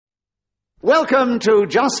Welcome to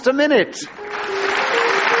Just a Minute.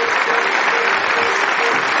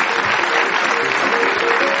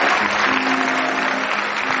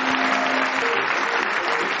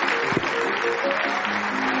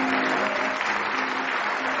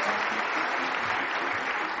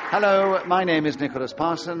 Hello, my name is Nicholas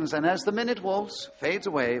Parsons, and as the minute waltz fades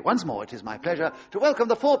away, once more it is my pleasure to welcome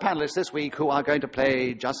the four panellists this week who are going to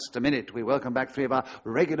play Just a Minute. We welcome back three of our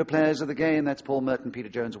regular players of the game. That's Paul Merton, Peter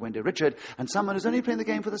Jones, and Wendy Richard, and someone who's only playing the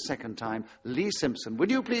game for the second time, Lee Simpson.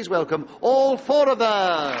 Would you please welcome all four of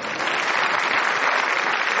them?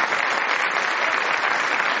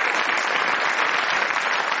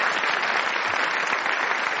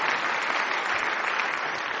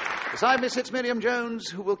 Beside me sits Miriam Jones,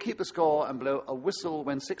 who will keep the score and blow a whistle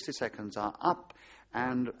when 60 seconds are up.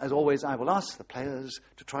 And, as always, I will ask the players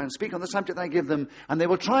to try and speak on the subject I give them, and they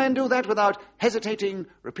will try and do that without hesitating,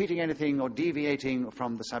 repeating anything, or deviating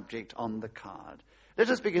from the subject on the card. Let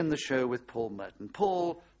us begin the show with Paul Merton.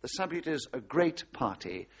 Paul, the subject is a great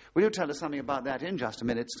party. Will you tell us something about that in just a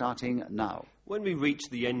minute, starting now? When we reach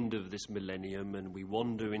the end of this millennium and we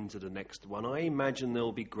wander into the next one, I imagine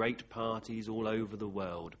there'll be great parties all over the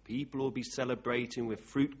world. People will be celebrating with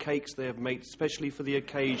fruitcakes they have made especially for the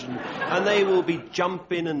occasion, and they will be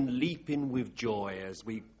jumping and leaping with joy as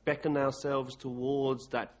we beckon ourselves towards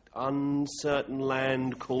that uncertain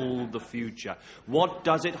land called the future. What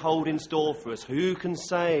does it hold in store for us? Who can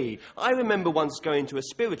say? I remember once going to a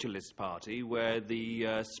spiritualist party where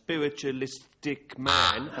the spiritualistic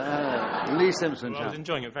man... Lee Simpson. Well, I was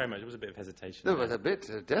enjoying it very much. There was a bit of hesitation. There was a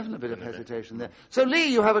definite bit of hesitation there. So,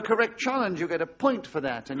 Lee, you have a correct challenge. You get a point for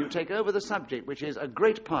that, and you take over the subject, which is a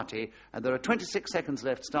great party, and there are 26 seconds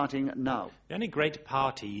left, starting now. The only great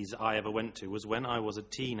parties I ever went to was when I was a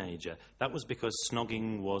teenager. That was because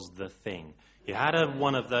snogging was the thing. You had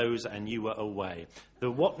one of those and you were away.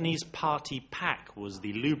 The Watney's Party Pack was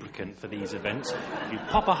the lubricant for these events. You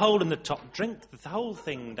pop a hole in the top, drink the whole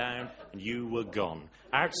thing down, and you were gone.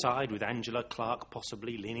 Outside with Angela Clark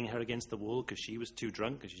possibly leaning her against the wall because she was too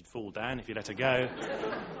drunk because she'd fall down if you let her go.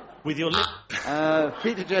 With your lip...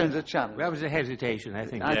 Peter Jones, a challenge. That was a hesitation, I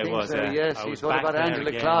think. I think so, yes. He thought about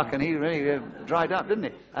Angela Clark and he really dried up, didn't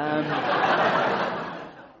he?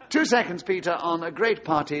 2 seconds, Peter, on a great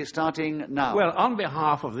party starting now. Well, on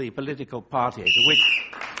behalf of the political party to which...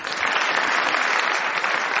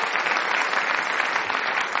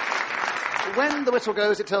 When the whistle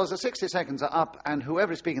goes, it tells us 60 seconds are up, and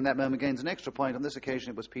whoever is speaking at that moment gains an extra point. On this occasion,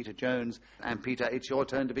 it was Peter Jones. And, Peter, it's your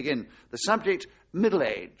turn to begin. The subject, middle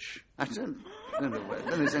age. I don't know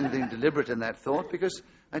whether there's anything deliberate in that thought, because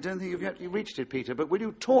I don't think you've yet reached it, Peter. But will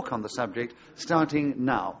you talk on the subject starting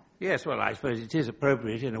now? Yes, well, I suppose it is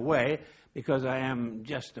appropriate in a way, because I am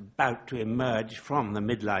just about to emerge from the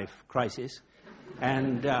midlife crisis.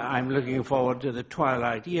 And I'm looking forward to the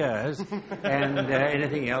twilight years and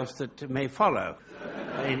anything else that may follow,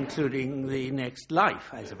 including the next life,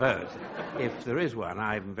 I suppose, if there is one.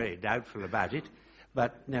 I'm very doubtful about it,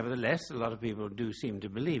 but nevertheless, a lot of people do seem to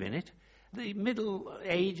believe in it. The middle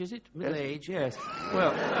age, is it? Middle age, yes.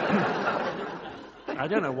 Well, I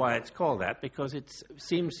don't know why it's called that, because it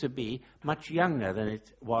seems to be much younger than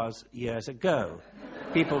it was years ago.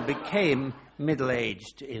 People became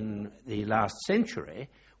middle-aged in the last century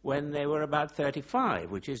when they were about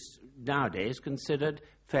 35, which is nowadays considered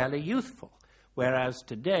fairly youthful. Whereas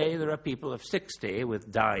today there are people of 60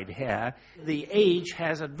 with dyed hair. The age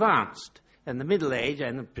has advanced, and the middle age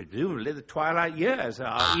and presumably the twilight years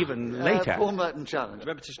are even later. Paul Merton challenge. A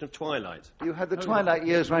repetition of Twilight. You had the twilight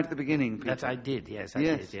years right at the beginning, Peter. That I did, yes, I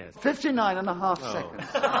did, yes. 59 and a half seconds.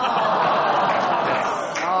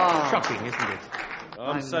 Shocking, isn't it?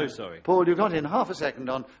 I'm so sorry. Paul, you got in half a second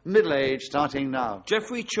on middle age starting now.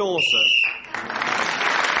 Geoffrey Chaucer.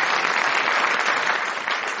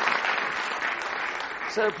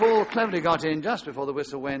 So Paul cleverly got in just before the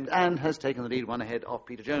whistle went and has taken the lead, one ahead of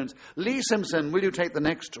Peter Jones. Lee Simpson, will you take the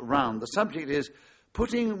next round? The subject is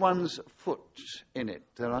putting one's foot in it.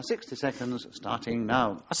 There are 60 seconds starting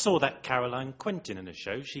now. I saw that Caroline Quentin in a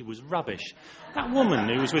show. She was rubbish. That woman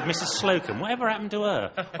who was with Mrs. Slocum, whatever happened to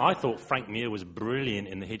her? I thought Frank Muir was brilliant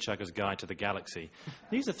in The Hitchhiker's Guide to the Galaxy.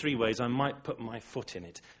 These are 3 ways I might put my foot in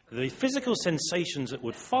it. The physical sensations that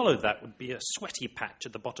would follow that would be a sweaty patch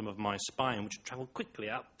at the bottom of my spine, which would travel quickly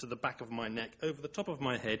up to the back of my neck, over the top of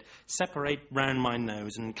my head, separate round my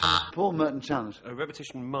nose, and come... Paul Merton challenge. A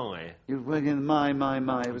repetition, my. You're working my.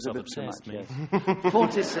 It was a bit too obsessed, much, me. yes.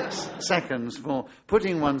 46 seconds for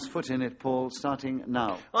putting one's foot in it, Paul, starting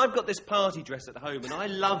now. I've got this party dress at home, and I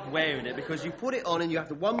love wearing it because you put it on and you have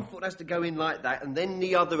to, one foot has to go in like that, and then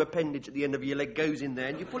the other appendage at the end of your leg goes in there,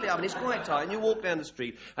 and you pull it up, and it's quite tight, and you walk down the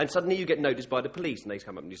street, and suddenly you get noticed by the police, and they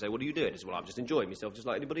come up and you say, what are you doing? I say, well, I'm just enjoying myself just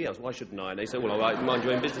like anybody else. Why shouldn't I? And they say, well, all right, mind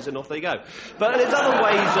your own business, and off they go. But there's other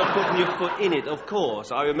ways of putting your foot in it, of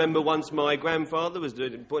course. I remember once my grandfather was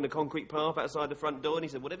putting a concrete path outside the front door, and he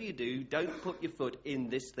said, whatever you do, don't put your foot in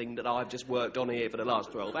this thing that I've just worked on here for the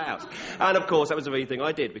last 12 hours. And, of course, that was the very thing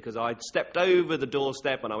I did, because I stepped over the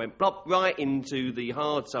doorstep and I went plop right into the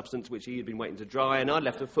hard substance which he had been waiting to dry, and I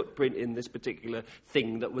left a footprint in this particular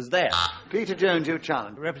thing that was there. Peter Jones, you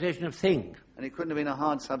challenge. A repetition of thing. And it couldn't have been a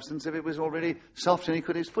hard substance if it was already soft and he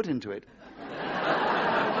could his foot into it.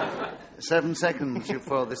 7 seconds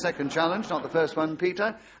for the second challenge, not the first one,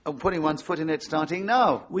 Peter. Putting one's foot in it, starting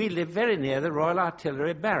now. We live very near the Royal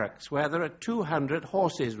Artillery Barracks, where there are 200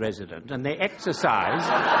 horses resident, and they exercise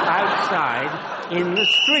outside in the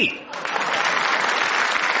street.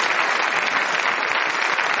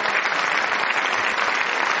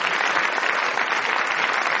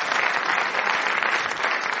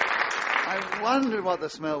 I wondered what the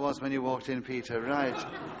smell was when you walked in, Peter. Right.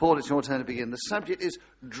 Paul, it's your turn to begin. The subject is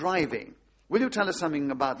driving. Will you tell us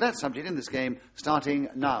something about that subject in this game, starting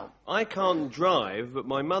now? I can't drive, but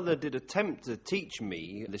my mother did attempt to teach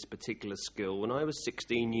me this particular skill when I was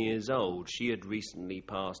 16 years old. She had recently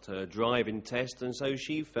passed her driving test, and so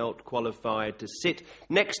she felt qualified to sit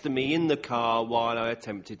next to me in the car while I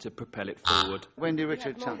attempted to propel it forward. Wendy, We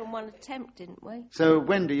Richard, had more than one attempt, didn't we? So,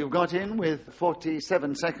 Wendy, you've got in with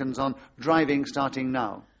 47 seconds on driving, starting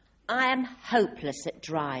now. I am hopeless at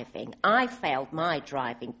driving. I failed my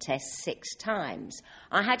driving test 6 times.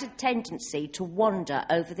 I had a tendency to wander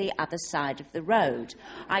over the other side of the road.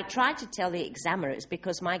 I tried to tell the examiner it's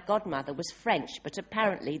because my godmother was French, but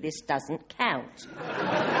apparently this doesn't count.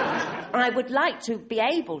 I would like to be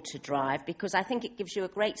able to drive because I think it gives you a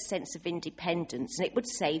great sense of independence, and it would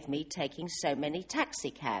save me taking so many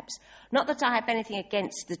taxi cabs. Not that I have anything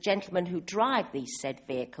against the gentlemen who drive these said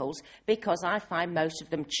vehicles, because I find most of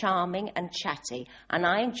them charming and chatty, and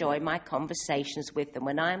I enjoy my conversations with them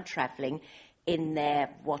when I am travelling in their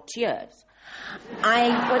voitures. I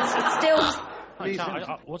would still...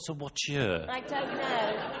 What's a voiture? I don't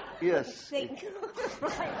know. Yes. I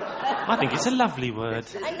think it's a lovely word.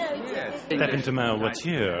 I know. Yes. Step into my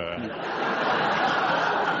voiture.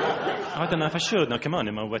 I don't know if I should. Now, come on,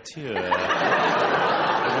 in my voiture.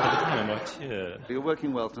 You're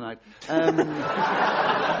working well tonight.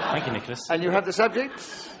 Thank you, Nicholas. And you have the subject.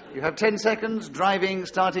 You have 10 seconds, driving,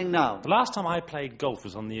 starting now. The last time I played golf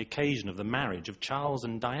was on the occasion of the marriage of Charles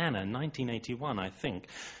and Diana in 1981, I think.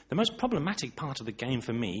 The most problematic part of the game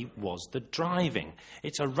for me was the driving.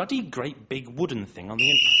 It's a ruddy, great, big wooden thing on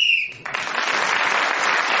the...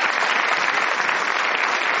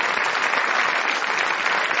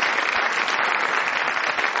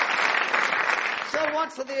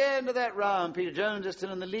 What's at the end of that round? Peter Jones is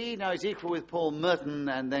still in the lead. Now he's equal with Paul Merton,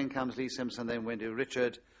 and then comes Lee Simpson, then Wendy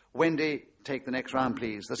Richard. Wendy, take the next round,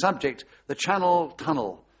 please. The subject, the Channel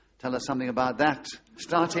Tunnel. Tell us something about that.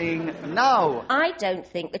 Starting now. I don't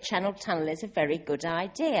think the Channel Tunnel is a very good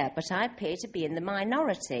idea, but I appear to be in the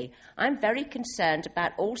minority. I'm very concerned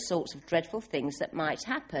about all sorts of dreadful things that might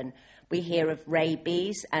happen. We hear of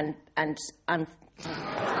rabies and Paul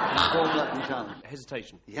Merton Tunnel.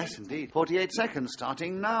 Hesitation. Yes, indeed. 48 seconds,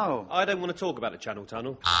 starting now. I don't want to talk about the Channel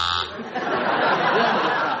Tunnel.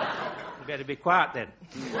 You better be quiet then.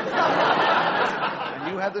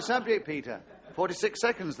 And you have the subject, Peter. 46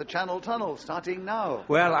 seconds, the Channel Tunnel, starting now.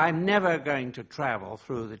 Well, I'm never going to travel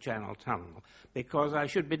through the Channel Tunnel because I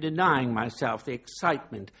should be denying myself the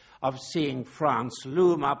excitement of seeing France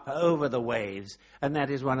loom up over the waves, and that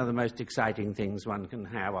is one of the most exciting things one can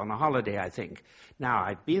have on a holiday, I think. Now,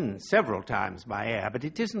 I've been several times by air, but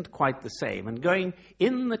it isn't quite the same, and going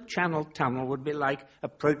in the Channel Tunnel would be like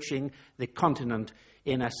approaching the continent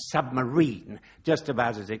in a submarine, just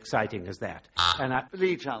about as exciting as that. And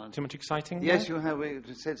Lee challenge. Too much exciting? Yes, you have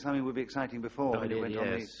said something would be exciting before. I did, went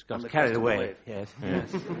yes. on the Got carried crest of the away. wave. Yes.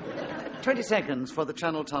 20 seconds for the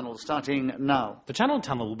Channel Tunnel, starting now. The Channel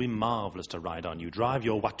Tunnel will be marvellous to ride on. You drive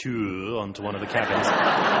your voiture onto one of the cabins,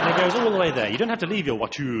 and it goes all the way there. You don't have to leave your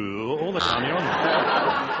voiture all the time you're on there.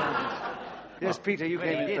 Yes, Peter, you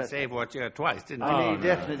came in He did first. say voiture twice, didn't he? And he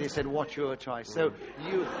definitely said, watch your choice. So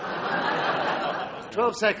you...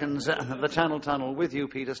 12 seconds, the Channel Tunnel with you,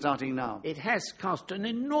 Peter, starting now. It has cost an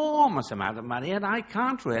enormous amount of money, and I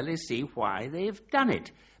can't really see why they've done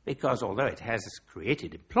it. Because although it has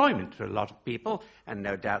created employment for a lot of people, and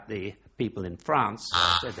no doubt the people in France.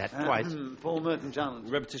 I said that twice. Paul Merton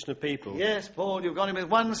challenge. Repetition of people. Yes, Paul, you've got him with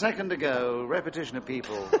 1 second to go. Repetition of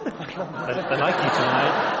people. They like you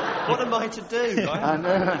tonight. What am I to do? I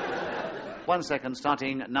know. 1 second,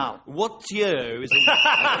 starting now. What's you is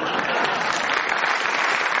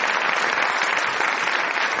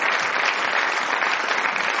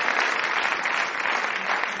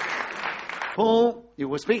Paul, you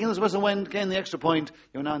were speaking as whistle went, gained the extra point.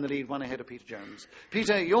 You're now in the lead, one ahead of Peter Jones.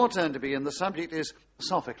 Peter, your turn to begin. The subject is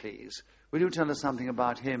Sophocles. Will you tell us something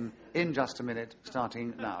about him in just a minute,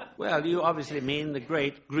 starting now? Well, you obviously mean the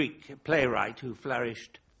great Greek playwright who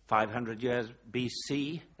flourished 500 years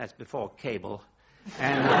B.C., that's before cable,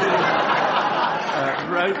 and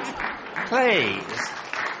wrote plays.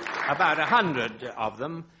 About 100 of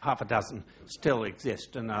them, half a dozen, still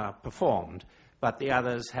exist and are performed, but the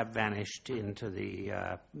others have vanished into the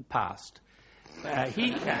past.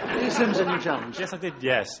 Simpson, you challenge. Yes, I did,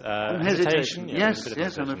 yes. Hesitation. Yes, I'm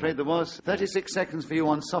yes, I'm afraid there was. 36 seconds for you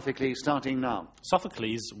on Sophocles, starting now.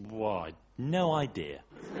 Sophocles, why? No idea.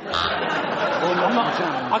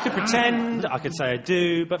 I I could pretend, I could say I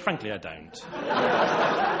do, but frankly I don't.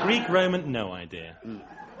 Greek, Roman, no idea.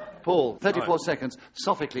 Paul, 34 seconds.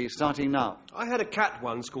 Sophocles, starting now. I had a cat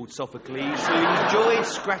once called Sophocles who enjoyed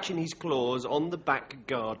scratching his claws on the back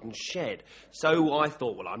garden shed. So I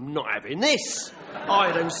thought, well, I'm not having this.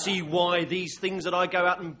 I don't see why these things that I go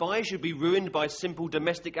out and buy should be ruined by simple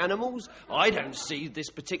domestic animals. I don't see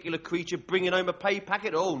this particular creature bringing home a pay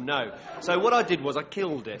packet. Oh, no. So what I did was I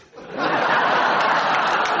killed it.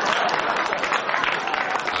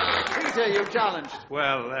 Peter, you've challenged.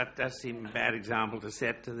 Well, that does seem a bad example to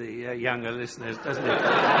set to the younger listeners, doesn't it?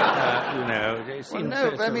 It seems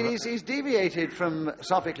No, but I mean, he's deviated from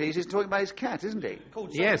Sophocles. He's talking about his cat, isn't he?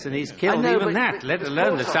 Yes, and he's killed I know, even but- that, let but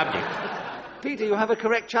alone the Paul- subject. Peter, you have a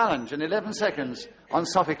correct challenge in 11 seconds on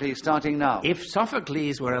Sophocles, starting now. If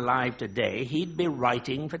Sophocles were alive today, he'd be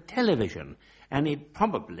writing for television, and he'd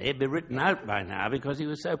probably be written out by now because he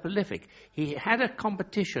was so prolific. He had a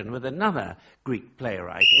competition with another Greek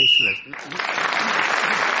playwright, Aeschylus.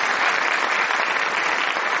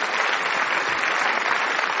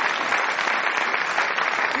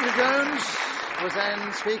 Peter Jones was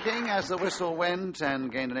then speaking as the whistle went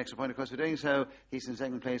and gained an extra point, of course, for doing so. He's in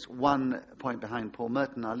second place, 1 point behind Paul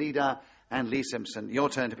Merton, our leader, and Lee Simpson. Your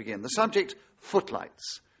turn to begin. The subject,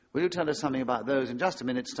 Footlights. Will you tell us something about those in just a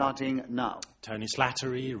minute, starting now? Tony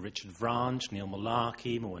Slattery, Richard Vranch, Neil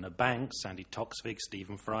Malarkey, Morwenna Banks, Sandy Toksvig,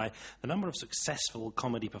 Stephen Fry. The number of successful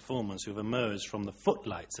comedy performers who have emerged from the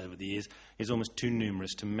Footlights over the years is almost too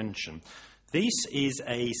numerous to mention. This is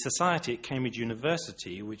a society at Cambridge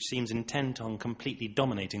University which seems intent on completely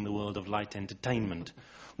dominating the world of light entertainment.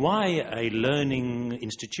 Why a learning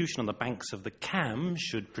institution on the banks of the Cam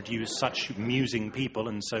should produce such musing people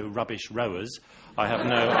and so rubbish rowers, I have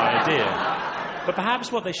no idea. But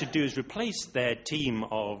perhaps what they should do is replace their team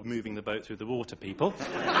of moving the boat through the water people with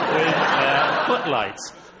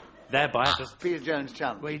footlights. Thereby, Peter Jones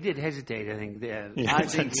challenge. Well, he did hesitate, I think, there. I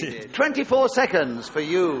think he did. 24 seconds for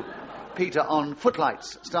you, Peter, on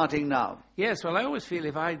Footlights, starting now. Yes, well, I always feel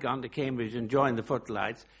if I'd gone to Cambridge and joined the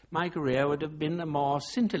Footlights, my career would have been a more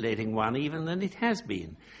scintillating one even than it has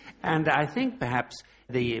been. And I think perhaps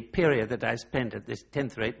the period that I spent at this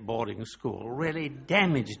 10th-rate boarding school really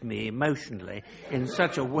damaged me emotionally in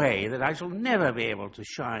such a way that I shall never be able to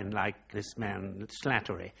shine like this man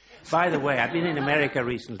Slattery. By the way, I've been in America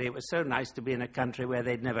recently. It was so nice to be in a country where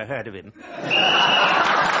they'd never heard of him.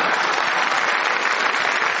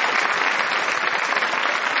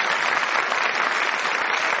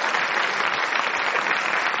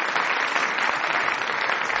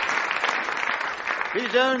 Peter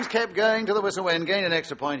Jones kept going to the whistle went, gained an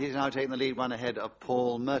extra point. He's now taking the lead, 1 ahead of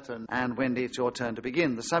Paul Merton. And Wendy, it's your turn to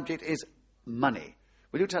begin. The subject is money.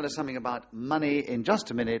 Will you tell us something about money in just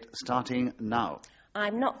a minute, starting now?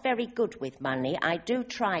 I'm not very good with money. I do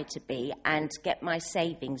try to be and get my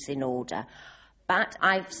savings in order. But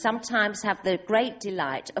I sometimes have the great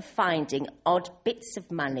delight of finding odd bits of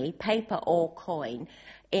money, paper or coin,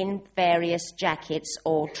 in various jackets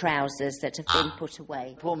or trousers that have been put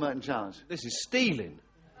away. Paul Merton challenge. This is stealing.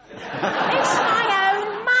 It's my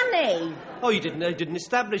own money. Oh, you didn't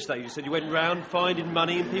establish that. You said you went round finding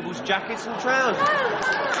money in people's jackets and trousers. Oh,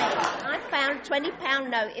 right. I found a £20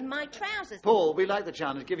 note in my trousers. Paul, we like the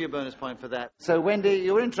challenge. Give you a bonus point for that. So, Wendy,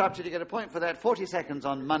 you were interrupted. You get a point for that. 40 seconds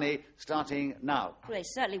on money, starting now. Well, it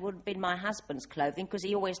certainly wouldn't have been my husband's clothing because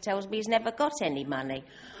he always tells me he's never got any money.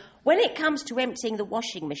 When it comes to emptying the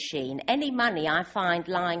washing machine, any money I find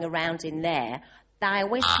lying around in there, I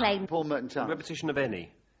always claim... Paul Merton challenge. Repetition of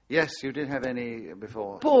any. Yes, you did have any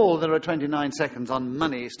before. Paul, there are 29 seconds on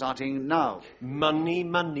money starting now. Money,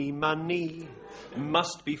 money, money,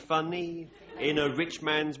 must be funny in a rich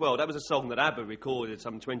man's world. That was a song that ABBA recorded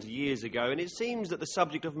some 20 years ago, and it seems that the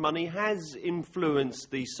subject of money has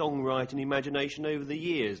influenced the songwriting imagination over the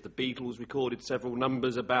years. The Beatles recorded several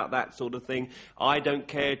numbers about that sort of thing. I don't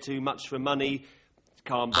care too much for money,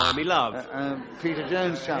 can't buy me love. Peter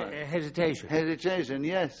Jones' challenge. Hesitation. Hesitation,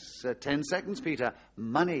 yes. 10 seconds, Peter.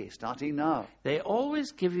 Money starting now. They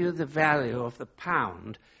always give you the value of the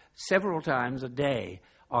pound several times a day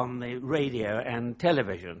on the radio and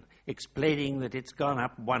television, explaining that it's gone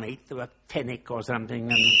up 1/8 of a pfennig or something.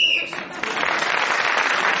 And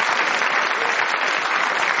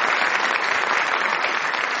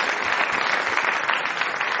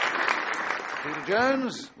Peter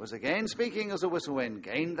Jones was again speaking as a whistlewind,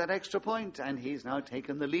 gained that extra point, and he's now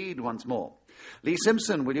taken the lead once more. Lee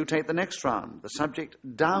Simpson, will you take the next round? The subject,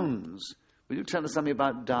 Downs. Will you tell us something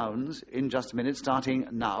about Downs in just a minute, starting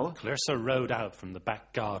now? Clarissa rode out from the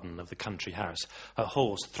back garden of the country house. Her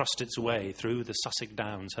horse thrust its way through the Sussex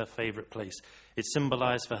Downs, her favourite place. It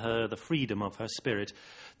symbolised for her the freedom of her spirit,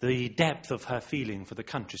 the depth of her feeling for the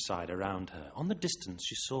countryside around her. On the distance,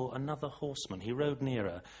 she saw another horseman. He rode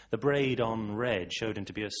nearer. The braid on red showed him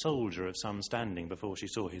to be a soldier of some standing before she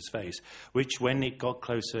saw his face, which, when it got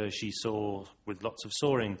closer, she saw with lots of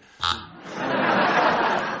soaring.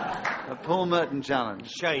 A Paul Merton challenge.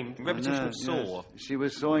 Shame. Repetition of saw. Yes. She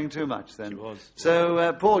was sawing too much then. She was.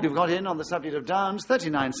 So, Paul, you've got in on the subject of Downs.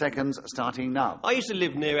 39 seconds, starting now. I used to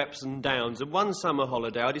live near Epsom Downs, and one summer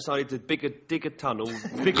holiday I decided to dig a tunnel.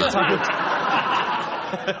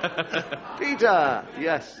 Peter,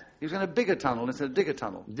 yes. He was going to dig a tunnel instead of dig a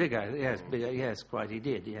tunnel. Digger, yes, bigger, yes, quite he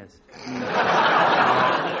did, yes.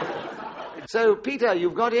 So, Peter,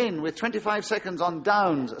 you've got in with 25 seconds on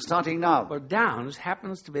Downs, starting now. Well, Downs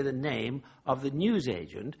happens to be the name of the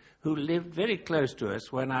newsagent who lived very close to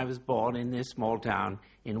us when I was born in this small town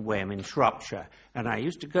in Wem in Shropshire. And I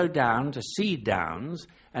used to go down to see Downs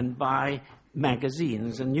and buy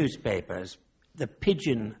magazines and newspapers. The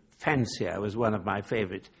Pigeon Fancier was one of my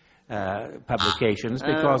favourite publications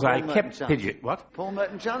because I kept pigeon... What? Paul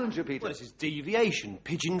Merton challenge you, Peter. Well, this is deviation.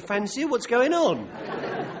 Pigeon fancier? What's going on?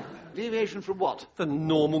 Deviation from what? The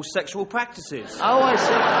normal sexual practices. Oh, I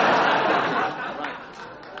see. Right.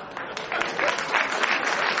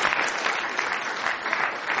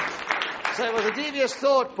 So it was a devious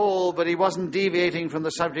thought, Paul, but he wasn't deviating from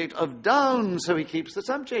the subject of Downs, so he keeps the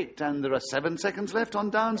subject. And there are 7 seconds left on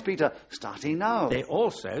Downs, Peter, starting now. They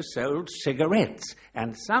also sold cigarettes,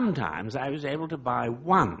 and sometimes I was able to buy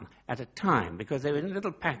one at a time because they were in a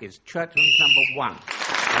little package, Churchland's number 1.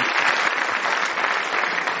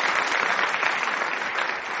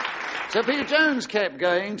 So Peter Jones kept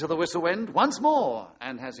going to the whistle went once more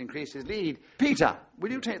and has increased his lead. Peter,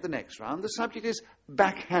 will you take the next round? The subject is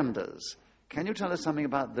backhanders. Can you tell us something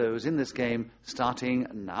about those in this game, starting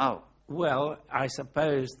now? Well, I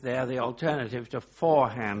suppose they're the alternative to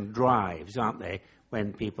forehand drives, aren't they?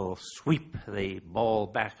 When people sweep the ball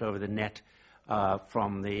back over the net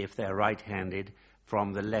if they're right-handed,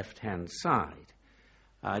 from the left-hand side.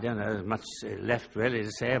 I don't know there's much left really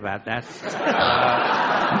to say about that.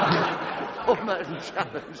 Paul Merton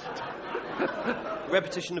challenged.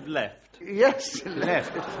 Repetition of left. Yes,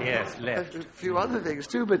 Left, yes, left. A few other things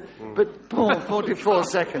too, but Paul, 44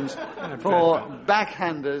 seconds for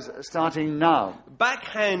backhanders, starting now.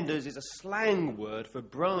 Backhanders is a slang word for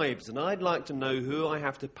bribes, and I'd like to know who I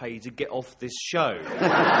have to pay to get off this show.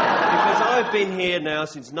 Because I've been here now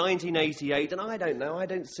since 1988, and I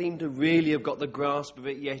don't seem to really have got the grasp of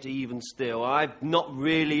it yet even still. I've not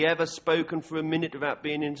really ever spoken for a minute without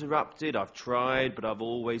being interrupted. I've tried, but I've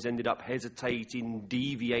always ended up hesitating,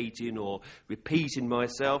 deviating, or repeating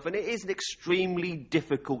myself, and it is an extremely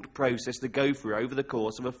difficult process to go through over the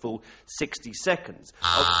course of a full 60 seconds.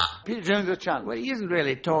 Peter Jones, a challenge. Well, he isn't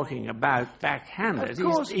really talking about backhanders. Of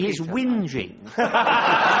course, he's Peter. whinging.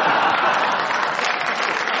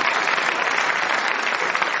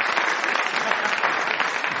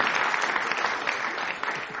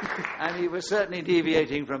 And he was certainly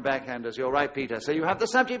deviating from backhanders. You're right, Peter. So you have the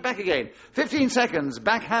subject back again. 15 seconds,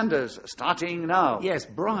 backhanders, starting now. Yes,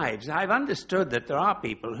 bribes. I've understood that there are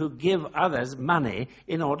people who give others money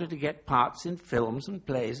in order to get parts in films and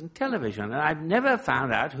plays and television. And I've never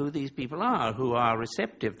found out who these people are who are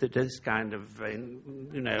receptive to this kind of,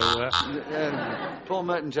 Paul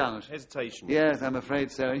Merton challenge. Hesitation. Yes, I'm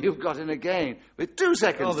afraid so. And you've got in again with 2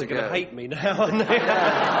 seconds They're to going go. to hate me now, aren't they?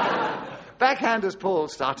 Backhanders, Paul,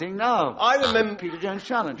 starting now. I remember... Peter Jones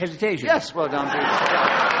challenge. Hesitation. Yes, well done, Peter.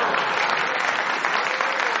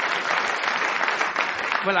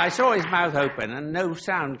 Well, I saw his mouth open and no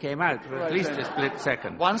sound came out for at least a split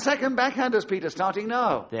second. 1 second, backhanders, Peter, starting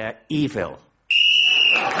now. They're evil.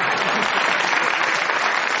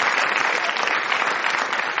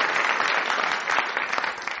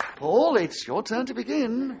 Paul, it's your turn to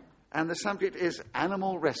begin. And the subject is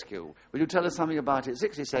animal rescue. Will you tell us something about it?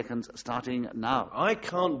 60 seconds, starting now. I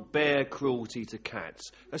can't bear cruelty to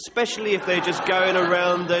cats, especially if they're just going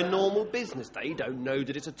around their normal business. They don't know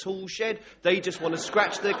that it's a tool shed. They just want to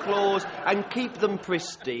scratch their claws and keep them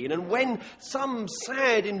pristine. And when some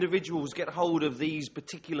sad individuals get hold of these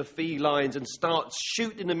particular felines and start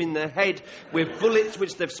shooting them in the head with bullets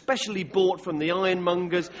which they've specially bought from the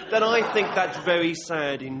ironmongers, then I think that's very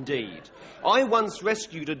sad indeed. I once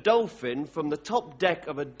rescued a dolphin from the top deck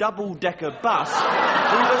of a double-decker bus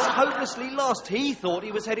who was hopelessly lost. He thought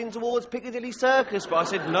he was heading towards Piccadilly Circus, but I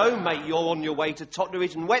said, no, mate, you're on your way to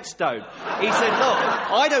Totteridge and Whetstone. He said, look,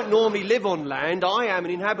 I don't normally live on land. I am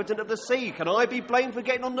an inhabitant of the sea. Can I be blamed for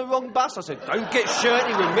getting on the wrong bus? I said, don't get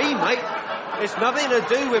shirty with me, mate. It's nothing to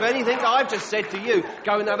do with anything I've just said to you.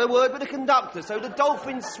 Go and have a word with the conductor. So the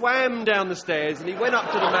dolphin swam down the stairs and he went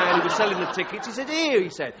up to the man who was selling the tickets. He said, here, he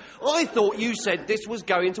said, I thought you said this was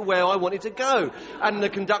going to where I wanted to go. And the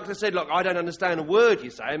conductor said, look, I don't understand a word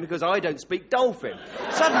you're saying because I don't speak dolphin.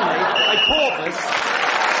 Suddenly, a porpoise...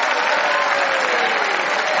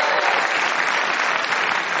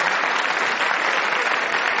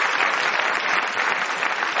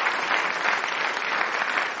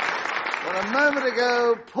 A moment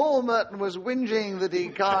ago, Paul Merton was whinging that he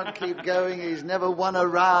can't keep going, he's never won a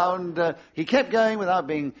round. He kept going without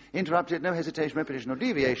being interrupted, no hesitation, repetition or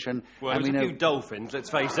deviation. Well, there's a few dolphins, let's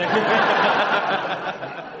face it.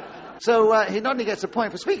 So he not only gets a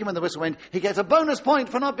point for speaking when the whistle went, he gets a bonus point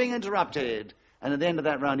for not being interrupted. And at the end of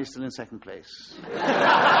that round, he's still in second place.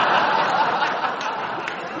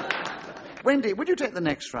 Wendy, would you take the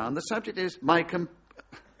next round? The subject is my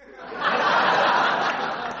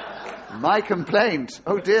complaint.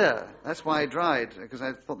 Oh, dear. That's why I dried, because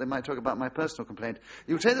I thought they might talk about my personal complaint.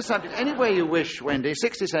 You take the subject any way you wish, Wendy.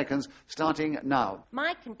 60 seconds, starting now.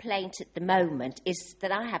 My complaint at the moment is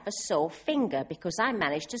that I have a sore finger because I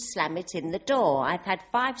managed to slam it in the door. I've had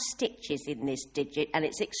 5 stitches in this digit and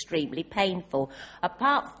it's extremely painful.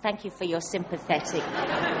 Thank you for your sympathetic...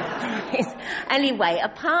 Anyway,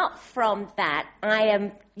 apart from that,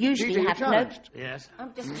 I usually Gigi, have charged. Yes.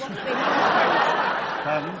 I'm just wondering...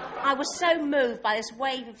 I was so moved by this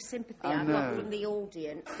wave of sympathy I got from the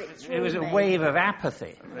audience. It was a wave of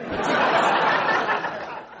apathy.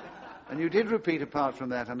 And you did repeat apart from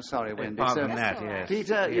that, I'm sorry, Wendy. Apart from that, yes.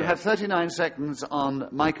 Peter, you have 39 seconds on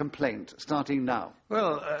my complaint, starting now.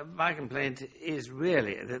 Well, my complaint is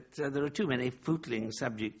really that there are too many footling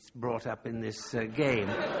subjects brought up in this game.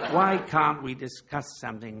 Why can't we discuss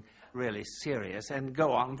something really serious and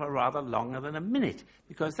go on for rather longer than a minute?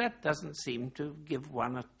 Because that doesn't seem to give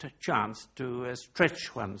one a chance to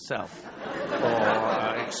stretch oneself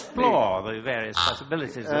or explore the various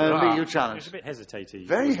possibilities that there are. You challenge. It's a bit hesitating.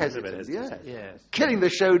 Very hesitant, Yes. Killing the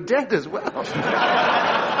show dead as well.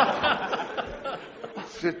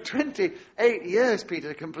 After 28 years, Peter,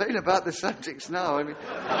 to complain about the subjects now. I mean...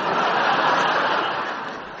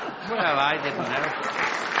 Well, I didn't know.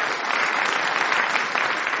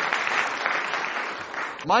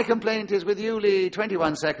 My complaint is with you, Lee.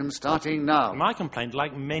 21 seconds, starting now. My complaint,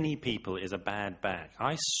 like many people, is a bad back.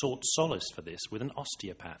 I sought solace for this with an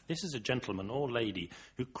osteopath. This is a gentleman or lady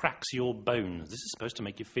who cracks your bones. This is supposed to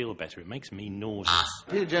make you feel better. It makes me nauseous.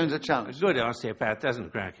 Peter Jones, a challenge. A good osteopath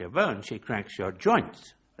doesn't crack your bones. She cracks your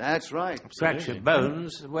joints. That's right. Cracks your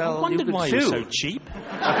bones, well, I wondered you could why sue. you're so cheap.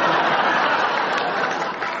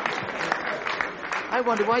 I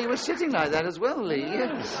wonder why you were sitting like that as well, Lee.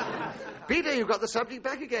 Yes. Peter, you've got the subject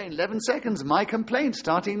back again. 11 seconds. My complaint,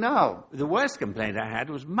 starting now. The worst complaint I had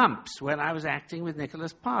was mumps when I was acting with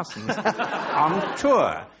Nicholas Parsons on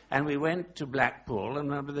tour. And we went to Blackpool, and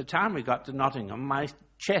by the time we got to Nottingham, my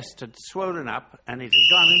chest had swollen up, and it had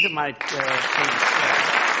gone into my...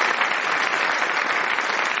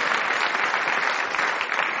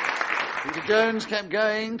 Peter Jones kept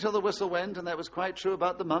going till the whistle went, and that was quite true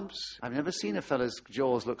about the mumps. I've never seen a fellow's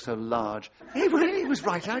jaws look so large. He was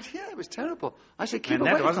right out here. It was terrible. I said, keep and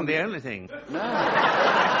away that wasn't from the only thing. No.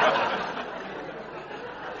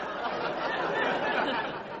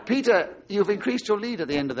 Peter, you've increased your lead at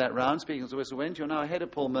the end of that round. Speaking as the whistle went, you're now ahead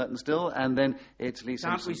of Paul Merton still, and then it's Lee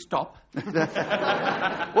Simpson. Can't we stop?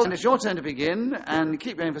 Well, then it's your turn to begin, and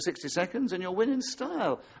keep going for 60 seconds, and you'll win in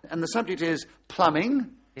style. And the subject is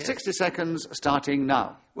plumbing, Yes. 60 seconds starting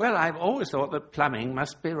now. Well, I've always thought that plumbing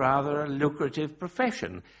must be rather a lucrative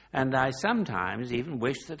profession, and I sometimes even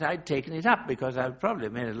wish that I'd taken it up, because I've probably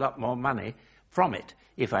made a lot more money from it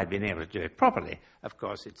if I'd been able to do it properly. Of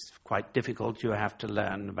course, it's quite difficult. You have to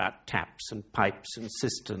learn about taps and pipes and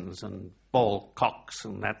cisterns and ball cocks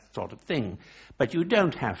and that sort of thing. But you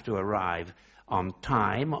don't have to arrive on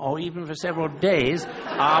time or even for several days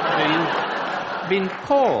after you've been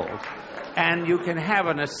called. And you can have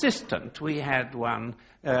an assistant. We had one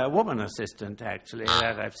woman assistant, actually,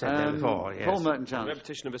 that I've said that before. Yes. Paul Merton challenge.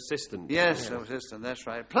 Repetition of assistant. Yes, assistant, that's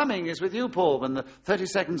right. Plumbing is with you, Paul, when the 30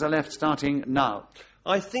 seconds are left starting now.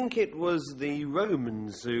 I think it was the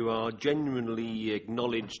Romans who are genuinely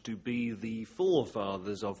acknowledged to be the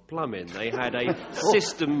forefathers of plumbing. They had a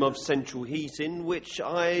system of central heating, which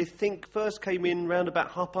I think first came in round about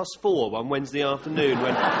 4:30 one Wednesday afternoon,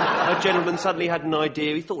 when a gentleman suddenly had an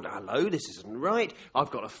idea. He thought, hello, this isn't right. I've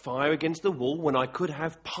got a fire against the wall when I could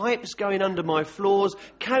have pipes going under my floors,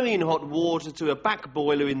 carrying hot water to a back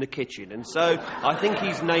boiler in the kitchen. And so I think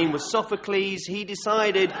his name was Sophocles. He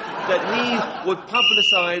decided that he would publicise...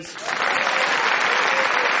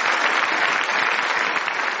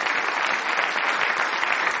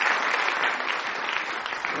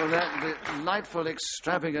 Well, that delightful,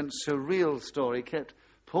 extravagant, surreal story kept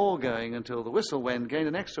Paul going until the whistle went, gained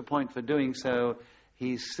an extra point for doing so.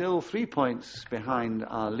 He's still 3 points behind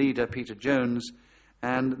our leader, Peter Jones,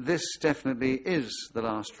 and this definitely is the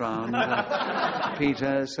last round,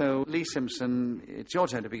 Peter. So, Lee Simpson, it's your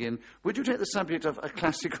turn to begin. Would you take the subject of a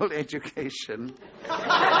classical education?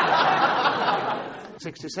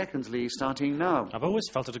 60 seconds, Lee, starting now. I've always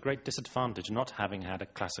felt at a great disadvantage not having had a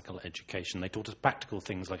classical education. They taught us practical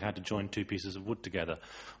things like how to join two pieces of wood together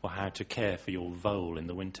or how to care for your vole in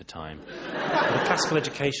the winter-time. With a classical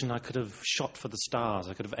education, I could have shot for the stars.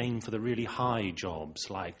 I could have aimed for the really high jobs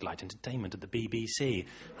like light entertainment at the BBC.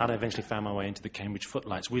 I'd eventually found my way into the Cambridge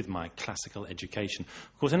Footlights with my classical education.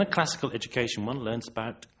 Of course, in a classical education, one learns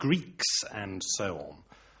about Greeks and so on.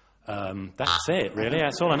 That's it, really.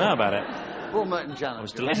 That's all I know about it. Paul Merton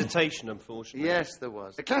challenge. Hesitation, unfortunately. Yes, there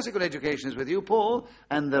was. The classical education is with you, Paul,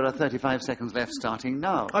 and there are 35 seconds left starting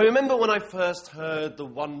now. I remember when I first heard the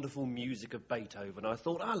wonderful music of Beethoven, I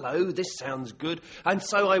thought, hello, this sounds good. And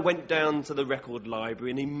so I went down to the record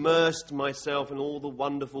library and immersed myself in all the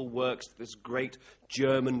wonderful works that this great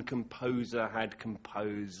German composer had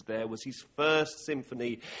composed. There was his first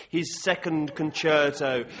symphony, his second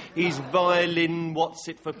concerto, his violin What's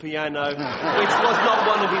It for Piano, which was not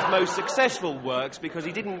one of his most successful works because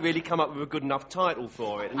he didn't really come up with a good enough title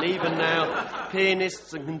for it. And even now,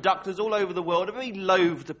 pianists and conductors all over the world are very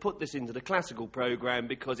loath to put this into the classical programme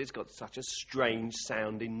because it's got such a strange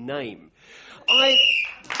sounding name.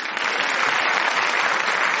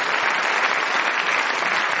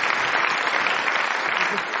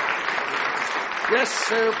 Yes,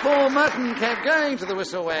 so Paul Merton kept going to the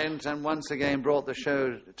whistle went and once again brought the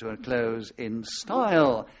show to a close in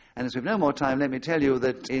style. And as we've no more time, let me tell you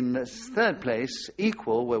that in third place,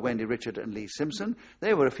 equal, were Wendy Richard and Lee Simpson.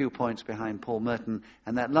 They were a few points behind Paul Merton,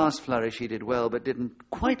 and that last flourish he did well, but didn't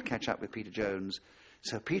quite catch up with Peter Jones.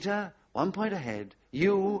 So, Peter, 1 point ahead.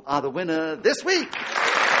 You are the winner this week.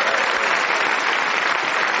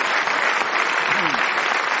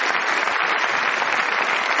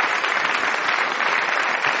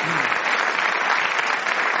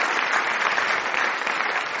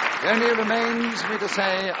 It only remains me to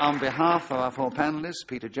say, on behalf of our four panellists,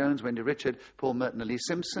 Peter Jones, Wendy Richard, Paul Merton and Lee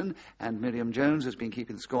Simpson, and Miriam Jones, who's been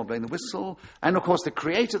keeping the score, blowing the whistle, and, of course, the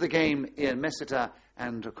creator of the game, Ian Messiter,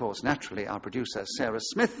 and, of course, naturally, our producer, Sarah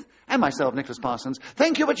Smith, and myself, Nicholas Parsons.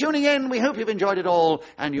 Thank you for tuning in. We hope you've enjoyed it all,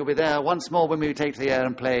 and you'll be there once more when we take to the air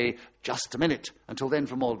and play Just a Minute. Until then,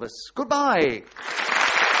 from all of us, goodbye.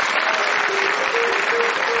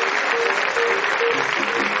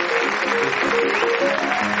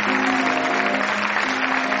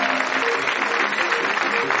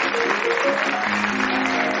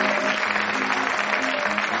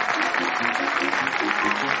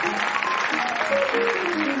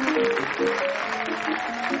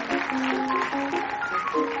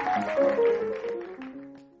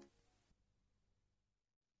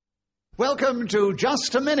 Welcome to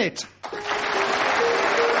Just a Minute.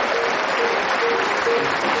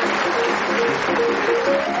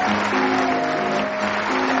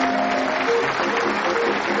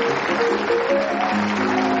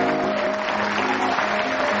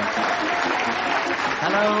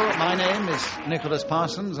 Hello, My name is Nicholas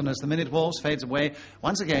Parsons, and as the minute waltz fades away,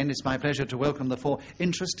 once again it's my pleasure to welcome the 4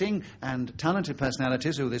 interesting and talented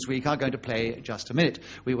personalities who this week are going to play Just a Minute.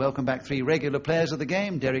 We welcome back 3 regular players of the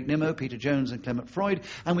game, Derek Nimmo, Peter Jones and Clement Freud,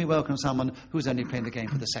 and we welcome someone who's only playing the game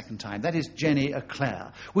for the second time. That is Jenny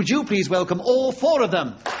Eclair. Would you please welcome all 4 of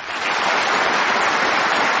them?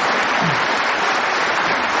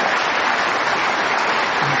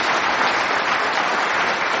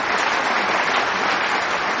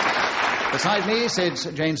 Beside me sits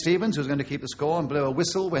Jane Stevens, who's going to keep the score and blow a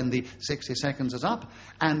whistle when the 60 seconds is up.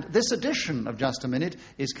 And this edition of Just a Minute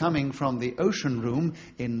is coming from the Ocean Room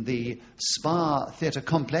in the Spa Theatre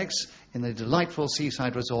Complex in the delightful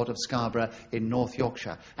seaside resort of Scarborough in North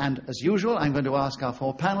Yorkshire. And as usual, I'm going to ask our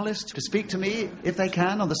 4 panellists to speak to me, if they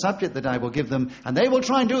can, on the subject that I will give them. And they will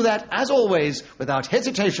try and do that, as always, without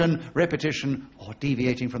hesitation, repetition, or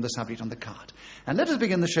deviating from the subject on the card. And let us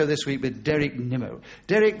begin the show this week with Derek Nimmo.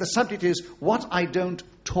 Derek, the subject is What I Don't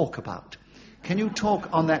Talk About. Can you talk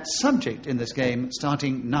on that subject in this game,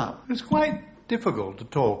 starting now? It's quite difficult to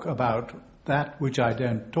talk about that which I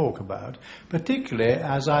don't talk about, particularly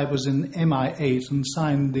as I was in MI8 and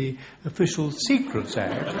signed the Official Secrets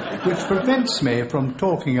Act, which prevents me from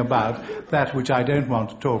talking about that which I don't want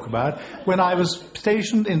to talk about, when I was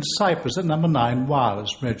stationed in Cyprus at No. 9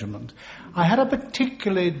 Wireless Regiment. I had a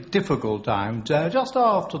particularly difficult time just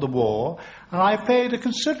after the war, and I paid a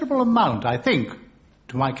considerable amount, I think,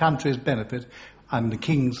 to my country's benefit and the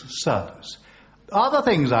King's service. Other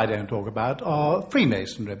things I don't talk about are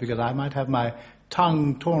Freemasonry, because I might have my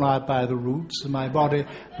tongue torn out by the roots and my body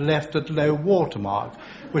left at low water mark,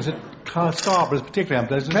 which at Scarborough is particularly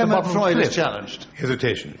unpleasant. Clement Freud is challenged.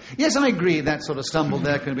 Hesitation. Yes, I agree that sort of stumble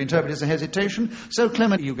there can be interpreted as a hesitation. So,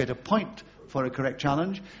 Clement, you get a point for a correct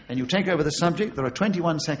challenge, and you take over the subject. There are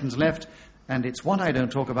 21 seconds left, and it's What I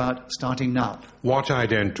Don't Talk About, starting now. What I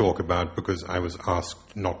don't talk about, because I was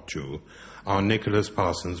asked not to, are Nicholas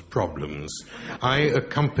Parsons' problems. I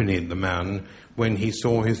accompanied the man when he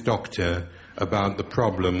saw his doctor about the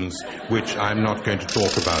problems which I'm not going to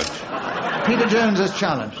talk about. Peter Jones is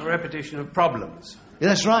challenged. A repetition of problems. Yeah,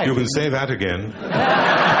 that's right. You can say that again.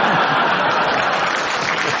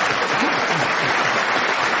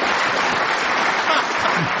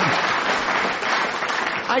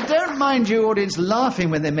 I don't mind you, audience, laughing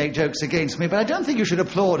when they make jokes against me, but I don't think you should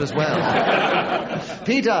applaud as well.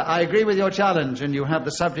 Peter, I agree with your challenge, and you have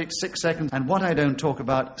the subject 6 seconds, and What I Don't Talk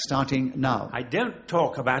About, starting now. I don't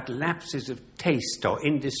talk about lapses of taste or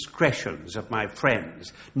indiscretions of my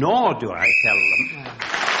friends, nor do I tell them...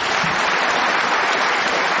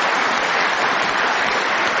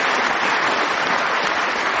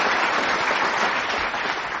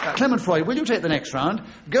 Clement Freud, will you take the next round?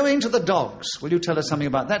 Going to the dogs. Will you tell us something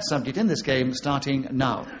about that subject in this game, starting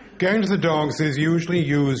now? Going to the dogs is usually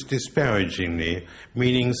used disparagingly,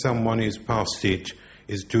 meaning someone is past it,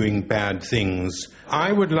 is doing bad things.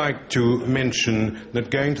 I would like to mention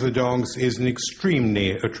that going to the dogs is an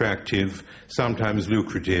extremely attractive, sometimes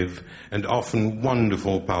lucrative, and often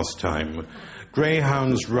wonderful pastime.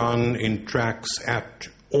 Greyhounds run in tracks at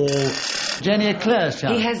all... Jenny Eclair's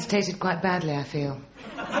challenge. He hesitated quite badly, I feel.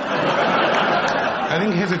 I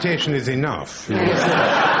think hesitation is enough.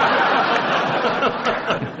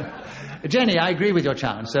 Jenny, I agree with your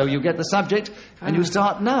challenge. So you get the subject, and you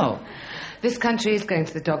start now. This country is going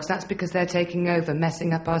to the dogs. That's because they're taking over,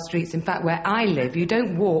 messing up our streets. In fact, where I live, you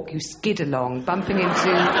don't walk, you skid along, bumping into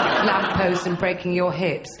lampposts and breaking your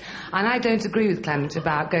hips. And I don't agree with Clement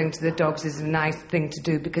about going to the dogs is a nice thing to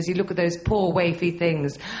do, because you look at those poor wafy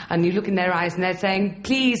things and you look in their eyes and they're saying,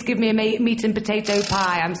 please give me a meat and potato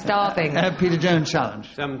pie, I'm starving. Peter Jones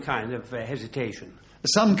challenge. Some kind of hesitation.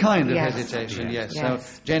 Some kind of Yes. hesitation, yes.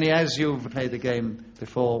 Yes. So, Jenny, as you've played the game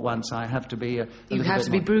before once, I have to be You have to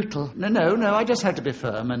be brutal. No, I just have to be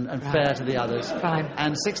firm and fair to the others. Fine.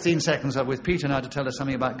 And 16 seconds are with Peter now to tell us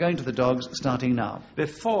something about going to the dogs, starting now.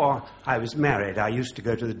 Before I was married, I used to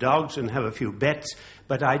go to the dogs and have a few bets,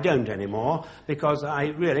 but I don't anymore, because I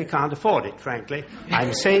really can't afford it, frankly.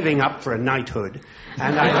 I'm saving up for a knighthood,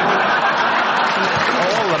 and I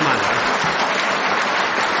all the money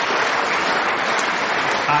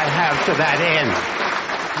I have to that end.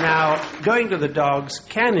 Now, going to the dogs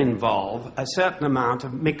can involve a certain amount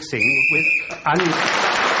of mixing with...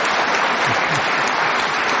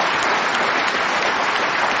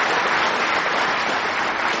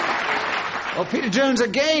 Well, Peter Jones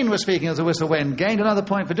again was speaking as a whistle when gained another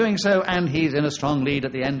point for doing so, and he's in a strong lead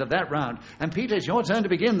at the end of that round. And Peter, it's your turn to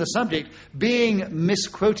begin the subject, being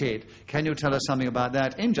misquoted. Can you tell us something about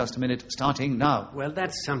that in just a minute, starting now? Well,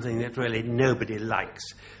 that's something that really nobody likes.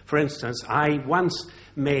 For instance, I once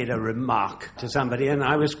made a remark to somebody, and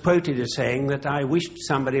I was quoted as saying that I wished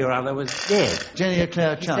somebody or other was dead. Jenny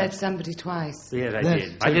Eclair You said somebody twice. Yes, I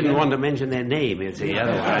did. I didn't want to mention their name, you see,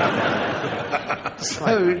 otherwise.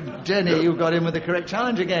 So, Jenny, you got in with the correct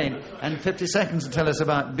challenge again. And 50 seconds to tell us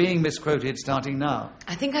about being misquoted starting now.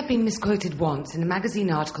 I think I've been misquoted once in a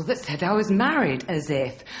magazine article that said I was married, as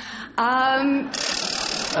if.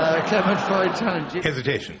 Clement Freud challenge.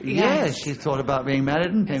 Hesitation. Yes, she thought about being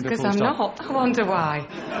married and came to a Because full I'm stop. not. I wonder why.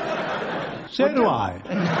 So do I.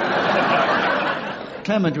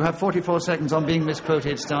 Clement, you have 44 seconds on being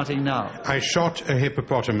misquoted starting now. I shot a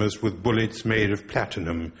hippopotamus with bullets made of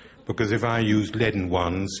platinum, because if I used leaden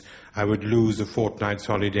ones, I would lose a fortnight's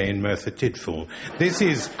holiday in Merthyr Tydfil. This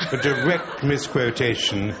is a direct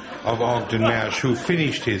misquotation of Ogden Nash, who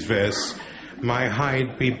finished his verse, "My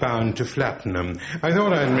hide be bound to platinum." I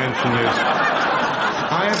thought I'd mention this.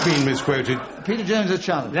 I have been misquoted. Peter Jones'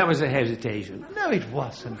 challenge. That was a hesitation. No, it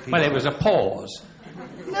wasn't, Peter. Well, it was a pause.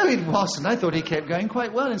 No, it wasn't. I thought he kept going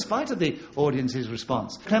quite well in spite of the audience's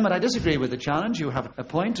response. Clement, I disagree with the challenge. You have a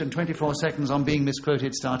point and 24 seconds on being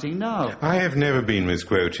misquoted starting now. I have never been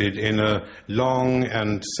misquoted in a long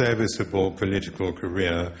and serviceable political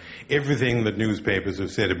career. Everything that newspapers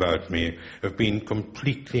have said about me have been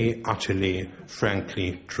completely, utterly,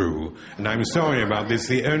 frankly true. And I'm sorry about this.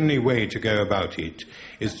 The only way to go about it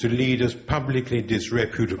is to lead as publicly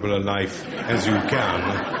disreputable a life as you can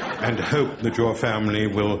and hope that your family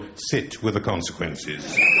will sit with the consequences.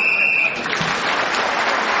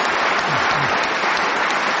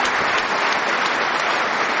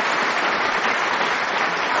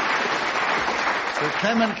 So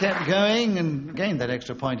Clement kept going and gained that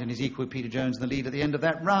extra point and is equal with Peter Jones in the lead at the end of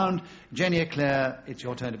that round. Jenny Eclair, it's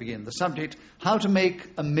your turn to begin. The subject, how to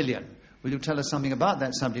make $1 million. Will you tell us something about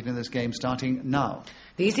that subject in this game starting now?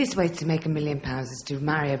 The easiest way to make £1 million is to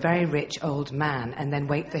marry a very rich old man and then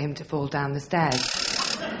wait for him to fall down the stairs.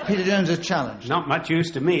 Peter Jones' challenge. Not much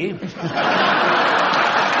use to me.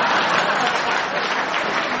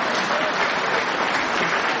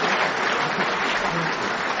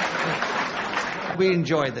 We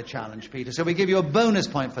enjoyed the challenge, Peter, so we give you a bonus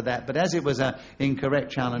point for that. But as it was an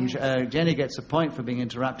incorrect challenge, Jenny gets a point for being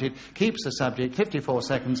interrupted, keeps the subject, 54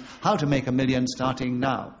 seconds, how to make $1 million starting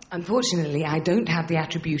now. Unfortunately, I don't have the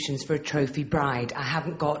attributions for a trophy bride. I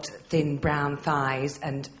haven't got thin brown thighs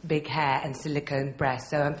and big hair and silicone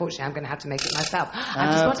breasts, so unfortunately I'm going to have to make it myself.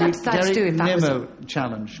 What I decided to do if that Nimmo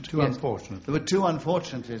challenged. Too unfortunate. There were two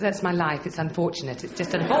unfortunate. That's my life. It's unfortunate. It's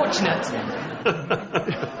just unfortunate.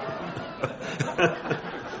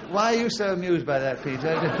 Why are you so amused by that, Peter?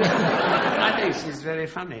 I think she's very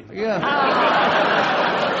funny. Yeah.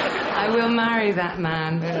 I will marry that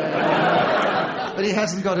man. But he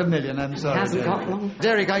hasn't got $1 million, I'm sorry. He hasn't Derek. got one.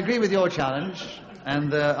 Derek, I agree with your challenge.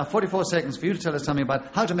 And 44 seconds for you to tell us something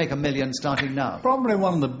about how to make $1 million starting now. Probably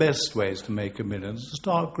one of the best ways to make $1 million is to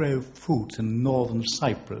start grow fruit in northern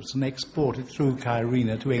Cyprus and export it through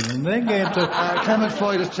Kyrenia to England. Then go into... Clement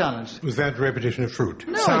Freud has challenged. Was that repetition of fruit?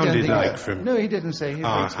 No, Sounded I don't think like so. from... No, he didn't say. He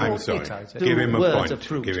I'm sorry. Two Give him a words point. of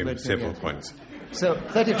fruit, Give him but, several yes. points. So,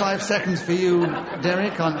 35 seconds for you,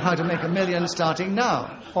 Derek, on how to make $1 million starting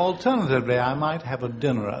now. Alternatively, I might have a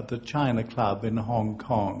dinner at the China Club in Hong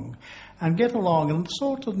Kong and get along in a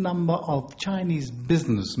sort of number of Chinese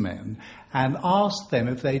businessmen and ask them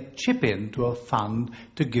if they chip into a fund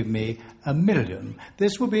to give me $1 million.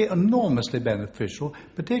 This would be enormously beneficial,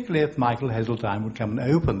 particularly if Michael Heseltine would come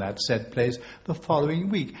and open that said place the following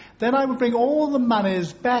week. Then I would bring all the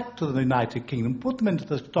monies back to the United Kingdom, put them into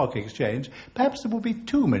the stock exchange. Perhaps it would be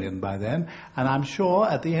 $2 million by then, and I'm sure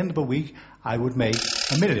at the end of a week I would make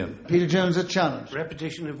 $1 million. Peter Jones, a challenge.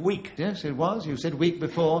 Repetition of week. Yes, it was. You said week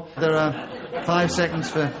before. There are 5 seconds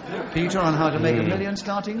for Peter on how to make $1 million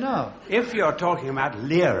starting now. If you're talking about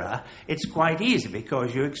lira, it's quite easy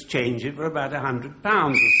because you exchange it for about £100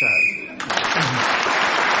 or so.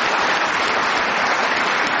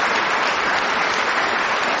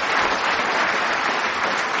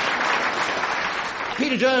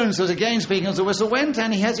 Peter Jones was again speaking as the whistle went,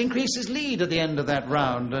 and he has increased his lead at the end of that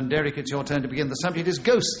round. And Derek, it's your turn to begin. The subject is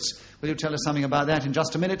ghosts. Will you tell us something about that in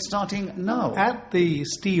just a minute, starting now? At the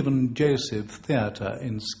Stephen Joseph Theatre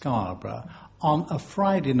in Scarborough, on a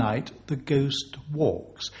Friday night, the ghost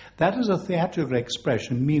walks. That is a theatrical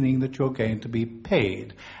expression meaning that you're going to be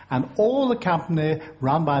paid. And all the company,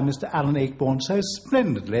 run by Mr. Alan Ayckbourn, so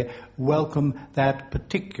splendidly welcome that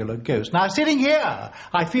particular ghost. Now, sitting here,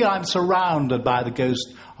 I feel I'm surrounded by the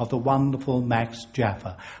ghost of the wonderful Max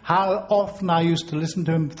Jaffa. How often I used to listen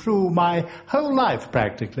to him through my whole life,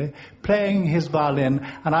 practically, playing his violin,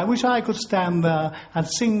 and I wish I could stand there and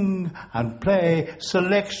sing and play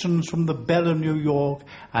selections from The Belle of New York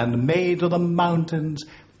and Maid of the Mountains,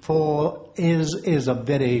 for is a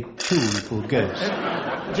very tuneful ghost.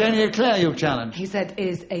 Jenny Eclair, you've challenged. He said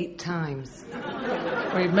is 8 times.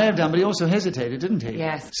 Well, he may have done, but he also hesitated, didn't he?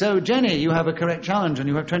 Yes. So, Jenny, you have a correct challenge, and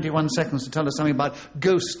you have 21 seconds to tell us something about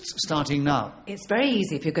ghosts starting now. It's very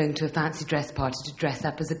easy if you're going to a fancy dress party to dress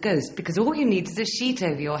up as a ghost, because all you need is a sheet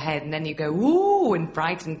over your head, and then you go, ooh, and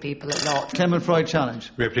frighten people a lot. Clement Freud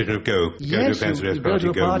challenge. Repetitive go. Go Yes, to a fancy dress you go party,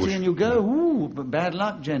 to a party whoosh. and you go, ooh, but bad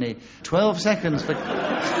luck, Jenny. 12 seconds for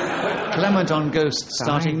Clement on ghosts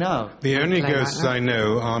starting now. The only Play ghosts like I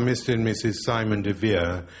know are Mr. and Mrs. Simon de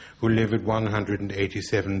Vere, who live at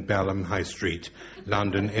 187 Balham High Street,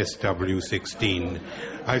 London SW16.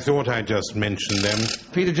 I thought I'd just mention them.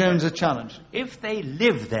 Peter Jones, a challenge. If they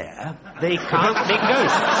live there, they can't be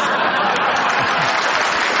ghosts.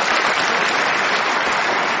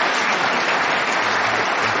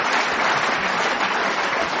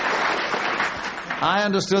 I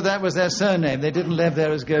understood that was their surname. They didn't live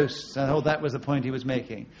there as ghosts. I thought that was the point he was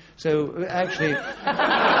making. So, actually...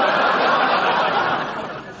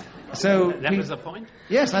 So That was the point?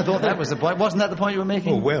 Yes, I thought that was the point. Wasn't that the point you were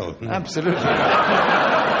making? Oh, well. Absolutely.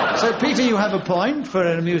 So, Peter, you have a point for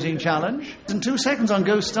an amusing challenge. And 2 seconds on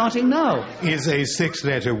ghost starting now. Is a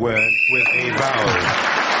 6-letter word with a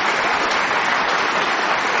vowel.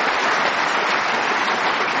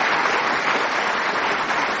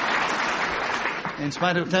 In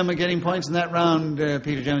spite of Clement getting points in that round,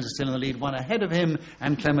 Peter Jones is still in the lead, one ahead of him.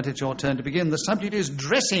 And Clement, it's your turn to begin. The subject is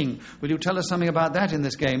dressing. Will you tell us something about that in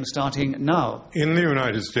this game, starting now? In the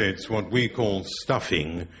United States, what we call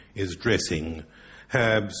stuffing is dressing.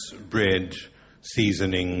 Herbs, bread,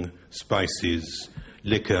 seasoning, spices,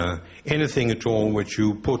 liquor, anything at all which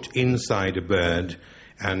you put inside a bird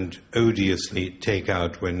and odiously take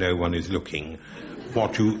out when no one is looking.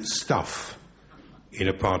 What you stuff in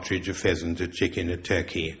a partridge, a pheasant, a chicken, a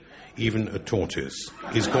turkey, even a tortoise,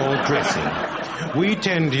 is called dressing. We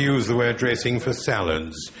tend to use the word dressing for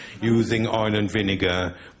salads, using oil and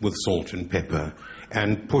vinegar with salt and pepper,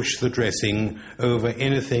 and push the dressing over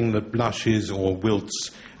anything that blushes or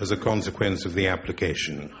wilts as a consequence of the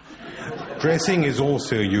application. Dressing is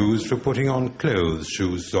also used for putting on clothes,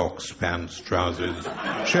 shoes, socks, pants, trousers,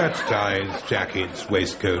 shirts, ties, jackets,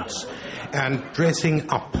 waistcoats, and dressing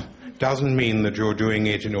up doesn't mean that you're doing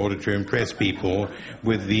it in order to impress people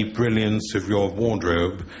with the brilliance of your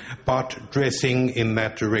wardrobe, but dressing in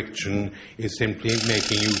that direction is simply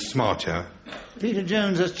making you smarter. Peter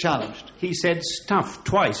Jones has challenged. He said stuff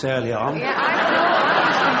twice early on.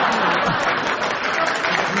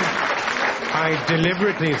 I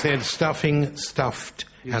deliberately said stuffing, stuffed,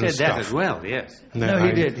 You and said stuff. that as well, yes. No,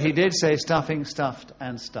 he did. He did say stuffing, stuffed,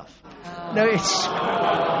 and stuff. No, it's...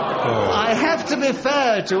 I have to be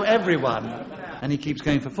fair to everyone. And he keeps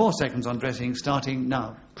going for 4 seconds on dressing, starting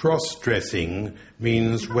now. Cross-dressing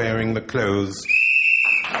means wearing the clothes.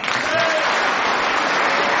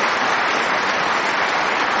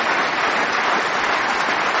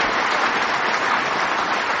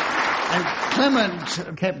 And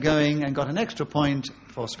Clement kept going and got an extra point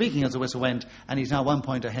for speaking as the whistle went, and he's now 1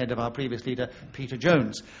 point ahead of our previous leader, Peter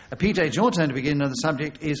Jones. Peter, it's your turn to begin, and the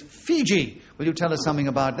subject is Fiji. Will you tell us something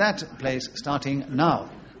about that place, starting now?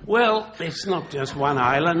 Well, it's not just one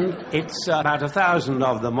island. It's about 1,000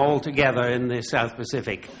 of them all together in the South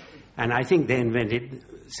Pacific. And I think they invented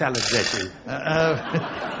salad dressing.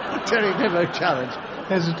 Terry Nimmo challenge.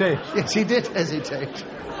 Hesitate. Yes, he did hesitate.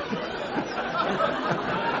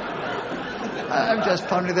 I'm just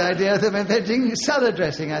pondering the idea of them inventing salad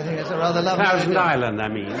dressing. I think it's a rather lovely Thousand idea. Island, I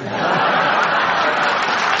mean.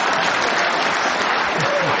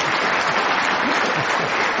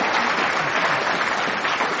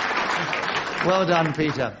 Well done,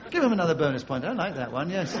 Peter. Give him another bonus point. I like that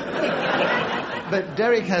one, yes. But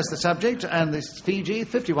Derek has the subject, and this is Fiji,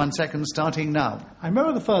 51 seconds starting now. I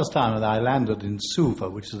remember the first time that I landed in Suva,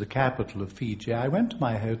 which is the capital of Fiji. I went to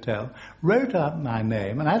my hotel, wrote up my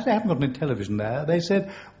name, and as they haven't got any television there, they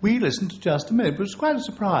said, we listened to Just a Minute. It was quite a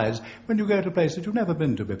surprise when you go to a place that you've never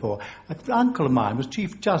been to before. An uncle of mine was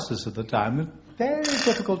Chief Justice at the time. very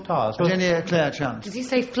difficult task. Jenny Eclair challenge. Did he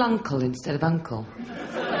say flunkle instead of uncle?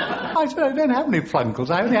 I don't have any flunkles.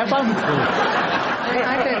 I only have uncles.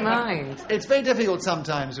 I don't mind. It's very difficult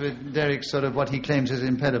sometimes with Derek's sort of what he claims is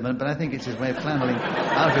impediment, but I think it's his way of clambering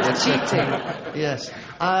out of it. Cheating. Yes.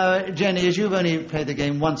 Jenny, as you've only played the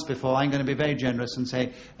game once before, I'm going to be very generous and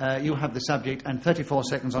say you have the subject and 34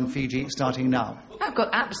 seconds on Fiji starting now. I've got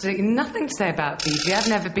absolutely nothing to say about Fiji. I've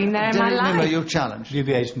never been there in my life. Remember, you've challenged.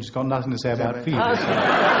 Deviation's got nothing to say about Fiji.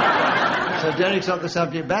 So Derek's got the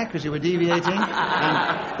subject back because you were deviating,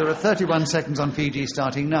 and there are 31 seconds on Fiji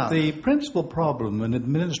starting now. The principal problem in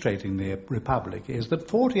administrating the Republic is that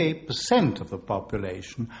 48% of the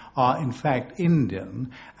population are in fact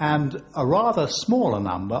Indian, and a rather smaller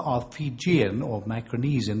number are Fijian or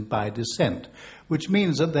Micronesian by descent, which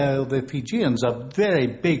means that the Fijians are very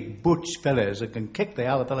big, butch fellows that can kick the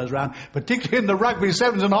other fellows around, particularly in the rugby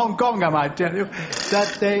sevens in Hong Kong, I might tell you.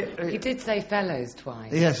 That they... He did say fellows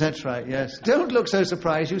twice. Yes, that's right, yes. Don't look so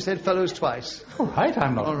surprised. You said fellows twice. All right,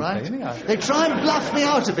 I'm not All right. complaining. They try and bluff me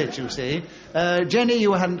out a bit, you see. Jenny,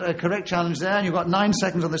 you had a correct challenge there, and you've got 9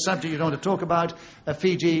 seconds on the subject you don't want to talk about.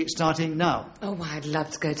 Fiji starting now. Oh, I'd love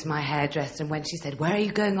to go to my hairdresser, and when she said, "Where are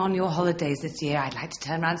you going on your holidays this year?" I'd like to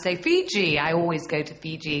turn around and say, "Fiji. I always go to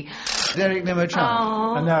Fiji." Derek Nimmo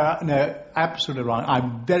challenge. No, absolutely wrong.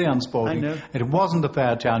 I'm very unsporting. I know. It wasn't a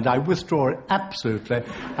fair challenge. I withdraw it absolutely.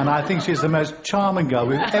 And I think she's the most charming girl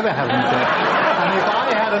we've ever had on set. And if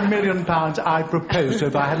I had £1 million, I'd propose to her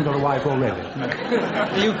if I hadn't got a wife already.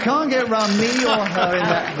 You can't get round me or her in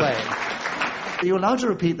that way. You're allowed to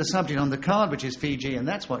repeat the subject on the card, which is Fiji, and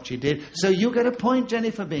that's what she did. So you get a point, Jenny,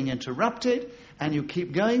 for being interrupted, and you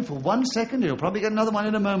keep going for 1 second. You'll probably get another one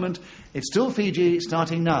in a moment. It's still Fiji,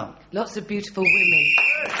 starting now. Lots of beautiful women.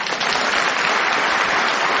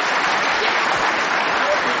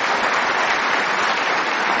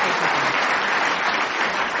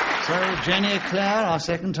 So, Jenny Eclair, our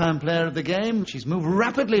second-time player of the game, she's moved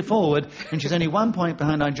rapidly forward, and she's only 1 point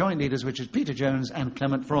behind our joint leaders, which is Peter Jones and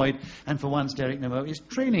Clement Freud, and for once, Derek Nimmo is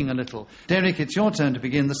training a little. Derek, it's your turn to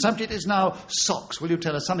begin. The subject is now socks. Will you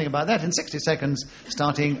tell us something about that in 60 seconds,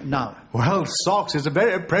 starting now? Well, socks is a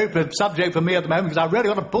very appropriate subject for me at the moment, because I really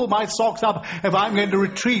want to pull my socks up if I'm going to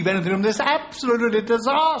retrieve anything from this absolutely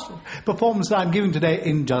disastrous performance that I'm giving today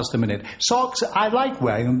in just a minute. Socks, I like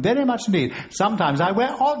wearing them very much indeed. Sometimes I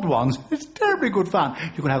wear odd ones. It's terribly good fun.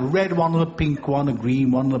 You can have a red one and a pink one, a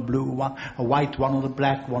green one and a blue one, a white one and a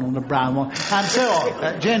black one and a brown one, and so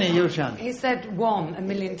on. Jenny, you chance. He said one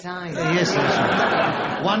 1,000,000 times. Yes,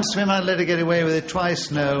 yes. One swim I'd let her get away with it,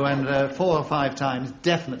 twice no, and 4 or 5 times,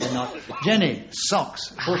 definitely not. Jenny,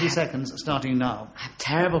 socks, 40 seconds, starting now. I have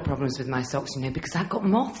terrible problems with my socks, you know, because I've got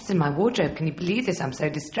moths in my wardrobe. Can you believe this? I'm so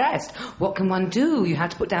distressed. What can one do? You have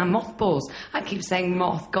to put down mothballs. I keep saying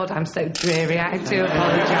moth. God, I'm so dreary. I do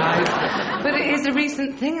apologise. But it is a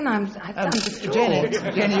recent thing, and I'm distraught.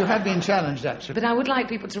 Jenny, you have been challenged, actually. But I would like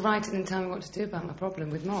people to write in and tell me what to do about my problem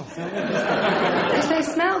with moths. Because they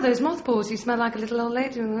smell, those mothballs. You smell like a little old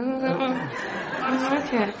lady.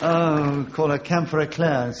 Oh, call her Camphor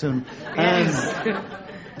Eclair soon. Yes.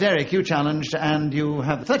 Derek, you challenged, and you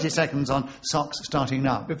have 30 seconds on socks starting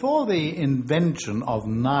now. Before the invention of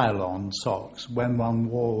nylon socks, when one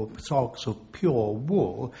wore socks of pure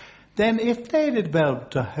wool, then if they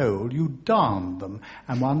developed a hole, you darned them,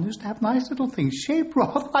 and one used to have nice little things shaped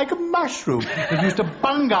rather like a mushroom. It used to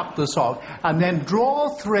bung up the sock and then draw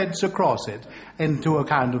threads across it into a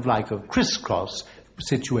kind of like a crisscross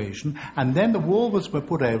situation, and then the wool was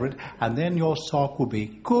put over it, and then your sock would be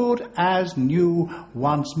good as new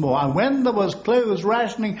once more. And when there was clothes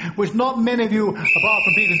rationing, which not many of you, apart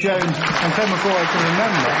from Peter Jones and Clement Freud, can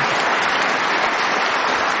remember,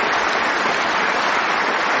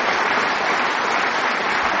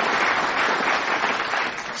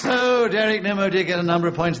 So, Derek Nimmo did get a number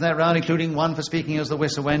of points in that round, including 1 for speaking as the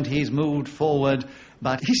whistle went. He's moved forward,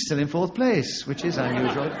 but he's still in 4th place, which is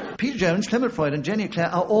unusual. Peter Jones, Clement Freud and Jenny Eclair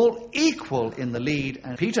are all equal in the lead.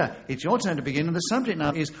 And Peter, it's your turn to begin, and the subject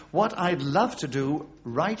now is what I'd love to do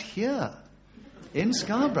right here, in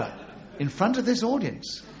Scarborough, in front of this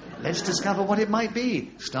audience. Let's discover what it might be,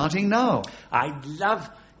 starting now. I'd love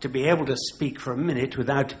to be able to speak for a minute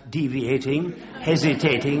without deviating,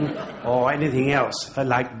 hesitating, or anything else,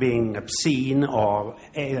 like being obscene or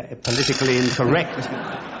politically incorrect.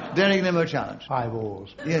 Derek Nimmo challenge. 5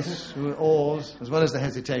 oars. Yes, oars, as well as the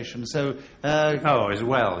hesitation. So, Oh, as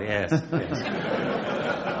well, yes.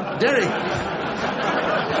 Derek.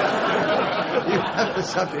 have the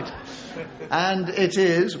subject. And it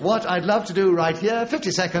is What I'd Love to Do Right Here.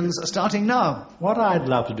 50 seconds, starting now. What I'd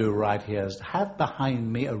love to do right here is to have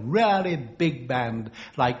behind me a really big band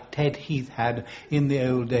like Ted Heath had in the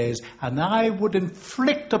old days, and I would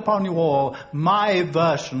inflict upon you all my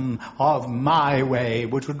version of My Way,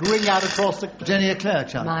 which would ring out across the... Jenny Eclair,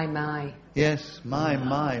 challenge. My. Yes, my.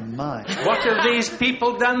 What have these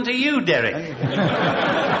people done to you, Derek?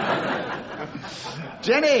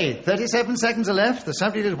 Jenny, 37 seconds are left. The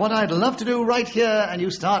subject is What I'd Love to Do Right Here, and you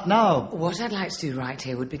start now. What I'd like to do right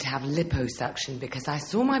here would be to have liposuction, because I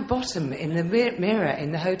saw my bottom in the mirror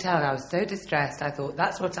in the hotel and I was so distressed. I thought,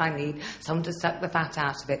 that's what I need, someone to suck the fat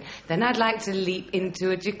out of it. Then I'd like to leap into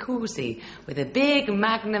a jacuzzi with a big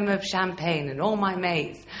magnum of champagne and all my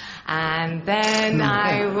mates. And then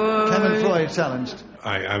I would... Clement Freud challenged.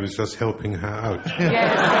 I was just helping her out.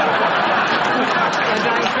 Yes. And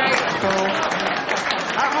I'm grateful.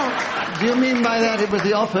 Do you mean by that it was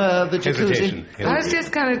the offer of the jacuzzi? Hesitation. I was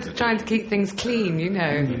just kind of trying to keep things clean, you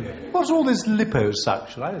know. What's all this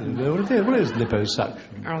liposuction? I don't know what it is. What is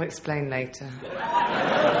liposuction? I'll explain later.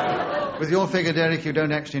 With your figure, Derek, you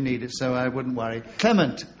don't actually need it, so I wouldn't worry.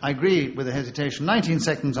 Clement, I agree with the hesitation. 19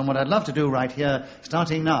 seconds on What I'd Love to Do Right Here,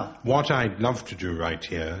 starting now. What I'd love to do right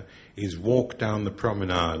here is walk down the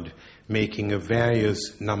promenade, making a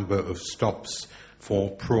various number of stops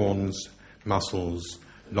for prawns, mussels,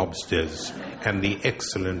 lobsters, and the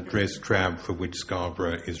excellent dressed crab for which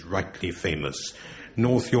Scarborough is rightly famous.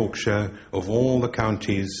 North Yorkshire, of all the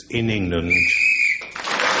counties in England...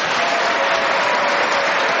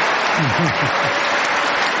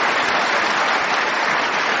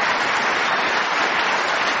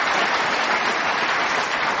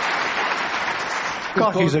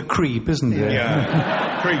 God, he's a creep, isn't he?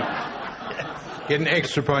 Yeah, creep. Get an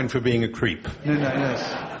extra point for being a creep. No,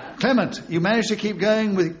 yes. Clement, you managed to keep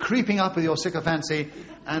going with creeping up with your sycophancy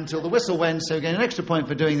until the whistle went, so you get an extra point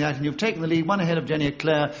for doing that, and you've taken the lead, 1 ahead of Jenny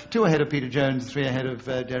Eclair, 2 ahead of Peter Jones, 3 ahead of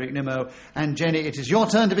Derek Nimmo. And Jenny, it is your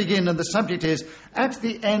turn to begin, and the subject is At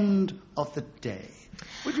the End of the Day.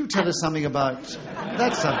 Would you tell us something about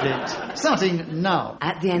that subject, starting now?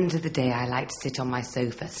 At the end of the day, I like to sit on my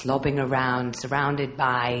sofa, slobbing around, surrounded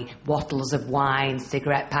by bottles of wine,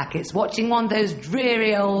 cigarette packets, watching one of those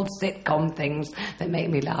dreary old sitcom things that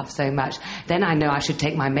make me laugh so much. Then I know I should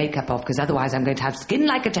take my makeup off, because otherwise I'm going to have skin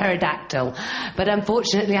like a pterodactyl. But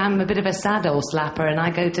unfortunately, I'm a bit of a sad old slapper, and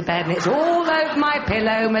I go to bed and it's all over my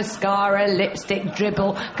pillow, mascara, lipstick,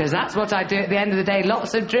 dribble, because that's what I do at the end of the day,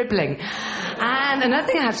 lots of dribbling. And another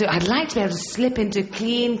thing I'd like to be able to slip into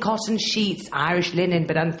clean cotton sheets, Irish linen,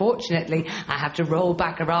 but unfortunately I have to roll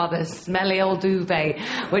back a rather smelly old duvet,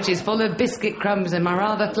 which is full of biscuit crumbs, and my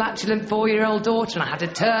rather flatulent 4-year-old daughter, and I have to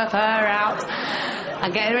turf her out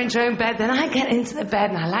and get her into her own bed. Then I get into the bed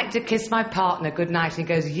and I like to kiss my partner goodnight, and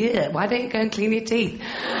he goes, yeah, why don't you go and clean your teeth?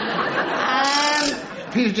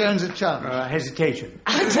 Peter Jones at challenge. Hesitation.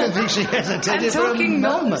 I don't think she hesitated I'm for a talking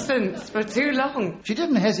moment. nonsense for too long. She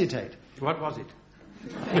didn't hesitate. What was it? It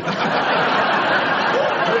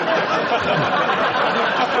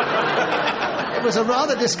was a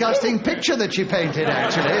rather disgusting picture that she painted,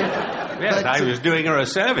 actually. Yes, I was doing her a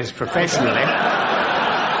service professionally.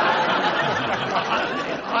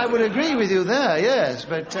 I would agree with you there, yes.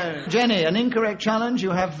 But, Jenny, an incorrect challenge. You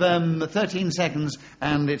have 13 seconds,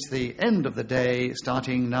 and it's the end of the day,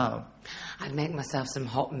 starting now. I'd make myself some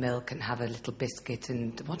hot milk and have a little biscuit,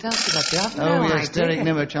 and what else did I do? I've Oh, no yes, idea. Derek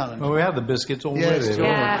Nimmo challenge. Well, we had the biscuits already. Yes, All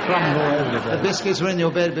yeah, the crumbs all over the The bed. biscuits were in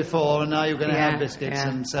your bed before, and now you're going to have biscuits. Yeah.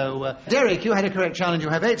 And so, Derek, you had a correct challenge. You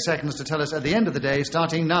have 8 seconds to tell us at the end of the day,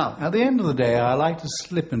 starting now. At the end of the day, I like to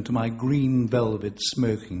slip into my green velvet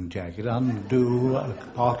smoking jacket, undo a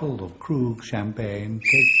bottle of Krug champagne,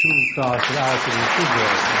 take 2 glasses out of the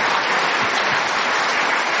refrigerator.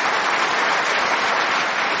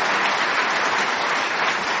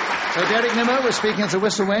 So Derek Nimmo was speaking as a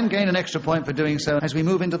whistle went, gain an extra point for doing so as we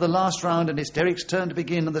move into the last round, and it's Derek's turn to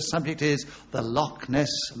begin, and the subject is the Loch Ness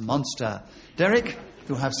Monster. Derek,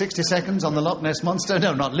 you have 60 seconds on the Loch Ness Monster.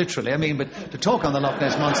 No, not literally, I mean, but to talk on the Loch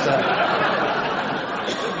Ness Monster.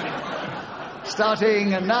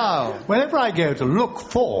 Starting now. Whenever I go to look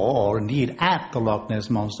for, or indeed at, the Loch Ness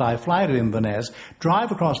Monster, I fly to Inverness,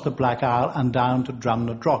 drive across the Black Isle and down to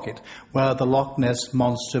Drumnadrochit, where the Loch Ness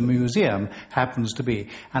Monster Museum happens to be.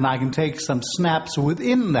 And I can take some snaps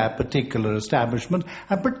within that particular establishment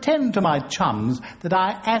and pretend to my chums that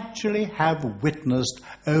I actually have witnessed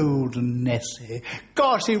old Nessie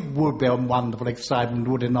Gosh, it would be a wonderful excitement,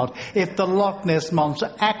 would it not, if the Loch Ness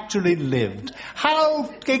Monster actually lived. How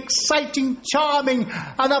exciting, charming,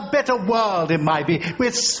 and a better world it might be,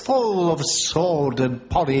 with full of sword and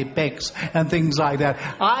Polly Becks and things like that.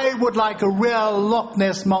 I would like a real Loch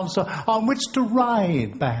Ness Monster on which to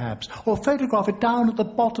ride, perhaps, or photograph it down at the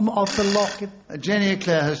bottom of the loch. Jenny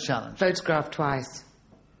Eclair has challenged. Photographed twice.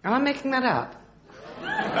 Am I making that up?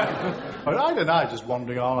 Well, I don't know, just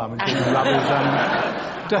wandering on. I'm doing rubbish.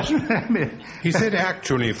 He said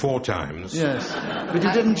actually 4 times. Yes. But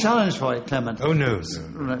you didn't challenge for it, Clement. Oh, no.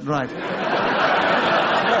 Right.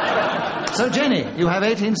 So, Jenny, you have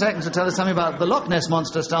 18 seconds to tell us something about the Loch Ness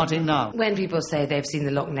Monster starting now. When people say they've seen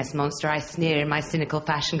the Loch Ness Monster, I sneer in my cynical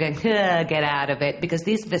fashion, going, get out of it, because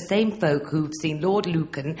these are the same folk who've seen Lord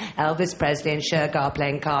Lucan, Elvis Presley and Shergar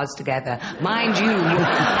playing cards together. Mind you,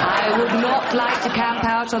 I would not like to camp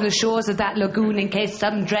out on the shores of that lagoon in case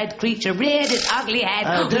some dread creature reared its ugly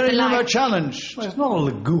head. There is no challenge. Well, it's not a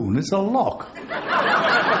lagoon, it's a loch.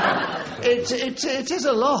 It is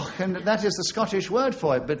a loch, and that is the Scottish word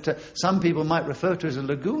for it, but some people might refer to it as a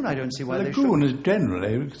lagoon. I don't see why they should. A lagoon is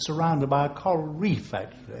generally surrounded by a coral reef,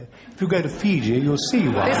 actually. If you go to Fiji, you'll see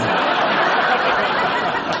one.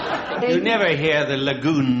 You never hear the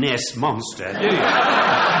Lagoon Ness Monster, do you?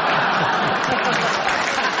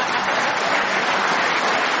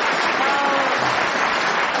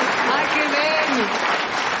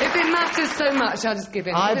 If it matters so much, I'll just give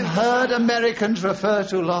in. I've heard Americans refer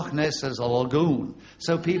to Loch Ness as a lagoon,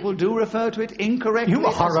 so people do refer to it incorrectly. You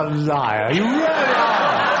are a liar. You really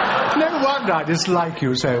are. No wonder I dislike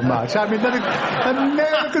you so much. I mean,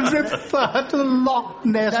 Americans refer to the Loch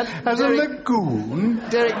Ness as a lagoon.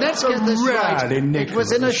 Derek, let's get this right. Nicholas. It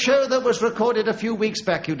was in a show that was recorded a few weeks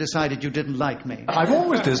back you decided you didn't like me. I've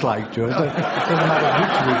always disliked you. It doesn't matter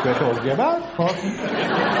which week we're talking about.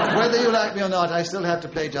 Whether you like me or not, I still have to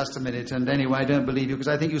play just a minute. And anyway, I don't believe you because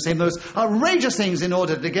I think you say most outrageous things in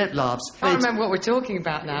order to get laughs. I can't remember what we're talking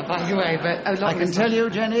about now, by the way, but... I can tell you,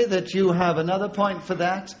 Jenny, that you have another point for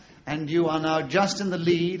that. And you are now just in the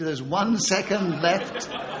lead. There's 1 second left.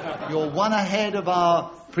 You're one ahead of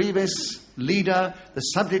our previous leader. The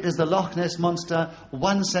subject is the Loch Ness Monster.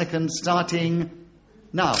 1 second starting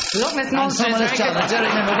now. Loch Ness Monster. Someone has challenged.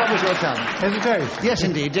 Derek Nimmo, what was your challenge? Hesitation. Yes,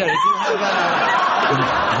 indeed, Derek. You have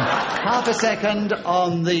half a second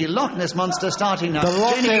on the Loch Ness Monster starting now. The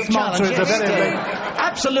Loch Ness Monster is a very...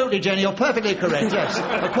 Absolutely, Jenny, you're perfectly correct, yes.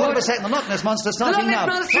 A quarter of a second, the Loch Ness Monster starting now.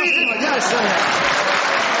 The Loch Ness Monster is... Yes, sir.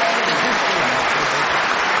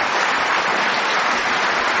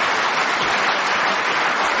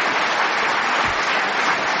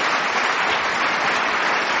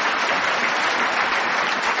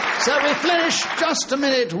 So we finish just a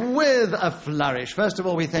minute with a flourish. First of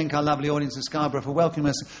all, we thank our lovely audience in Scarborough for welcoming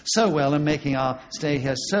us so well and making our stay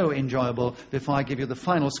here so enjoyable. Before I give you the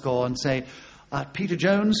final score and say, Peter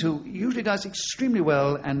Jones, who usually does extremely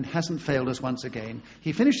well and hasn't failed us once again.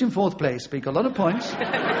 He finished in 4th place, but he got a lot of points.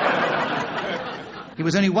 He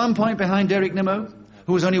was only 1 point behind Derek Nimmo,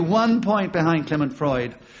 who was only 1 point behind Clement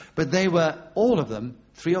Freud. But they were, all of them,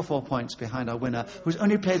 3 or 4 points behind our winner, who's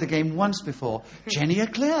only played the game once before, Jenny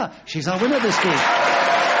Eclair. She's our winner this week.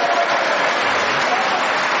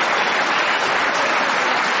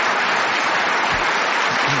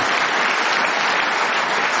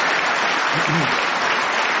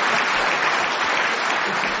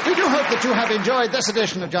 We do hope that you have enjoyed this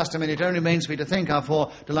edition of Just a Minute. It only remains for me to thank our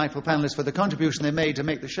 4 delightful panellists for the contribution they made to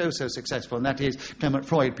make the show so successful, and that is Clement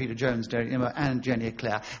Freud, Peter Jones, Derek Nimmo, and Jenny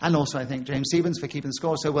Eclair. And also I thank James Stevens for keeping the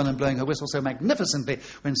score so well and blowing her whistle so magnificently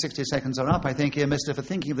when 60 seconds are up. I thank you, Mister, for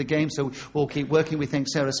thinking of the game so we'll keep working. We thank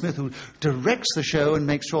Sarah Smith, who directs the show and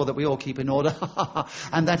makes sure that we all keep in order.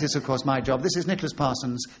 And that is, of course, my job. This is Nicholas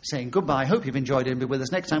Parsons saying goodbye. Hope you've enjoyed it and be with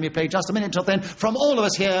us next time we play Just a Minute. Till then, from all of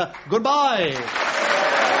us here, goodbye.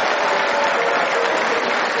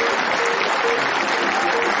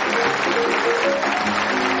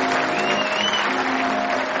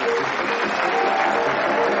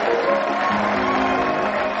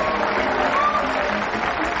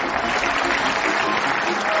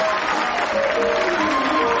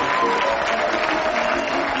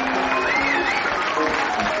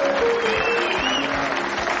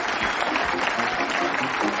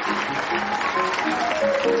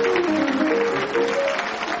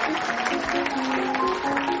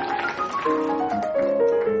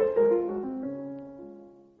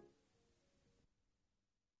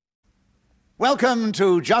 Welcome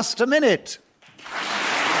to Just a Minute.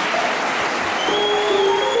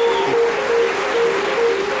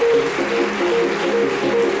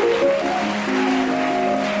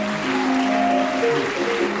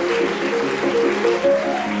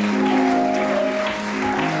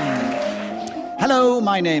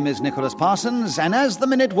 my name is Nicholas Parsons, and as the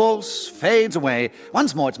minute waltz fades away,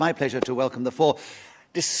 once more it's my pleasure to welcome the four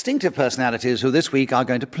distinctive personalities who this week are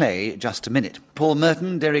going to play Just a Minute. Paul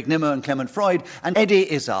Merton, Derek Nimmo and Clement Freud, and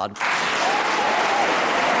Eddie Izzard.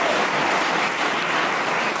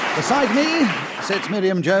 Beside me sits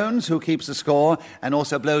Miriam Jones, who keeps the score and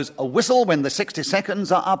also blows a whistle when the 60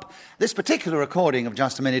 seconds are up. This particular recording of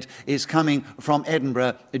Just a Minute is coming from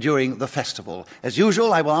Edinburgh during the festival. As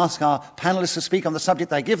usual, I will ask our panellists to speak on the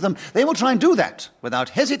subject I give them. They will try and do that without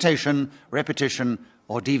hesitation, repetition,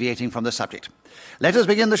 or deviating from the subject. Let us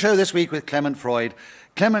begin the show this week with Clement Freud.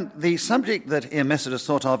 Clement, the subject that Ian Messard has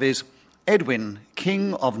thought of is Edwin,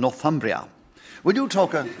 King of Northumbria. Will you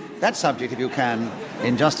talk that subject, if you can,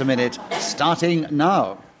 in just a minute, starting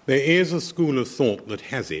now? There is a school of thought that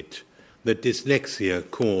has it, that dyslexia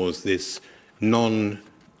caused this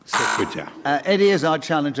non-sequitur. Eddie is our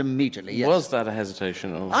challenge immediately, yes. Was that a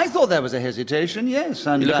hesitation? Or... I thought there was a hesitation, yes.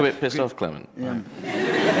 And, you look a bit pissed off, Clement. Yeah.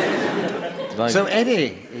 So,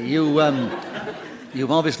 Eddie,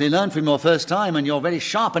 you've obviously learned from your first time, and you're very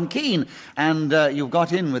sharp and keen, and you've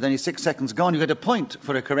got in with only 6 seconds gone. You get a point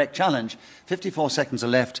for a correct challenge. 54 seconds are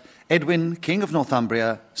left. Edwin, King of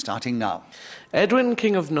Northumbria, starting now. Edwin,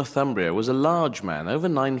 King of Northumbria, was a large man, over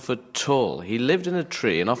 9 foot tall. He lived in a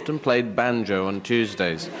tree and often played banjo on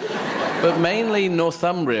Tuesdays. But mainly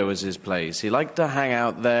Northumbria was his place. He liked to hang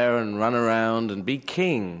out there and run around and be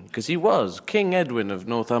king, because he was King Edwin of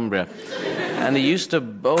Northumbria. And he used to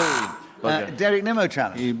bowl... Derek Nimmo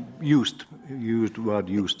challenge. He used the word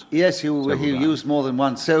used. Yes, he used more than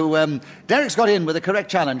once. So Derek's got in with a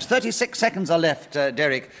correct challenge. 36 seconds are left,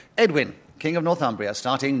 Derek. Edwin, King of Northumbria,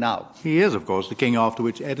 starting now. He is, of course, the king after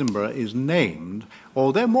which Edinburgh is named,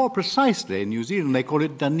 although more precisely in New Zealand they call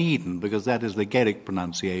it Dunedin, because that is the Gaelic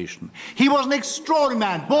pronunciation. He was an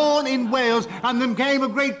extraordinary man, born in Wales, and then became a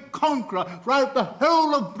great conqueror throughout the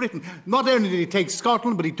whole of Britain. Not only did he take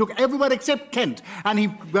Scotland, but he took everywhere except Kent, and he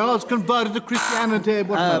was converted to Christianity.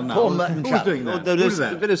 Paul Merton. Who's doing that? There's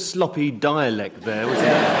a bit of sloppy dialect there, wasn't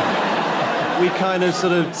there? We kind of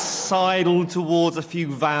sort of sidled towards a few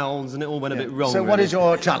vowels and it all went a bit wrong. So what is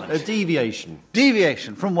your challenge? A deviation.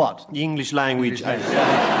 Deviation from what? The English language.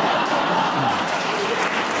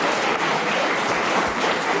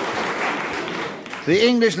 The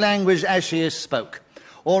English language as she is spoke.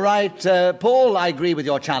 All right, Paul, I agree with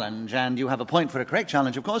your challenge, and you have a point for a correct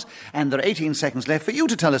challenge, of course, and there are 18 seconds left for you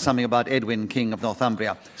to tell us something about Edwin, King of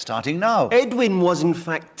Northumbria, starting now. Edwin was, in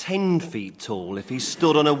fact, 10 feet tall if he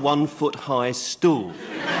stood on a 1-foot-high stool.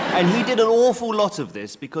 And he did an awful lot of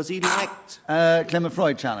this because he liked... Clement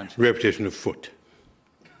Freud challenge. Repetition of foot.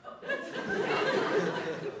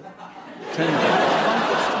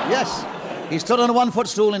 Yes, he stood on a 1-foot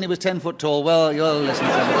stool and he was 10 foot tall. Well, you'll listen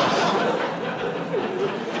to this.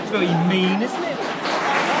 Very mean, isn't it?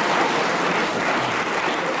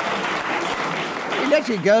 He let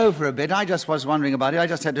you go for a bit. I just was wondering about it. I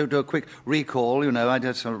just had to do a quick recall, you know. I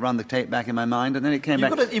just sort of run the tape back in my mind, and then it came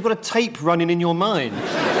back. You've got a tape running in your mind.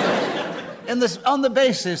 On the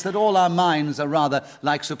basis that all our minds are rather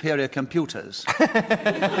like superior computers.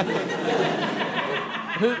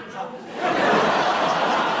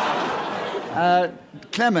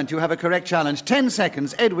 Clement, you have a correct challenge. 10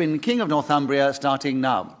 seconds. Edwin, King of Northumbria, starting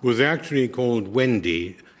now. Was actually called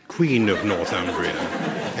Wendy, Queen of Northumbria,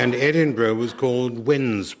 and Edinburgh was called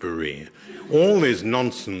Wensbury. All this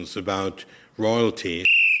nonsense about royalty.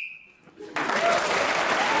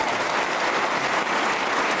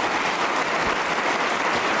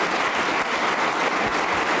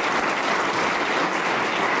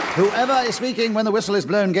 Whoever is speaking when the whistle is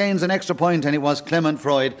blown gains an extra point, and it was Clement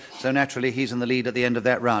Freud, so naturally he's in the lead at the end of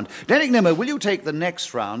that round. Derek Nimmo, will you take the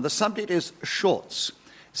next round? The subject is shorts.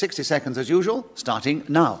 60 seconds as usual, starting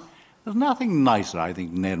now. There's nothing nicer, I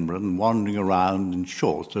think, in Edinburgh than wandering around in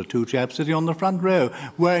shorts. There are two chaps sitting on the front row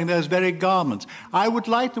wearing those very garments. I would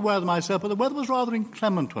like to wear them myself, but the weather was rather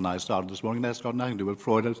inclement when I started this morning. That's got nothing to do with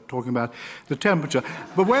Freud. I was talking about the temperature.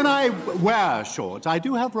 But when I wear shorts, I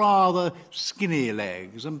do have rather skinny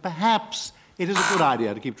legs, and perhaps it is a good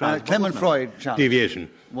idea to keep trying. Clement Freud, challenge. Deviation.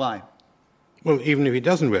 Why? Well, even if he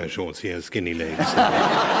doesn't wear shorts, he has skinny legs.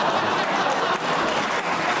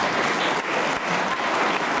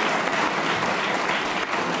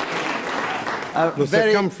 The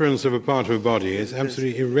circumference of a part of a body is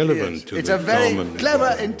absolutely irrelevant to it's the a very garment.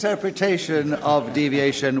 clever interpretation of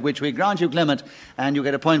deviation, which we grant you, Clement, and you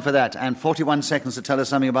get a point for that. And 41 seconds to tell us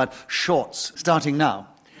something about shorts, starting now.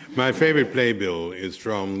 My favourite playbill is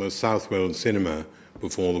from the South Wales cinema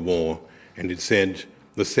before the war, and it said,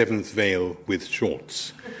 "The Seventh Veil with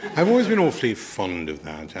Shorts." I've always been awfully fond of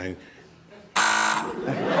that.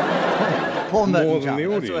 Paul Merton more than the challenge.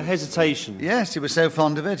 audience. Sort of hesitation. Yes, he was so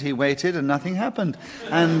fond of it, he waited and nothing happened.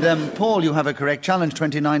 And, Paul, you have a correct challenge,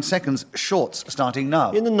 29 seconds, shorts, starting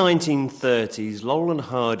now. In the 1930s, Laurel and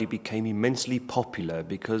Hardy became immensely popular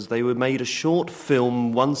because they were made a short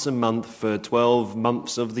film once a month for 12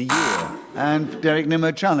 months of the year. And Derek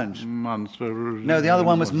Nimmo challenge. Months. No, the other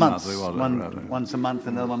one was months. Once a month,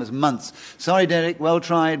 and the other one was months. Sorry, Derek, well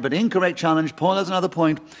tried, but incorrect challenge. Paul has another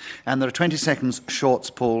point, and there are 20 seconds, shorts,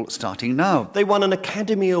 Paul, starting now. They won an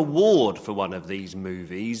Academy Award for one of these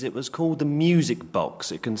movies. It was called The Music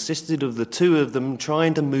Box. It consisted of the two of them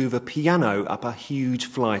trying to move a piano up a huge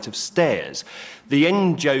flight of stairs. The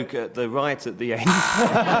end joke at the right at the end...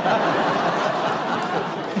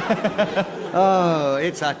 Oh,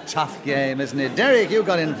 it's a tough game, isn't it? Derek, you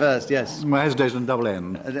got in first, yes. My hesitation, double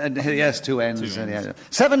N. Yes, two ends. Yeah.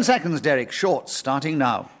 7 seconds, Derek, shorts, starting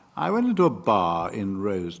now. I went into a bar in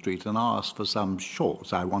Rose Street and asked for some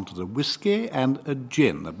shorts. I wanted a whiskey and a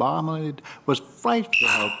gin. The barmaid was frightfully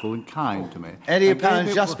helpful and kind to me. Eddie, And apparently,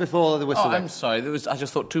 gave me- just before the whistle. Oh, I'm sorry. I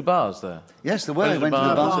just thought 2 bars there. Yes, there were. Where's Went the to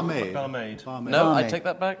the bar. Barmaid. No, I Barmaid. take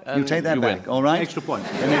that back. You and take that you back, win. all right? Extra point.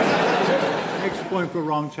 Extra point for a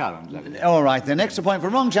wrong challenge. All right, then. Extra point for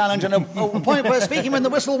wrong challenge and a point for speaking when the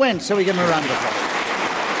whistle went, so we give him a round of applause.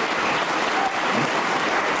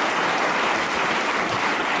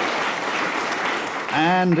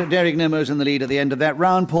 And Derek Nimmo's in the lead at the end of that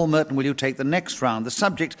round. Paul Merton, will you take the next round? The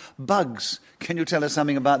subject, bugs. Can you tell us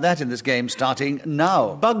something about that in this game, starting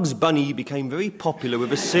now? Bugs Bunny became very popular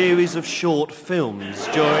with a series of short films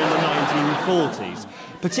during the 1940s.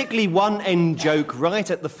 Particularly one end joke right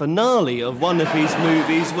at the finale of one of his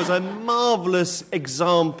movies was a marvellous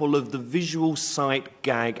example of the visual sight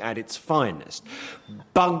gag at its finest.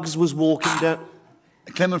 Bugs was walking down...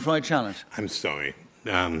 Clement Freud challenge. I'm sorry.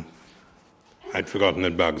 I'd forgotten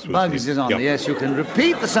that Bugs was... Bugs is on Yep. there. Yes, you can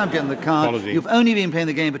repeat the subject on the card. Apology. You've only been playing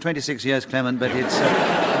the game for 26 years, Clement, but it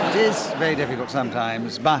is very difficult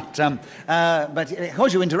sometimes. But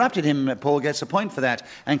because you interrupted him, Paul gets a point for that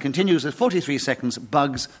and continues with 43 seconds,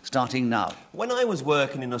 Bugs, starting now. When I was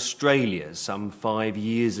working in Australia some 5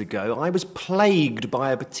 years ago, I was plagued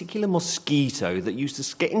by a particular mosquito that used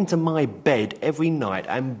to get into my bed every night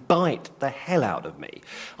and bite the hell out of me.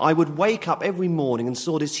 I would wake up every morning and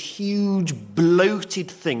saw this huge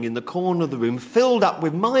bloated thing in the corner of the room filled up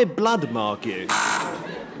with my blood, mark you.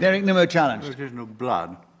 Derek Nimmo challenge. Exposition of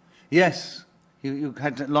blood. Yes, you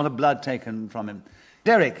had a lot of blood taken from him.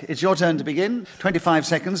 Derek, it's your turn to begin. 25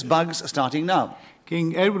 seconds, Bugs, starting now.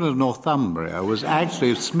 King Edward of Northumbria was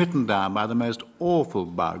actually smitten down by the most awful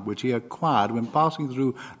bug which he acquired when passing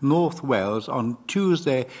through North Wales on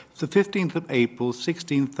Tuesday, the 15th of April,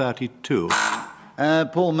 1632.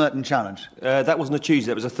 Paul Merton challenge. That wasn't a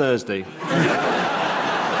Tuesday, that was a Thursday.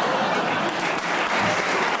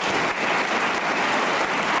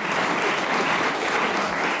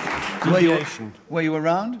 Were you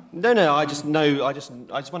around? No, I just know,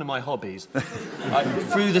 it's one of my hobbies.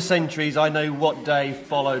 Through the centuries, I know what day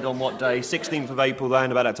followed on what day. 16th of April,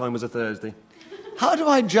 round about that time, was a Thursday. How do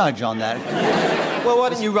I judge on that? Well, why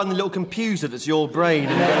don't you run the little computer that's your brain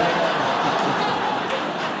and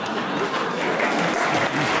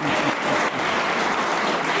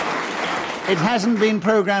It hasn't been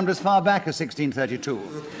programmed as far back as 1632.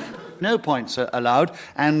 No points are allowed,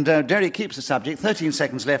 and Derek keeps the subject. 13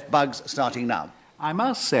 seconds left, Bugs, starting now. I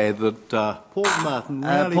must say that Paul Merton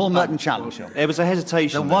really... Paul Merton challenge you. There was a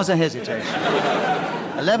hesitation. There was a hesitation.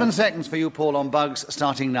 11 seconds for you, Paul, on Bugs,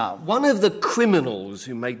 starting now. One of the criminals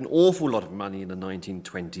who made an awful lot of money in the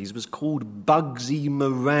 1920s was called Bugsy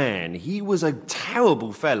Moran. He was a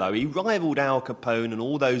terrible fellow. He rivalled Al Capone and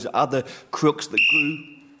all those other crooks that grew...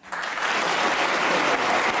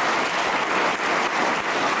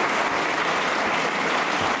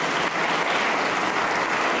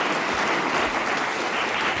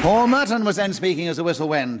 Paul Merton was then speaking as the whistle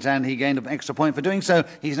went, and he gained an extra point for doing so.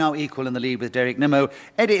 He's now equal in the lead with Derek Nimmo.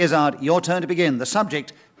 Eddie Izzard, your turn to begin. The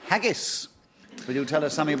subject, haggis. Will you tell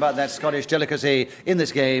us something about that Scottish delicacy in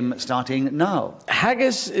this game, starting now?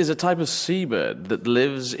 Haggis is a type of seabird that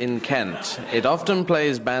lives in Kent. It often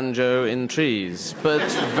plays banjo in trees, but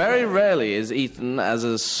very rarely is eaten as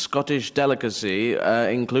a Scottish delicacy,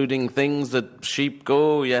 including things that sheep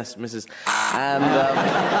go, yes, Mrs. And...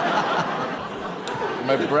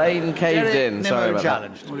 my brain caved in. Sorry about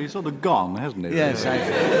that. Well, he's sort of gone, hasn't he? Yes,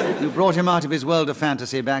 you brought him out of his world of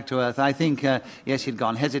fantasy back to earth. I think, yes, he'd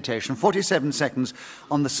gone. Hesitation. 47 seconds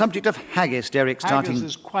on the subject of haggis, Derek, starting... Haggis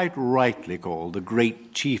is quite rightly called the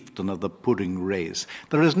great chieftain of the pudding race.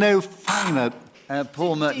 There is no finer...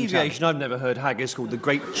 Paul Merton. Deviation, I've never heard haggis called the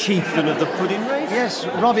great chieftain of the pudding race. Yes,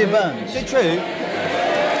 Robbie Burns. Is it true?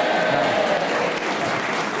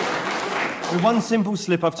 With one simple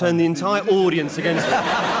slip, I've turned the entire audience against me.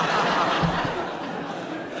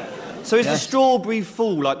 So is the strawberry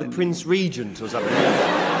full like the Prince Regent or something?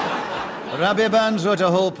 Rabbi Barnes wrote a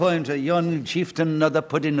whole poem to yon chieftain of the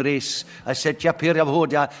pudding race. I said, Japir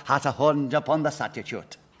Yahudia had a horn upon the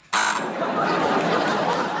statute.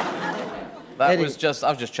 I was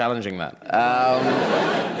just challenging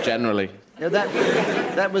that. Generally. Yeah,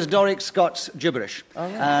 that was Doric Scott's gibberish. Oh,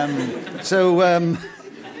 yeah.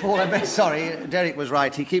 Paul, I'm very sorry. Derek was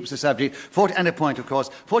right. He keeps the subject. And a point, of course.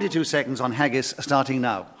 42 seconds on haggis, starting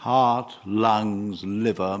now. Heart, lungs,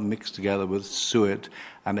 liver mixed together with suet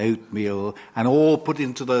and oatmeal and all put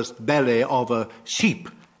into the belly of a sheep.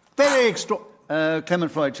 Very extra...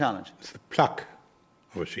 Clement Freud challenge. It's the pluck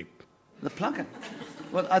of a sheep. The plucker?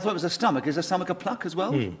 Well, I thought it was the stomach. Is the stomach a pluck as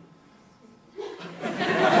well? Is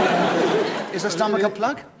the stomach a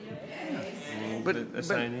pluck? But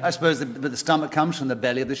I suppose the stomach comes from the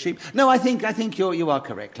belly of the sheep. No, I think you are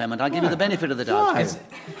correct, Clement. I'll give you the benefit of the doubt. Why?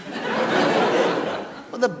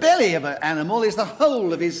 Well, the belly of an animal is the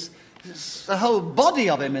whole of his... The whole body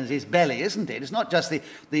of him is his belly, isn't it? It's not just the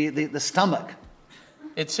stomach.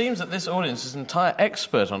 It seems that this audience is an entire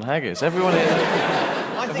expert on haggis. Everyone here...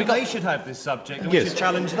 I think they should have this subject and we should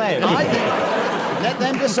challenge them. I think... Let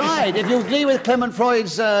them decide. If you agree with Clement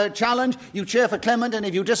Freud's challenge, you cheer for Clement, and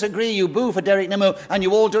if you disagree, you boo for Derek Nimmo, and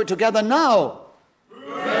you all do it together now.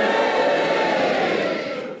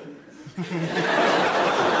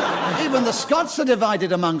 Even the Scots are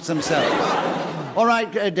divided amongst themselves. All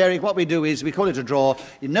right, Derek, what we do is we call it a draw.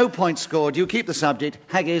 No points scored. You keep the subject.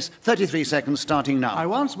 Haggis, 33 seconds, starting now. I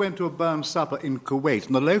once went to a burn supper in Kuwait,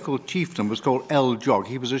 and the local chieftain was called El Jog.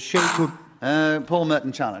 He was a sheikh who... Paul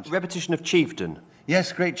Merton challenge. Repetition of chieftain.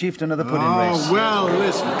 Yes, great chieftain of the pudding race. Oh, well,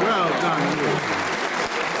 listen, well done, you.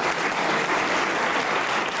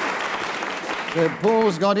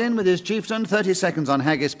 Paul's got in with his chieftain. 30 seconds on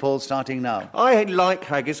haggis, Paul, starting now. I like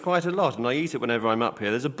haggis quite a lot, and I eat it whenever I'm up here.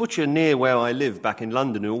 There's a butcher near where I live, back in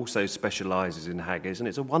London, who also specialises in haggis, and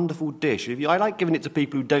it's a wonderful dish. I like giving it to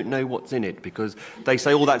people who don't know what's in it, because they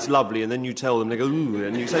say, oh, that's lovely, and then you tell them, they go, ooh,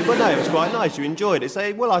 and you say, well, no, it was quite nice, you enjoyed it. They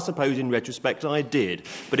say, well, I suppose in retrospect I did.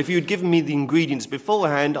 But if you'd given me the ingredients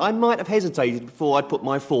beforehand, I might have hesitated before I'd put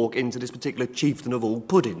my fork into this particular chieftain of all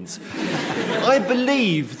puddings. I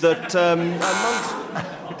believe that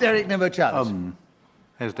Derek Nimmo challenge.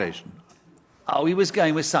 Hesitation. Oh, he was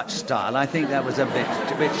going with such style. I think that was a bit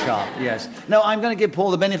sharp, yes. No, I'm going to give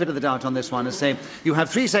Paul the benefit of the doubt on this one and say you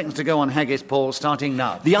have 3 seconds to go on haggis, Paul, starting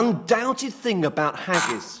now. The undoubted thing about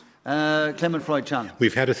haggis. Clement Freud challenge.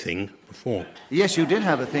 We've had a thing before. Yes, you did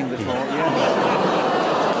have a thing before, yes.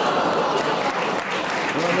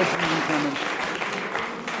 Well, listen, Clement.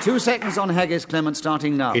 2 seconds on haggis, Clement,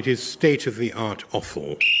 starting now. It is state-of-the-art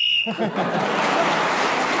offal.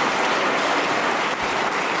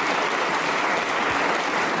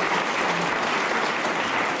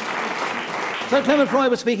 So Clement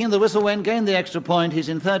Freud was speaking, the whistle went, gained the extra point. He's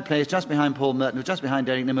in 3rd place, just behind Paul Merton, who's just behind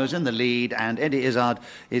Derek Nimmo, in the lead, and Eddie Izzard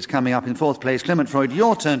is coming up in 4th place. Clement Freud,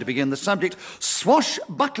 your turn to begin. The subject,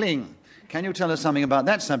 swashbuckling. Can you tell us something about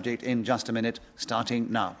that subject in just a minute,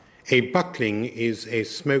 starting now? A buckling is a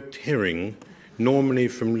smoked herring, normally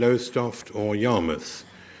from Lowestoft or Yarmouth.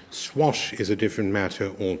 Swash is a different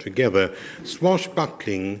matter altogether.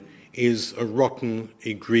 Swashbuckling is a rotten,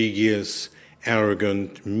 egregious,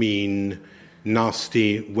 arrogant, mean,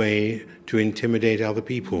 nasty way to intimidate other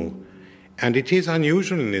people. And it is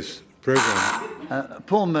unusual in this programme.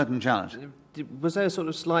 Paul Merton challenge. Was there a sort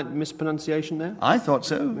of slight mispronunciation there? I thought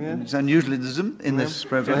so. Yeah. It's unusualism in this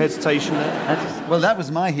programme. So hesitation there? Well, that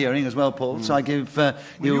was my hearing as well, Paul, so I give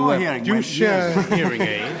you... Your hearing. Do you share hearing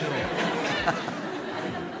aid?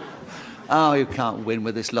 Oh, you can't win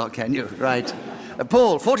with this lot, can you? Right.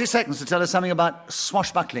 Paul, 40 seconds to tell us something about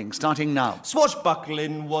swashbuckling, starting now.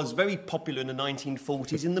 Swashbuckling was very popular in the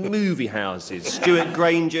 1940s in the movie houses. Stuart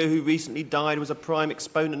Granger, who recently died, was a prime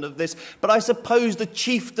exponent of this. But I suppose the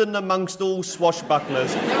chieftain amongst all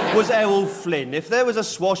swashbucklers was Errol Flynn. If there was a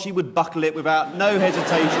swash, he would buckle it without no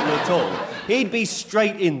hesitation at all. He'd be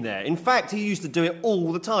straight in there. In fact, he used to do it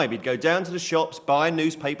all the time. He'd go down to the shops, buy a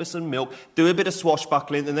newspaper, some milk, do a bit of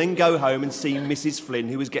swashbuckling, and then go home and see Mrs. Flynn,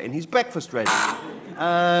 who was getting his breakfast ready.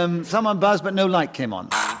 Someone buzzed, but no light came on.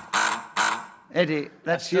 Eddie,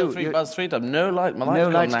 that's you. Buzz 3 times. No light. My light's no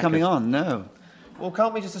light's coming on, no. Well,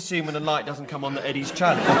 can't we just assume when the light doesn't come on that Eddie's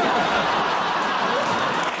challenge?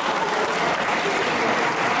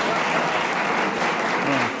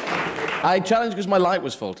 I challenge because my light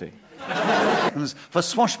was faulty. For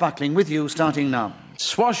swashbuckling with you, starting now.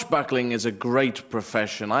 Swashbuckling is a great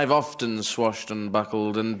profession. I've often swashed and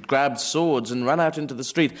buckled and grabbed swords and run out into the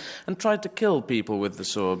street and tried to kill people with the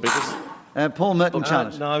sword because... Paul Merton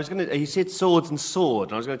challenge. No, I was going to... He said swords and sword,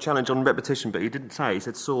 and I was going to challenge on repetition, but he didn't say. He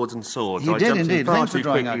said swords and sword. He so did I jumped indeed. in far Thanks for too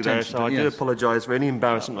drawing quickly our there, attention so I to- do yes. apologise for any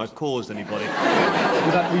embarrassment I've caused anybody with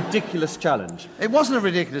that ridiculous challenge. It wasn't a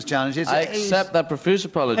ridiculous challenge. I accept that profuse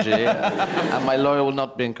apology, and my lawyer will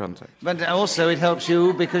not be in contact. But also it helps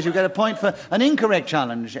you because you get a point for an incorrect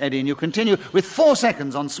challenge, Eddie, and you continue with 4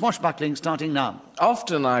 seconds on swashbuckling starting now.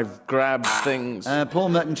 Often I've grabbed things... Paul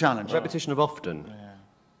Merton challenge. Repetition of often.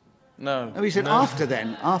 No. Oh, he said after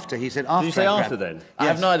then. After. He said after. Did you say after then? I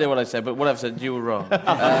have no idea what I said, but what I've said, you were wrong.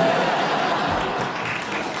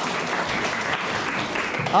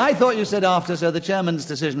 I thought you said after, so the chairman's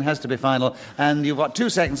decision has to be final. And you've got 2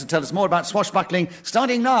 seconds to tell us more about swashbuckling,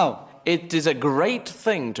 starting now. It is a great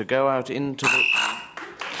thing to go out into the...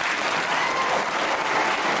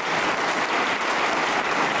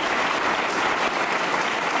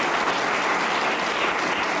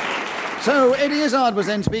 So Eddie Izzard was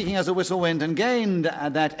then speaking as a whistle went and gained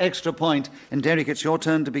that extra point. And Derek, it's your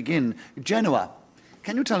turn to begin. Genoa.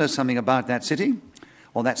 Can you tell us something about that city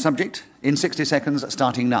or that subject in 60 seconds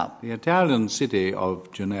starting now? The Italian city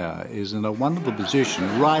of Genoa is in a wonderful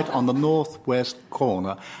position right on the northwest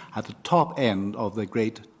corner at the top end of the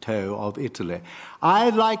great toe of Italy.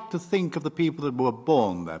 I like to think of the people that were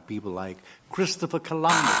born there, people like Christopher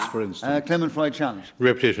Columbus, for instance. Clement Freud challenge.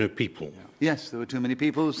 Reputation of people. Yes, there were too many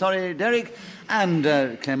people. Sorry, Derek. And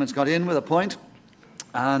Clement's got in with a point.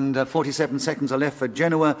 And 47 seconds are left for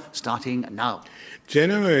Genoa, starting now.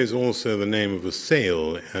 Genoa is also the name of a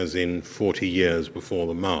sail, as in 40 years before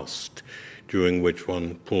the mast, during which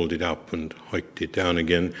one pulled it up and hoiked it down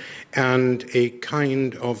again, and a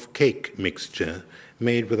kind of cake mixture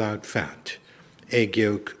made without fat. Egg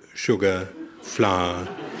yolk, sugar, flour,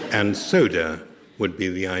 and soda would be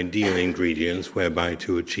the ideal ingredients whereby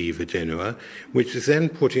to achieve a Genoa, which is then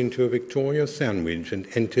put into a Victoria sandwich and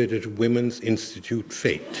entered at a Women's Institute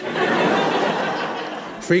fete.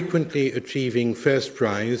 Frequently achieving first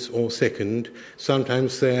prize or second,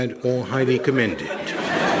 sometimes third or highly commended.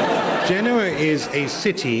 Genoa is a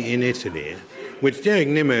city in Italy, which Derek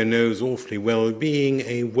Nimmo knows awfully well, being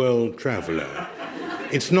a world traveller.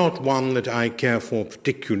 It's not one that I care for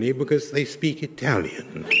particularly because they speak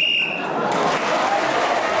Italian.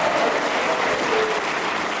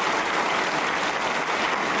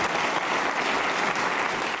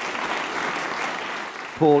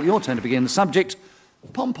 Paul, your turn to begin. Subject,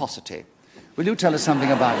 pomposity. Will you tell us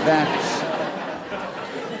something about that?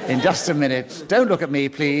 In just a minute. Don't look at me,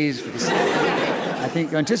 please. I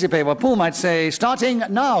think you anticipate what Paul might say. Starting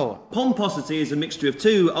now. Pomposity is a mixture of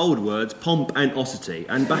 2 old words, pomp and osity,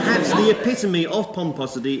 and perhaps the epitome of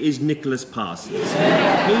pomposity is Nicholas Parsons.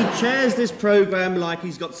 He chairs this programme like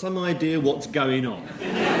he's got some idea what's going on.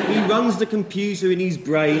 He runs the computer in his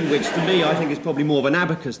brain, which to me I think is probably more of an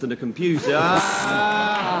abacus than a computer.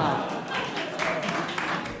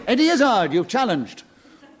 Eddie Izzard, you've challenged.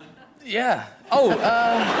 Yeah. Oh,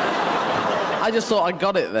 I just thought I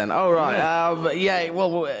got it then. Oh, right.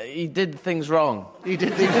 He did things wrong. He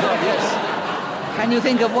did things wrong, yes. Can you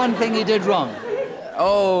think of one thing he did wrong?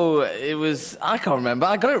 Oh, it was... I can't remember.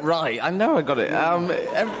 I got it right. I know I got it.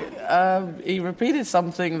 He repeated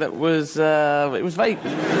something that was... it was vague.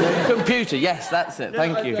 Computer, yes, that's it.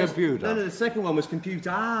 Thank you. Computer. No, the second one was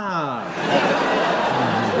computer.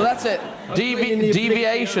 Well, that's it.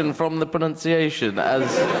 Deviation from the pronunciation, as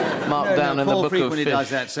marked down in the Paul book of frequently fish. does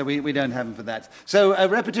that, so we don't have him for that. So, a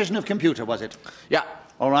repetition of computer, was it? Yeah.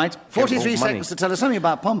 All right. 43 money. seconds to tell us something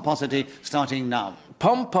about pomposity, starting now.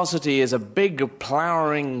 Pomposity is a big,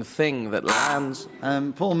 ploughing thing that lands...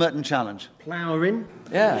 Paul Merton challenge. Ploughing?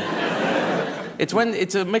 Yeah. It's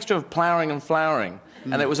a mixture of ploughing and flowering.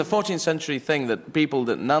 And it was a 14th century thing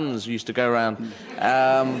that nuns used to go around,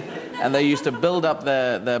 and they used to build up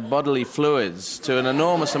their bodily fluids to an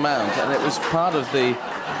enormous amount, and it was part of the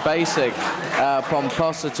basic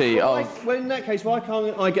pomposity of... Well, in that case, why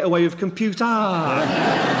can't I get away with computer?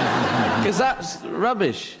 Because that's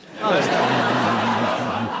rubbish.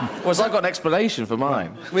 Well, so I've got an explanation for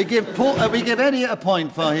mine. We give Eddie a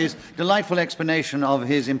point for his delightful explanation of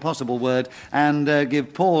his impossible word, and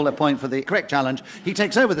give Paul a point for the correct challenge. He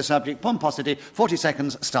takes over the subject, pomposity, 40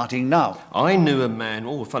 seconds, starting now. I knew a man...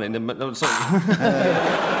 Oh, funny. No, sorry.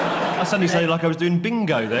 I suddenly sounded like I was doing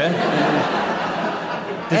bingo there.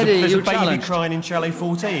 There's a baby challenged. crying in Chalet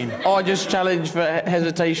 14. Oh, I just challenged for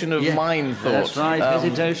hesitation of mind thought. That's right,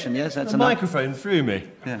 hesitation, yes, that's The enough. microphone threw me.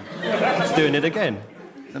 Yeah. It's doing it again.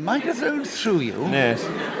 The microphone threw you? Yes.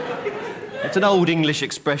 It's an old English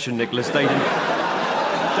expression, Nicholas.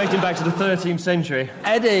 Dating back to the 13th century.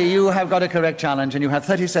 Eddie, you have got a correct challenge, and you have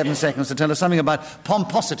 37 seconds to tell us something about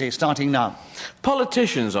pomposity, starting now.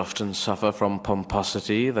 Politicians often suffer from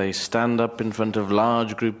pomposity. They stand up in front of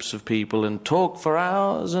large groups of people and talk for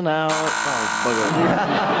hours and hours.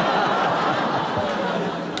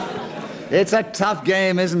 It's a tough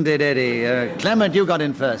game, isn't it, Eddie? Clement, you got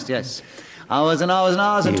in first, yes. Hours and hours and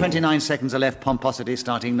hours, and 29 seconds are left. Pomposity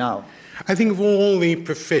starting now. I think of all the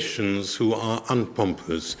professions who are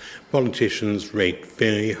unpompous, politicians rate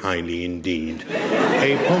very highly indeed.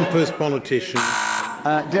 A pompous politician...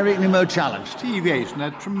 Derek Nimmo challenged. Deviation, they're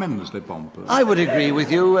tremendously pompous. I would agree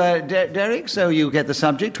with you, Derek, so you get the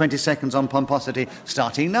subject. 20 seconds on pomposity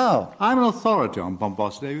starting now. I'm an authority on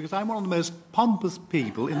pomposity because I'm one of the most pompous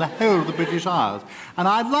people in the whole of the British Isles, and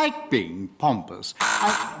I like being pompous.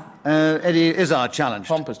 Eddie Izzard challenged.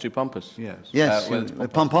 Pompous, too pompous. Yes. Yes,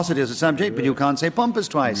 pomposity is a subject, but you can't say pompous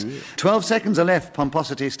twice. 12 seconds are left.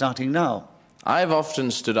 Pomposity starting now. I've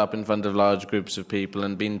often stood up in front of large groups of people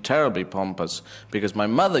and been terribly pompous because my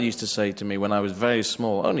mother used to say to me when I was very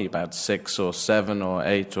small, only about 6 or 7 or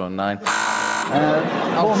 8 or 9...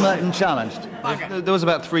 Paul Merton challenged. There was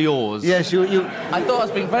about 3 oars. Yes, you... I thought I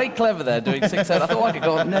was being very clever there, doing 6, 7. I thought I could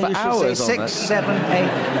go on No, for you should hours say on 6, that. 7,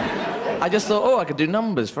 8... I just thought, I could do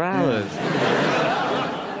numbers for hours.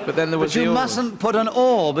 But then there was But you the oars. mustn't put an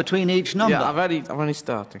or between each number. Yeah, I'm only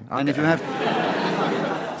starting. And if you have...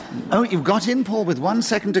 Oh, you've got in, Paul, with 1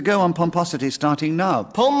 second to go on pomposity, starting now.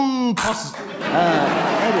 Pomposity.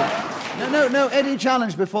 Eddie. No, Eddie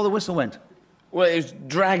challenged before the whistle went. Well, it was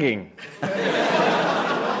dragging.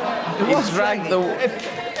 It was dragging.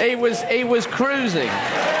 He was cruising.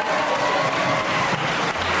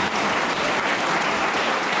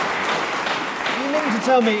 You mean to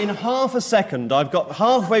tell me in half a second I've got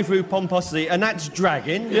halfway through pomposity and that's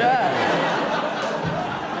dragging? Yeah.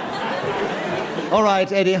 All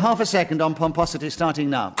right, Eddie, half a second on pomposity, starting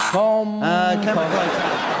now. Clement Freud.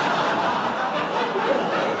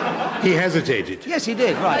 He hesitated. Yes, he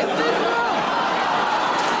did, right.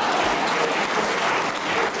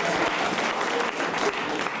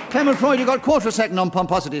 Clement Freud, you got quarter a second on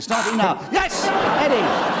pomposity, starting now. Yes, Eddie.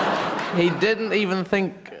 He didn't even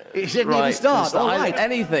think. He didn't even start. All right.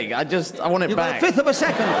 Anything. I want it You back. got a fifth of a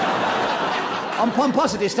second on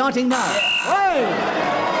pomposity, starting now. Hey!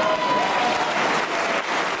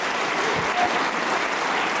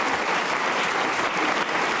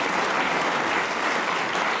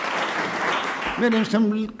 Miriam's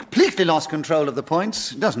completely lost control of the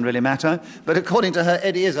points. Doesn't really matter. But according to her,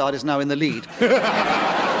 Eddie Izzard is now in the lead.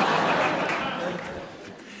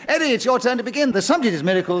 Eddie, it's your turn to begin. The subject is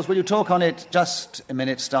miracles. Will you talk on it? Just a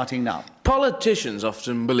minute, starting now. Politicians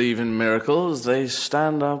often believe in miracles. They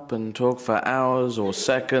stand up and talk for hours or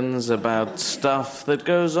seconds about stuff that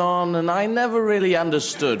goes on, and I never really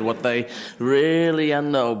understood what they really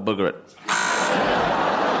know. Bugger it.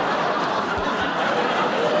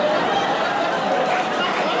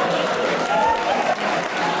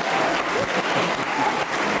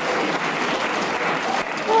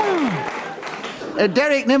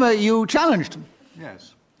 Derek Nimmo, you challenged.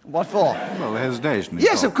 Yes. What for? Well, hesitation.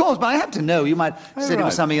 Yes, of course, but I have to know. You might said it was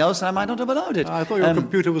right. something else, and I might not have allowed it. I thought your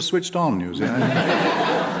computer was switched on, you see.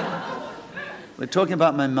 We're talking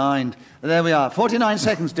about my mind. There we are. 49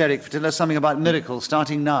 seconds, Derek, to tell us something about miracles,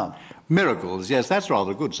 starting now. Miracles, yes, that's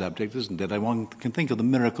rather a good subject, isn't it? One can think of the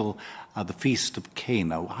miracle of the Feast of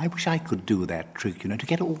Cana. I wish I could do that trick, to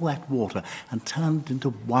get all that water and turn it into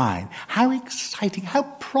wine. How exciting, how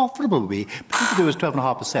profitable it would be. But you could do is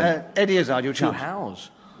 12.5%. Eddie Izzard, you challenge. Hows.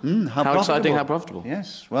 How exciting, how profitable.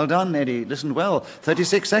 Yes, well done, Eddie. Listened well.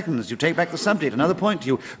 36 seconds. You take back the subject. Another point to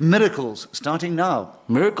you. Miracles, starting now.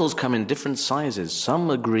 Miracles come in different sizes.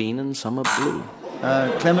 Some are green and some are blue.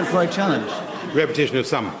 Clement Freud challenge. Repetition of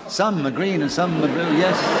some. Some are green and some are blue,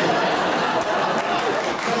 yes.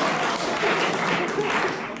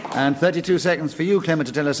 And 32 seconds for you, Clement,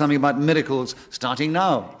 to tell us something about miracles, starting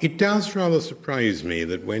now. It does rather surprise me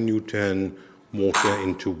that when you turn water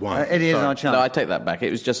into wine... Eddie is our challenge. No, I take that back.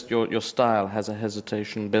 It was just your style has a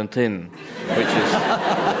hesitation built in, which is...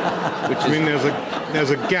 I mean,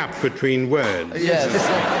 there's a gap between words. Yes.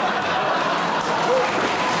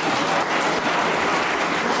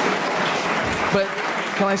 But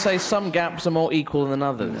can I say some gaps are more equal than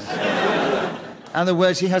others? In other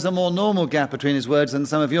words, he has a more normal gap between his words than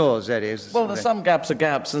some of yours, Eddie. Well, there's some gaps are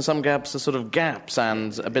gaps, and some gaps are sort of gaps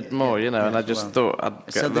and a bit more, and I just thought...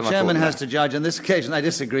 So the chairman has to judge. On this occasion, I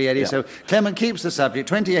disagree, Eddie. Yeah. So Clement keeps the subject.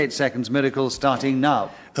 28 seconds, miracle starting now.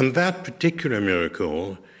 And that particular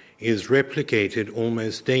miracle is replicated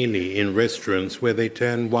almost daily in restaurants where they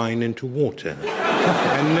turn wine into water.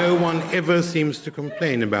 And no one ever seems to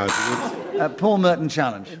complain about it. Paul Merton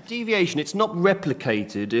challenge. Deviation, it's not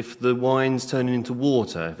replicated if the wine's turning into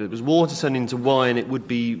water. If it was water turning into wine, it would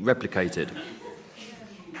be replicated.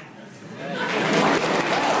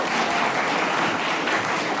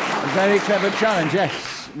 A very clever challenge,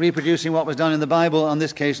 yes. Reproducing what was done in the Bible. On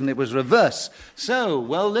this occasion, it was reverse. So,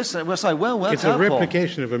 well worked It's out, a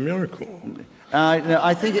replication of a miracle. No,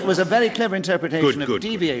 I think it was a very clever interpretation of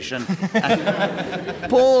deviation.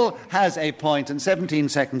 Paul has a point and 17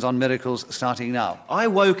 seconds on miracles starting now. I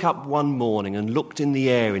woke up one morning and looked in the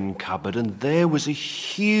airing cupboard, and there was a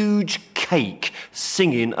huge cake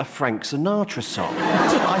singing a Frank Sinatra song.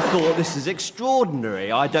 I thought, this is extraordinary.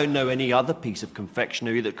 I don't know any other piece of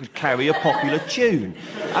confectionery that could carry a popular tune.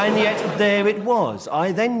 And yet, there it was.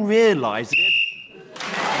 I then realised it.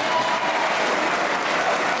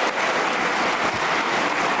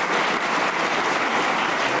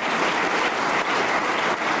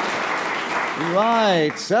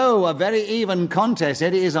 Right, so a very even contest.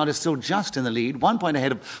 Eddie Izzard is still just in the lead, 1 point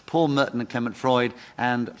ahead of Paul Merton and Clement Freud,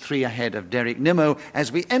 and 3 ahead of Derek Nimmo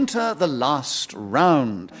as we enter the last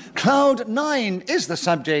round. Cloud 9 is the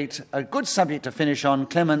subject, a good subject to finish on.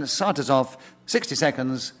 Clement, start us off. 60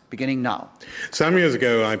 seconds, beginning now. Some years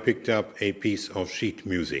ago, I picked up a piece of sheet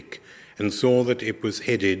music and saw that it was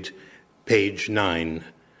headed page 9.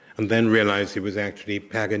 And then realised it was actually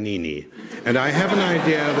Paganini. And I have an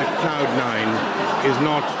idea that Cloud 9 is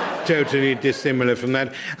not totally dissimilar from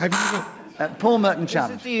that. Paul Merton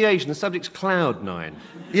challenge. It's a deviation. The subject's Cloud 9.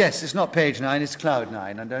 Yes, it's not page 9, it's Cloud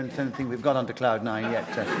 9. I don't think we've got onto Cloud 9 yet.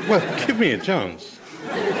 Well, give me a chance.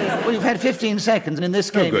 Well, you've had 15 seconds, and in this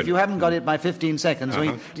game, if you haven't got it by 15 seconds,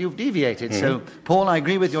 you've deviated. So, Paul, I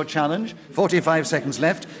agree with your challenge. 45 seconds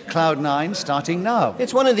left. Cloud 9 starting now.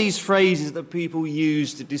 It's one of these phrases that people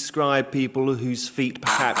use to describe people whose feet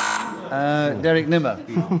perhaps... Derek Nimmo.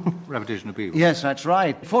 Repetition of people. Yes, that's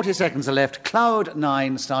right. 40 seconds are left. Cloud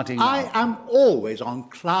 9 starting now. I am always on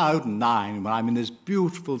Cloud 9 when I'm in this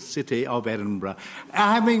beautiful city of Edinburgh,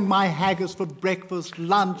 having my haggis for breakfast,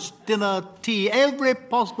 lunch, dinner, tea, every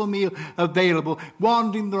possible meal available,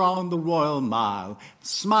 wandering around the Royal Mile,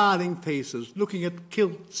 smiling faces, looking at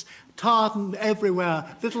kilts, tartan everywhere,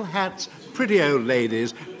 little hats, pretty old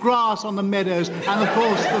ladies, grass on the meadows, and, of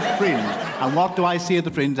course, the Fringe. And what do I see at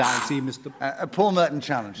the Fringe? I see Mr... Paul Merton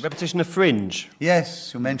challenge. Repetition of Fringe.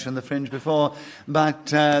 Yes, you mentioned the Fringe before, but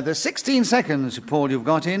the 16 seconds, Paul, you've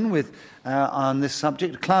got in with... on this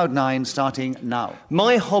subject, Cloud 9 starting now.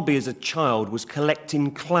 My hobby as a child was collecting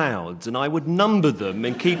clouds, and I would number them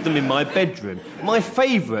and keep them in my bedroom. My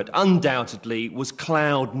favourite, undoubtedly, was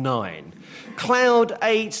Cloud 9. Cloud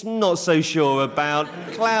 8, not so sure about.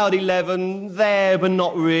 Cloud 11, there, but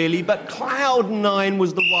not really. But Cloud 9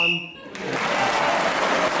 was the one...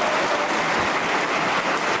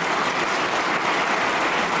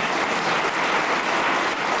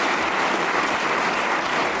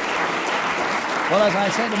 Well, as I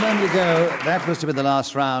said a moment ago, that was to be the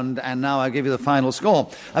last round, and now I'll give you the final score.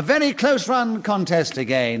 A very close run contest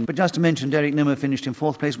again. But just to mention, Derek Nimmo finished in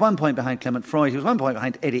 4th place, 1 point behind Clement Freud. He was 1 point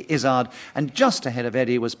behind Eddie Izzard, and just ahead of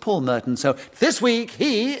Eddie was Paul Merton. So this week,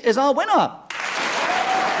 he is our winner.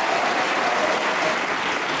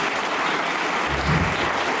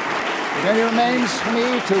 It only remains for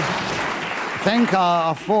me to thank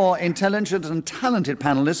our 4 intelligent and talented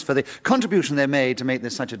panellists for the contribution they made to make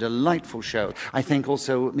this such a delightful show. I thank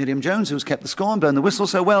also Miriam Jones, who's kept the score and blown the whistle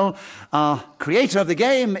so well, our creator of the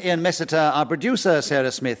game, Ian Messiter, our producer,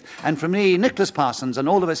 Sarah Smith, and from me, Nicholas Parsons, and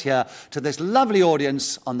all of us here, to this lovely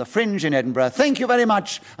audience on the Fringe in Edinburgh. Thank you very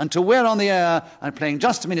much. Until we're on the air and playing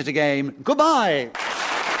Just a Minute a Game, goodbye.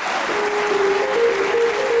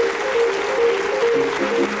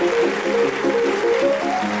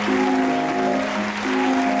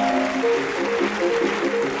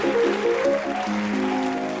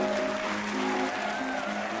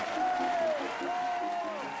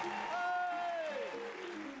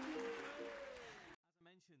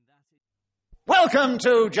 Welcome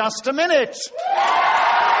to Just a Minute.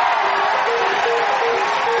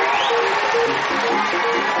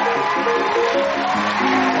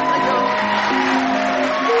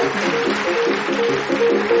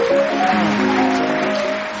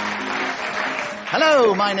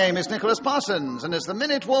 Hello, my name is Nicholas Parsons, and as the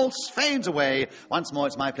minute waltz fades away, once more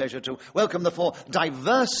it's my pleasure to welcome the 4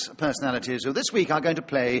 diverse personalities who this week are going to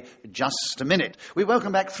play Just a Minute. We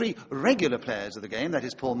welcome back 3 regular players of the game, that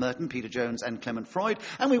is Paul Merton, Peter Jones and Clement Freud,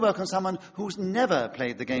 and we welcome someone who's never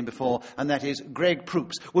played the game before, and that is Greg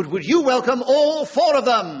Proops. Would you welcome all 4 of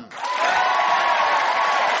them?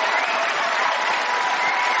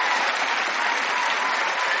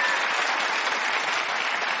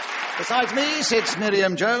 Besides me sits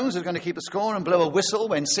Miriam Jones, who's going to keep a score and blow a whistle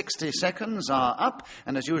when 60 seconds are up.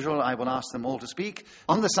 And as usual, I will ask them all to speak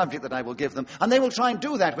on the subject that I will give them. And they will try and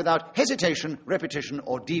do that without hesitation, repetition,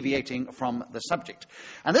 or deviating from the subject.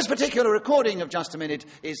 And this particular recording of Just a Minute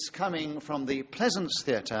is coming from the Pleasance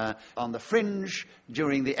Theatre on the Fringe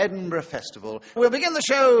during the Edinburgh Festival. We'll begin the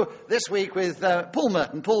show this week with Paul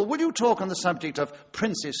Merton. Paul, will you talk on the subject of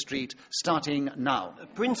Princes Street starting now?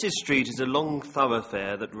 Princes Street is a long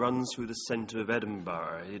thoroughfare that runs through the centre of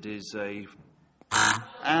Edinburgh. It is a...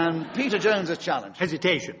 And Peter Jones' challenge.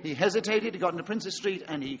 Hesitation. He hesitated, he got into Princes Street,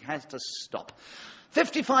 and he has to stop.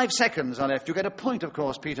 55 seconds are left. You get a point, of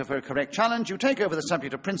course, Peter, for a correct challenge. You take over the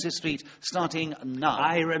subject of Princes Street starting now.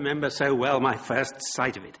 I remember so well my first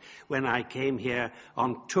sight of it when I came here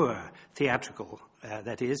on tour, theatrical,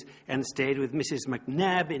 that is, and stayed with Mrs.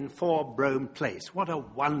 McNabb in 4 Brome Place. What a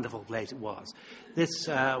wonderful place it was. This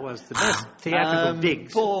was the best theatrical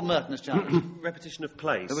digs. Paul Merton's challenge. Repetition of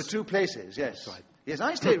place. There were 2 places, yes. Right. Yes,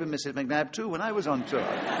 I stayed with Mrs. McNabb, too, when I was on tour.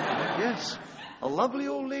 Yes. A lovely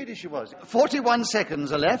old lady she was. 41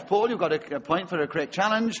 seconds are left. Paul, you've got a point for a correct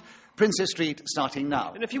challenge. Princess Street starting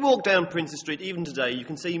now. And if you walk down Princess Street, even today, you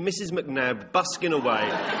can see Mrs. McNabb busking away,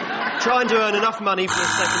 trying to earn enough money for a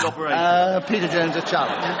second operation. Peter Jones, a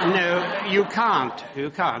challenge. No, you can't. You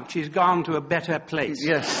can't. She's gone to a better place.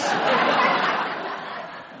 Yes.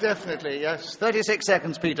 Definitely, yes. 36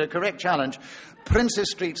 seconds, Peter. Correct challenge. Princess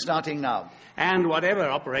Street starting now. And whatever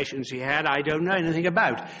operation she had, I don't know anything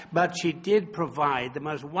about. But she did provide the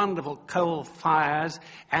most wonderful coal fires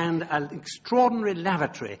and an extraordinary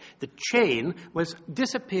lavatory. The chain was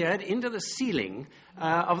disappeared into the ceiling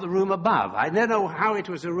of the room above. I don't know how it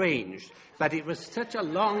was arranged, but it was such a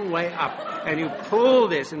long way up. And you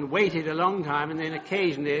pulled this and waited a long time, and then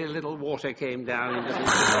occasionally a little water came down into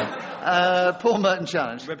the... Paul Merton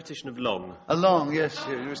challenge. Repetition of long. A long, yes.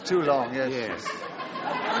 It was too long, yes. Yes.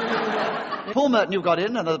 Paul Merton, you got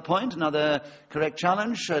in. Another point, another correct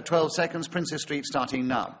challenge. 12 seconds, Princess Street starting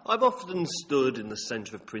now. I've often stood in the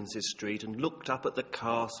centre of Princess Street and looked up at the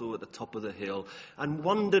castle at the top of the hill and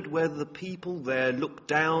wondered whether the people there looked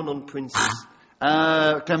down on Princess...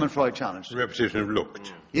 Clement Freud challenge. Repetition of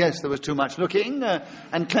looked. Yes, there was too much looking.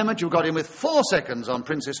 And Clement, you got in with 4 seconds on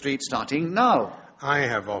Princess Street starting now. I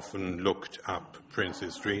have often looked up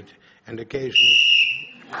Princess Street and occasionally...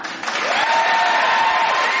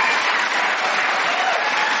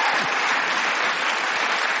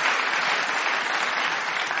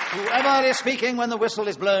 Whoever is speaking when the whistle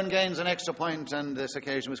is blown gains an extra point, and this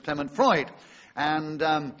occasion was Clement Freud. And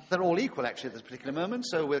they're all equal, actually, at this particular moment,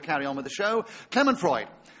 so we'll carry on with the show. Clement Freud,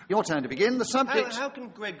 your turn to begin. The subject... How can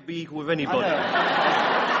Greg be equal with anybody?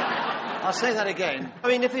 I'll say that again. I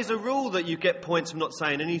mean, if there's a rule that you get points for not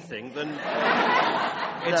saying anything, then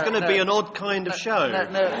it's going to be an odd kind of show.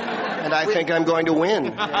 And I think I'm going to win.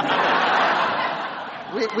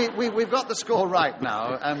 We've got the score right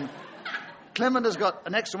now. Clement has got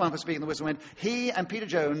an extra one for speaking the whistle wind. He and Peter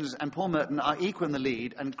Jones and Paul Merton are equal in the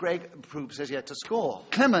lead, and Greg Proops has yet to score.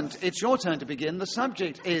 Clement, it's your turn to begin. The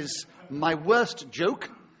subject is my worst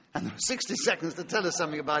joke, and there are 60 seconds to tell us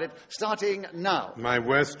something about it, starting now. My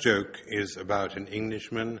worst joke is about an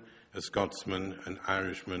Englishman, a Scotsman, an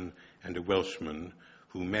Irishman, and a Welshman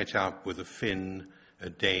who met up with a Finn, a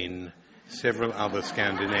Dane, several other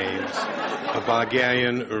Scandinaves, a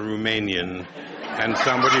Bulgarian, a Romanian, and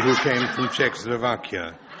somebody who came from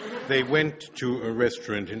Czechoslovakia. They went to a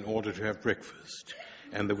restaurant in order to have breakfast,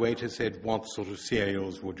 and the waiter said, "What sort of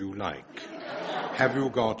cereals would you like? Have you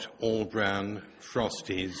got all bran,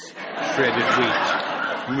 Frosties, shredded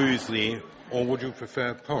wheat, muesli, or would you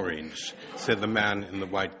prefer porridge?" said the man in the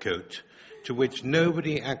white coat, to which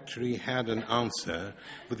nobody actually had an answer,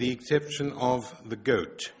 with the exception of the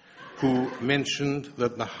goat, who mentioned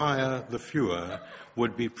that the higher the fewer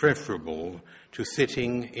would be preferable to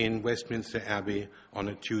sitting in Westminster Abbey on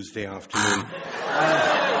a Tuesday afternoon.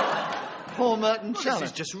 Paul Merton challenge.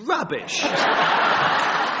 This is just rubbish.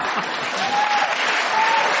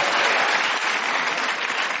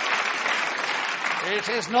 It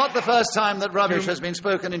is not the first time that rubbish has been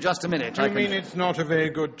spoken in Just a Minute. I mean it's not a very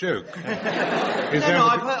good joke? I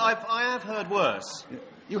have heard worse.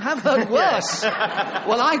 You have heard worse.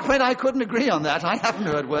 Well, I couldn't agree on that. I haven't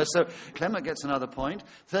heard worse. So Clement gets another point.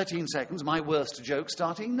 13 seconds. My worst joke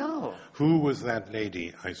starting now. Who was that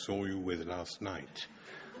lady I saw you with last night?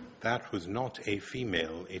 That was not a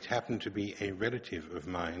female. It happened to be a relative of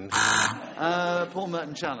mine. Paul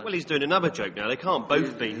Merton challenge. Well, he's doing another joke now. They can't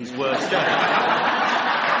both be his worst joke.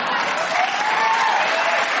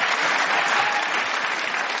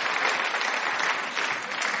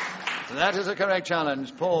 That is a correct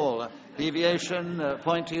challenge. Paul, deviation,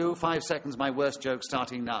 point to you. 5 seconds, my worst joke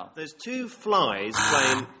starting now. There's 2 flies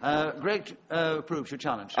playing... Greg proves your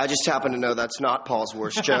challenge. I just happen to know that's not Paul's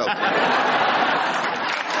worst joke.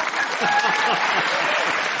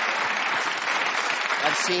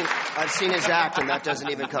 I've seen his act, and that doesn't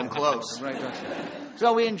even come close.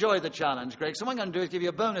 So we enjoyed the challenge, Greg. So what I'm going to do is give you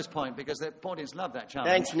a bonus point because the audience love that challenge.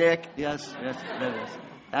 Thanks, Nick. Yes, there it is.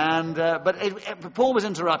 And but Paul was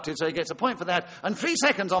interrupted, so he gets a point for that. And 3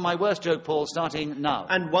 seconds on my worst joke, Paul, starting now.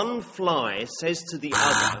 And one fly says to the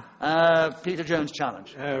other... Peter Jones'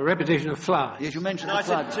 challenge. Repetition of flies. Yes, you mentioned No, I the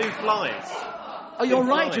fly. said 2 flies. Oh, you're 2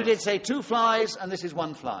 right. flies. You did say 2 flies, and this is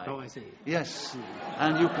 1 fly. Oh, I see. Yes,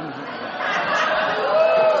 and you can...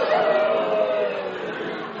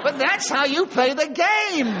 But that's how you play the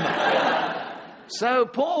game! So,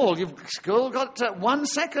 Paul, you've still got 1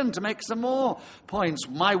 second to make some more points.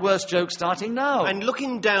 My worst joke starting now. And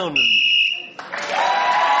looking down...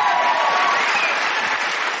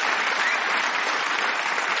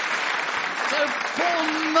 So,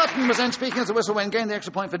 Paul Merton was then speaking as a whistle when gained the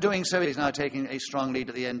extra point for doing so. He's now taking a strong lead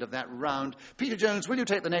at the end of that round. Peter Jones, will you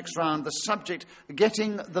take the next round? The subject,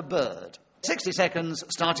 getting the bird. 60 seconds,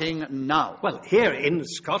 starting now. Well, here in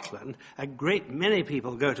Scotland, a great many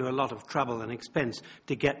people go to a lot of trouble and expense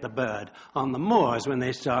to get the bird on the moors when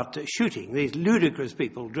they start shooting. These ludicrous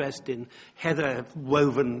people dressed in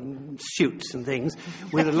heather-woven suits and things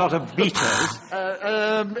with a lot of beaters.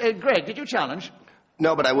 Greg, did you challenge?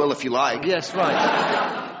 No, but I will if you like. Yes, right.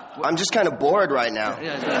 I'm just kind of bored right now.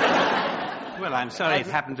 Well, I'm sorry it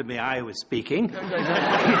happened to me. I was speaking.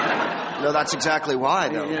 No, that's exactly why,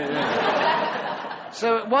 though.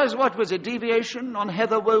 So it was, what was it, deviation on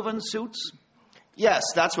heather-woven suits? Yes,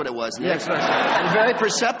 that's what it was, Nick. Yes, right. Very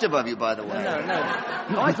perceptive of you, by the way.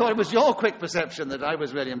 No, I thought it was your quick perception that I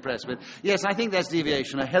was really impressed with. Yes, I think that's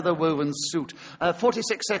deviation, a heather-woven suit.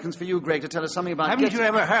 46 seconds for you, Greg, to tell us something about... Haven't you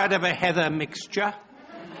ever heard of a heather mixture?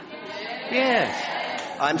 Yes.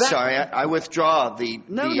 I'm sorry, I withdraw the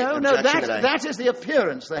objection that is the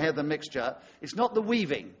appearance, the heather mixture. It's not the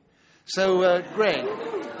weaving. So, Greg...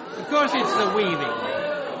 Of course it's the weaving.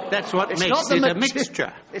 That's what makes it a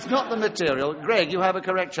mixture. It's not the material. Greg, you have a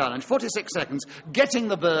correct challenge. 46 seconds. Getting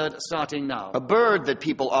the bird starting now. A bird that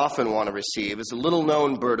people often want to receive is a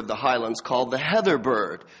little-known bird of the Highlands called the heather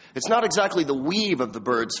bird. It's not exactly the weave of the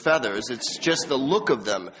bird's feathers. It's just the look of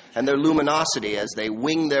them and their luminosity as they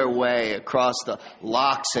wing their way across the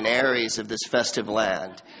lochs and eyries of this festive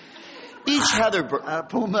land. Each heather bird...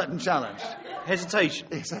 Paul Merton challenge. Hesitation.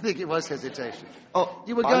 Yes, I think it was hesitation. Oh,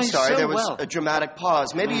 you were going I'm sorry, so there was well. a dramatic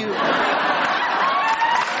pause. Maybe you...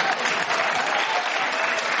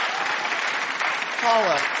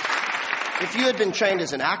 Paula, if you had been trained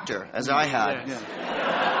as an actor, as I had... Yes.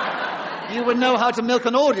 You would know how to milk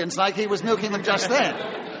an audience like he was milking them just then.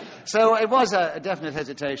 So it was a definite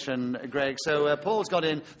hesitation, Greg. So Paul's got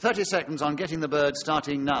in 30 seconds on getting the bird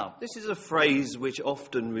starting now. This is a phrase which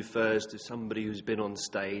often refers to somebody who's been on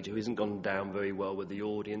stage who hasn't gone down very well with the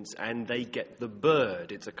audience and they get the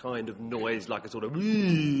bird. It's a kind of noise like a sort of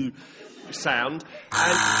sound.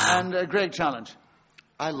 And Greg, challenge.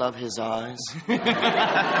 I love his eyes.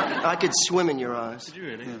 I could swim in your eyes. Did you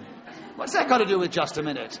really? Yeah. What's that got to do with just a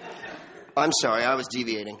minute? I'm sorry, I was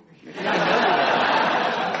deviating.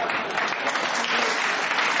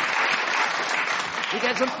 He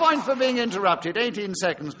gets a point for being interrupted. 18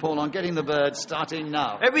 seconds, Paul, on getting the bird starting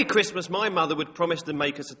now. Every Christmas, my mother would promise to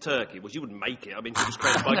make us a turkey. Well, she wouldn't make it. I mean, she was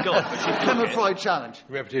created by God. But she'd Clement Freud challenge.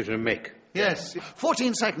 Repetition of make. Yes.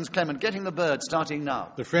 14 seconds, Clement, getting the bird starting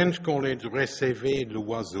now. The French call it recevoir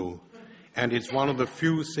l'oiseau, and it's one of the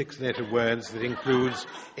few 6-letter words that includes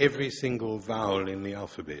every single vowel in the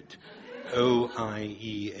alphabet.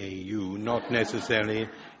 O-I-E-A-U, not necessarily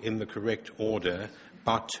in the correct order,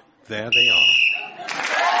 but there they are.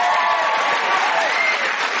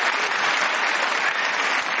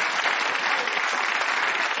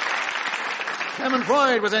 Clement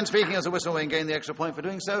Freud was then speaking as a whistle and gained the extra point for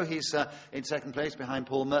doing so. He's in second place behind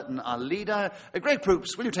Paul Merton, our leader. Greg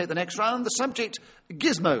Proops, will you take the next round? The subject,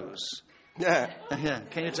 gizmos. Yeah.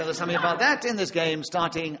 Can you tell us something about that in this game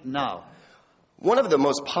starting now? One of the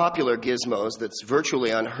most popular gizmos that's virtually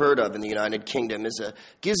unheard of in the United Kingdom is a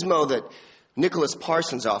gizmo that Nicholas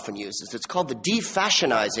Parsons often uses. It's called the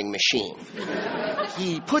defashionizing machine.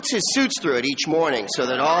 He puts his suits through it each morning so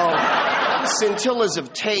that all scintillas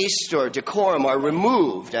of taste or decorum are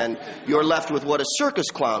removed and you're left with what a circus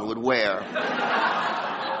clown would wear.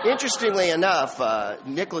 Interestingly enough,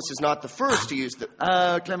 Nicholas is not the first to use the...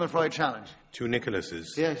 Clement Freud challenge. 2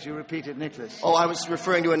 Nicholases. Yes, you repeated Nicholas. Oh, I was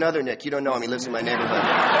referring to another Nick. You don't know him. He lives in my neighborhood.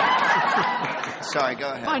 Sorry, go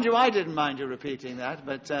ahead. Mind you, I didn't mind you repeating that,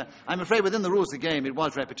 but I'm afraid within the rules of the game it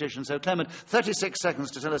was repetition. So, Clement, 36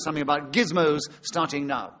 seconds to tell us something about gizmos, starting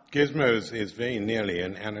now. Gizmos is very nearly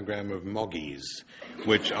an anagram of moggies,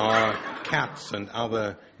 which are cats and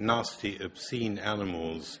other nasty, obscene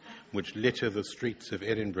animals which litter the streets of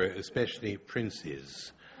Edinburgh, especially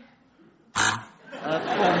princes.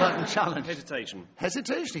 Paul Merton challenge. Hesitation.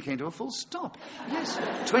 Hesitation. He came to a full stop. Yes.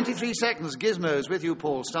 23 seconds. Gizmos with you,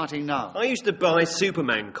 Paul, starting now. I used to buy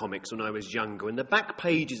Superman comics when I was younger, and the back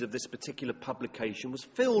pages of this particular publication was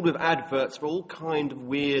filled with adverts for all kind of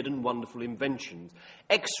weird and wonderful inventions.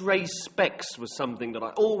 X-ray specs was something that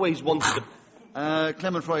I always wanted to...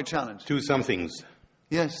 Clement Freud challenge. Two somethings.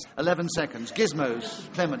 Yes, 11 seconds.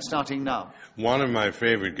 Gizmos. Clement, starting now. One of my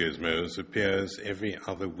favourite gizmos appears every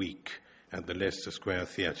other week at the Leicester Square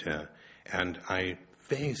Theatre, and I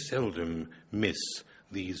very seldom miss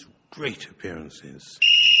these great appearances.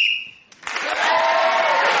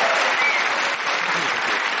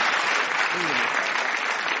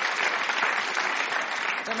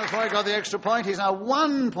 Clement Freud got the extra point. He's now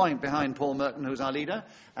 1 point behind Paul Merton, who's our leader,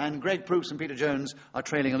 and Greg Proops and Peter Jones are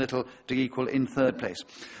trailing a little to equal in third place.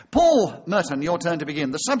 Paul Merton, your turn to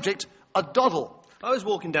begin. The subject, a doddle. I was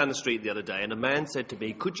walking down the street the other day and a man said to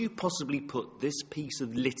me, could you possibly put this piece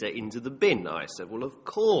of litter into the bin? I said, well, of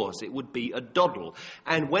course, it would be a doddle.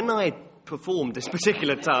 And when I performed this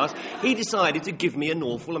particular task, he decided to give me an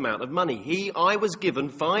awful amount of money. I was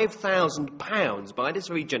given £5,000 by this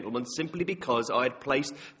very gentleman simply because I had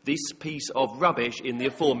placed this piece of rubbish in the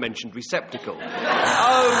aforementioned receptacle.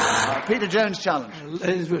 Peter Jones challenge.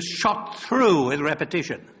 It was shot through with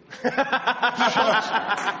repetition.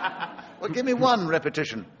 Well, give me one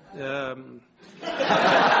repetition. Rubbish.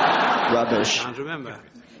 I can't remember.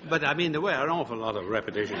 But, I mean, there were an awful lot of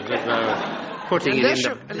repetitions. Putting it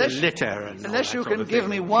in the litter. And unless you can give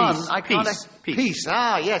me one, I can't... Peace.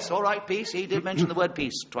 Ah, yes, all right, peace. He did mention the word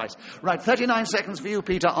peace twice. Right, 39 seconds for you,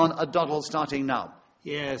 Peter, on a doddle starting now.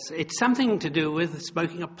 Yes, it's something to do with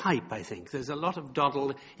smoking a pipe, I think. There's a lot of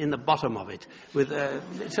doddle in the bottom of it.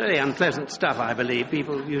 It's very unpleasant stuff, I believe.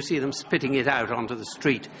 People, you see them spitting it out onto the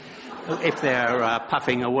street if they're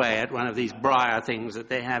puffing away at one of these briar things that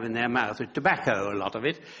they have in their mouth, with tobacco, a lot of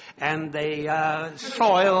it. And they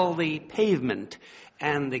soil the pavement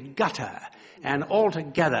and the gutter. And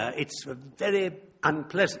altogether, it's a very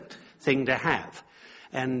unpleasant thing to have.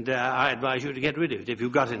 And I advise you to get rid of it, if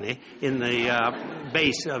you've got any, in the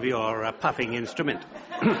base of your puffing instrument.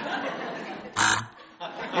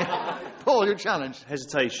 Paul, you challenge.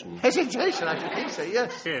 Hesitation. Hesitation, I should think so,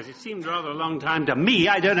 yes. Yes, it seemed rather a long time to me.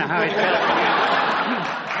 I don't know how it felt.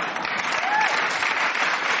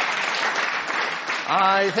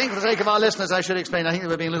 I think for the sake of our listeners, I should explain. I think they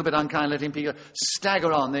were being a little bit unkind, letting people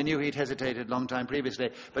stagger on. They knew he'd hesitated a long time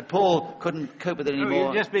previously. But Paul couldn't cope with it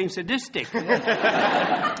anymore. You're just being sadistic.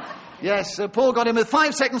 Yes, Paul got in with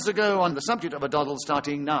 5 seconds to go on the subject of a doddle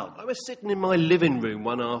starting now. I was sitting in my living room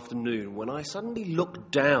one afternoon when I suddenly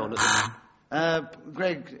looked down at the...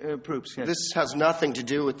 Greg Proops, yes. This has nothing to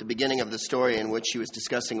do with the beginning of the story in which he was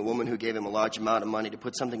discussing a woman who gave him a large amount of money to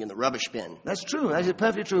put something in the rubbish bin. That's true. That is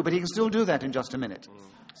perfectly true, but he can still do that in just a minute.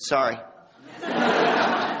 Sorry.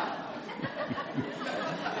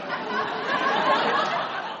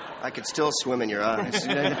 I could still swim in your eyes.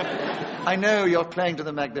 I know, you're playing to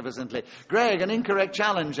them magnificently. Greg, an incorrect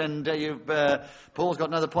challenge, and Paul's got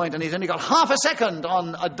another point, and he's only got half a second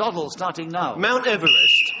on a doddle starting now. Mount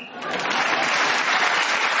Everest.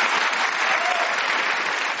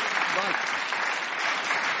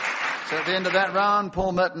 So at the end of that round,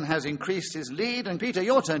 Paul Merton has increased his lead. And Peter,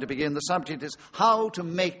 your turn to begin. The subject is how to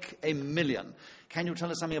make a million. Can you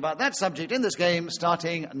tell us something about that subject in this game,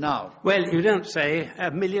 starting now? Well, you don't say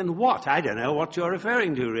a million what? I don't know what you're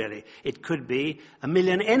referring to, really. It could be a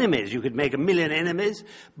million enemies. You could make a million enemies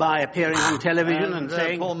by appearing on television and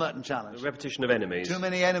saying... Paul Merton challenge. A repetition of enemies. Too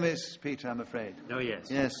many enemies, Peter, I'm afraid. Oh,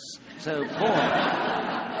 yes. Yes. So, Paul,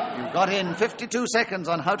 you've got in 52 seconds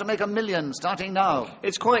on how to make a million, starting now.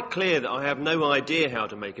 It's quite clear that I have no idea how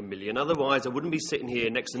to make a million. Otherwise, I wouldn't be sitting here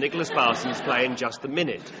next to Nicholas Parsons playing Just a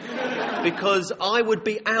Minute. Because I would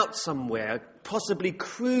be out somewhere, possibly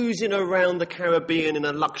cruising around the Caribbean in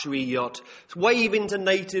a luxury yacht, waving to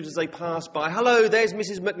natives as they pass by. Hello, there's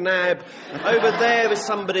Mrs. McNabb. Over there is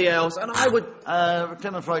somebody else. And I would...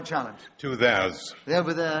 Clement Freud challenge. 2 thous.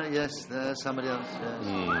 Over there, yes, there's somebody else, yes.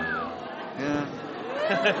 Yeah.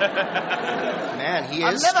 Man, he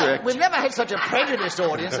is strict. We've never had such a prejudiced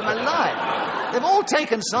audience in my life. They've all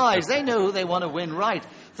taken sides. They know who they want to win right.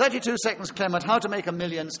 32 seconds, Clement. How to make a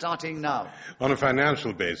million, starting now. On a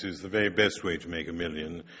financial basis, the very best way to make a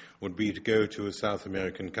million would be to go to a South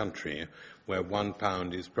American country where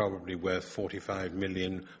 £1 is probably worth 45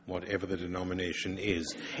 million, whatever the denomination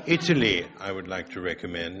is. Italy, I would like to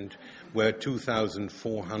recommend, where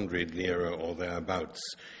 2,400 lira or thereabouts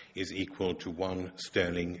is equal to 1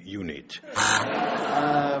 sterling unit.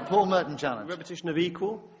 Paul Merton challenge. Repetition of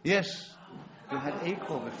equal? Yes. You had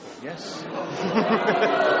equal before, yes.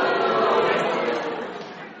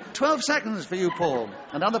 12 seconds for you, Paul.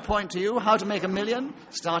 Another point to you, how to make $1 million,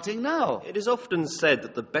 starting now. It is often said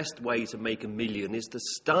that the best way to make $1 million is to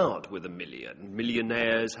start with $1 million.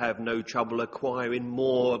 Millionaires have no trouble acquiring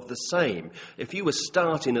more of the same. If you were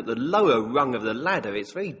starting at the lower rung of the ladder,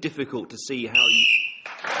 it's very difficult to see how you...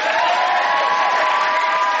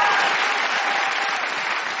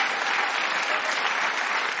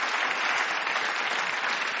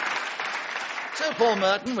 So Paul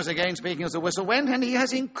Merton was again speaking as the whistle went, and he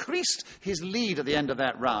has increased his lead at the end of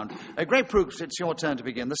that round. Great proofs, it's your turn to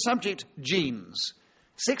begin. The subject, jeans.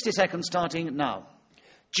 60 seconds starting now.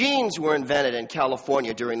 Jeans were invented in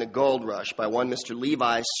California during the gold rush by one Mr.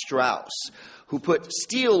 Levi Strauss, who put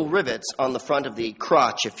steel rivets on the front of the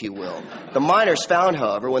crotch, if you will. The miners found,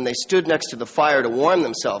 however, when they stood next to the fire to warm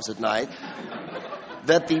themselves at night,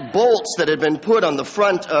 that the bolts that had been put on the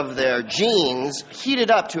front of their jeans heated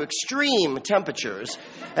up to extreme temperatures,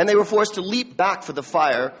 and they were forced to leap back for the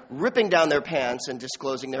fire, ripping down their pants and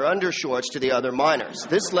disclosing their undershorts to the other miners.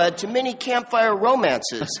 This led to many campfire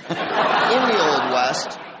romances in the Old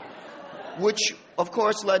West, which, of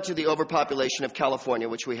course, led to the overpopulation of California,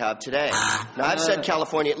 which we have today. Now, I've said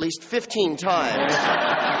California at least 15 times.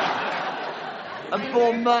 And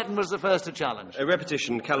Paul Merton was the first to challenge. A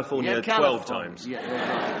repetition, California 12 times.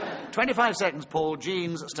 Yeah. 25 seconds, Paul.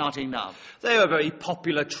 Jeans starting now. They are a very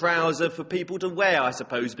popular trouser for people to wear, I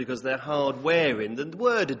suppose, because they're hard-wearing. The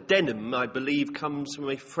word denim, I believe, comes from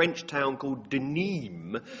a French town called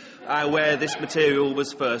Denim, where this material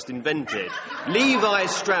was first invented. Levi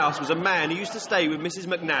Strauss was a man who used to stay with Mrs.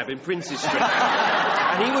 McNabb in Princes Street.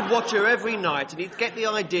 And he would watch her every night, and he'd get the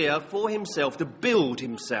idea for himself to build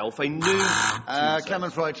himself a new...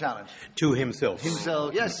 Clement Freud challenge. To himself.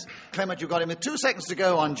 Himself, yes. Clement, you got him with 2 seconds to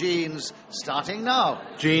go on jeans, starting now.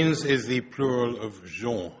 Jeans is the plural of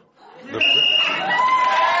Jean.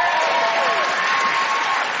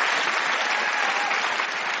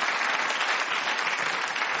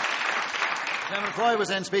 Clement Freud was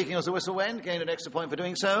then speaking as the whistle went, gained an extra point for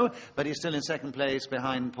doing so, but he's still in second place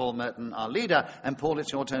behind Paul Merton, our leader. And Paul,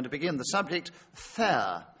 it's your turn to begin. The subject,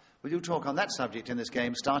 fair. Will you talk on that subject in this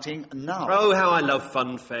game, starting now? Oh, how I love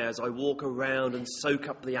fun fairs. I walk around and soak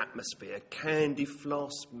up the atmosphere. Candy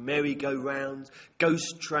floss, merry-go-rounds,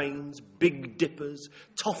 ghost trains, big dippers,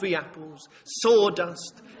 toffee apples,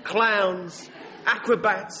 sawdust, clowns,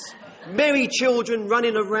 acrobats, merry children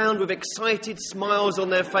running around with excited smiles on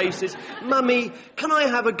their faces. Mummy, can I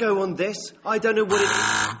have a go on this? I don't know what it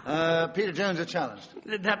is. Peter Jones is challenged.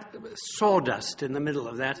 That sawdust in the middle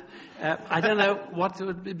of that. I don't know what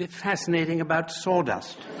would be fascinating about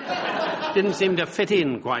sawdust. Didn't seem to fit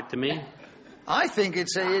in quite to me. I think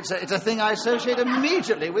it's a thing I associate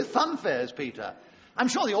immediately with fun fairs, Peter. I'm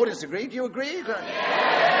sure the audience agreed. Do you agree?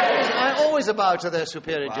 I always bow to their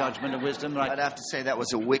superior judgment and wisdom. Right? I'd have to say that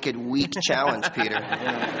was a wicked, weak challenge, Peter.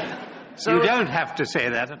 So, you don't have to say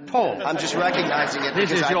that at all. I'm just recognizing it this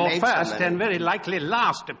because is I your made first something. and very likely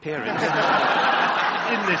last appearance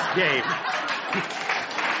in this game.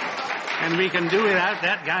 And we can do without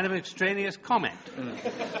that kind of extraneous comment.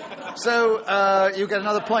 So, you get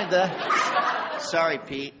another point there. Sorry,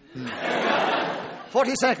 Pete.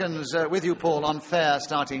 40 seconds with you, Paul, on fair,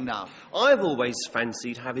 starting now. I've always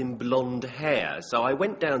fancied having blonde hair, so I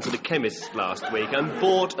went down to the chemist last week and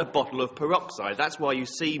bought a bottle of peroxide. That's why you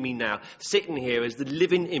see me now sitting here as the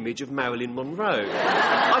living image of Marilyn Monroe.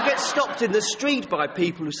 I get stopped in the street by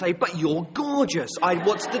people who say, "But you're gorgeous.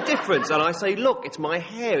 What's the difference?" And I say, "Look, it's my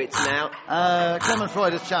hair. It's now..." Clement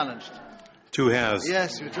Freud is challenged. 2 hairs.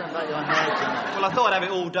 Yes, you turned back your hair tonight. Well, I thought I'd have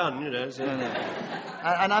it all done, you know. So.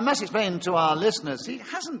 And I must explain to our listeners, he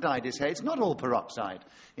hasn't dyed his hair. It's not all peroxide.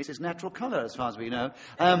 It's his natural colour, as far as we know.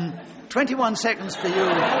 21 seconds for you.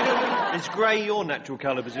 Is grey your natural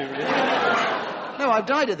colour, presumably? No, I've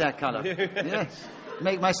dyed it that colour. Yes.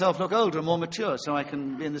 Make myself look older and more mature so I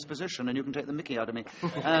can be in this position and you can take the mickey out of me.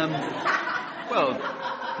 Well,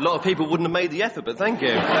 a lot of people wouldn't have made the effort, but thank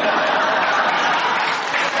you.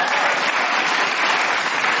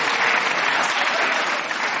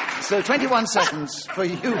 So 21 seconds for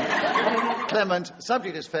you, Clement.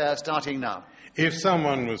 Subject is fair, starting now. If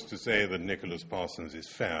someone was to say that Nicholas Parsons is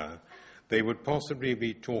fair, they would possibly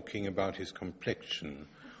be talking about his complexion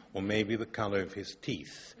or maybe the colour of his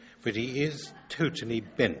teeth. But he is totally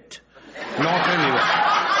bent. Not only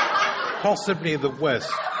that. possibly the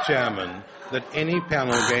worst chairman that any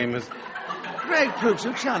panel game has... Greg Proops,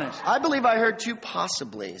 you challenge. I believe I heard 2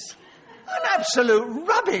 possiblies. An absolute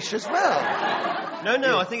rubbish as well.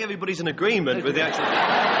 No, I think everybody's in agreement with the actual...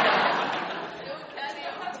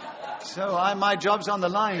 So my job's on the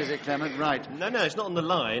line, is it, Clement? Right. No, it's not on the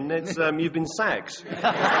line. It's you've been sacked.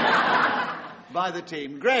 By the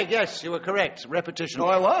team. Greg, yes, you were correct. Repetition. Oh,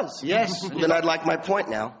 I was? Yes. Then I'd like my point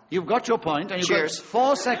now. You've got your point, and you've Cheers. got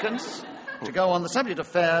 4 seconds to go on the subject of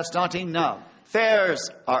fair, starting now. Fairs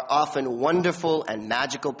are often wonderful and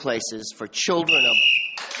magical places for children of...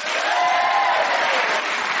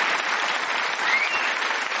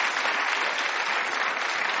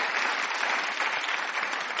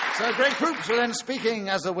 So Greg Proops was then speaking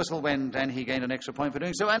as the whistle went, and he gained an extra point for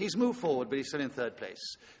doing so, and he's moved forward, but he's still in 3rd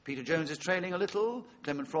place. Peter Jones is trailing a little,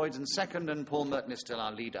 Clement Freud's in 2nd, and Paul Merton is still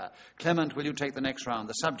our leader. Clement, will you take the next round?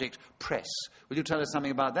 The subject, press. Will you tell us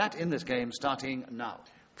something about that in this game, starting now?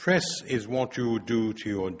 Press is what you would do to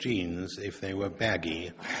your jeans if they were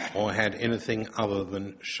baggy or had anything other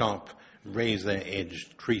than sharp,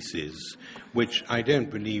 razor-edged creases, which I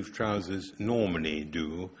don't believe trousers normally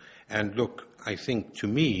do, and look, I think, to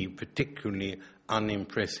me, particularly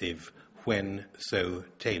unimpressive when so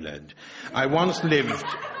tailored. I once lived...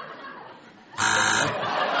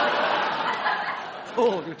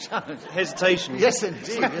 Oh, you challenge. Hesitation. Yes,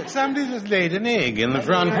 indeed. Somebody just laid an egg in the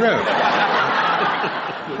front row.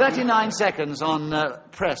 39 seconds on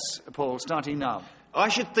press, Paul, starting now. I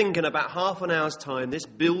should think in about half an hour's time this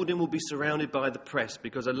building will be surrounded by the press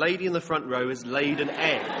because a lady in the front row has laid an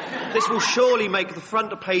egg. This will surely make the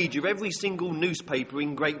front page of every single newspaper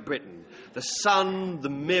in Great Britain. The Sun, the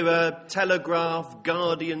Mirror, Telegraph,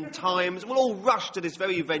 Guardian, Times will all rush to this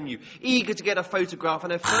very venue, eager to get a photograph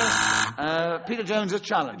and their first... Peter Jones has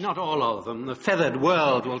challenged. Not all of them. The feathered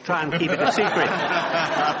world will try and keep it a secret.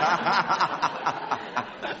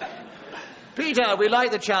 Peter, we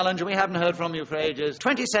like the challenge and we haven't heard from you for ages.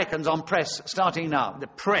 20 seconds on press, starting now. The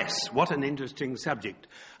press, what an interesting subject.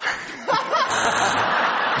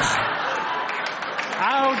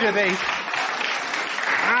 How do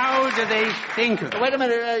they think of it? Wait a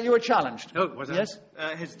minute, you were challenged. Oh, was I? Yes?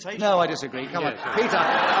 Hesitation. No, I disagree. Come on. Peter,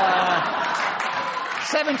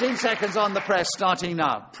 17 seconds on the press, starting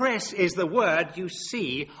now. Press is the word you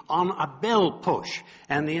see on a bell push,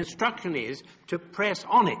 and the instruction is to press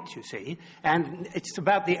on it, you see, and it's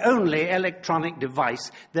about the only electronic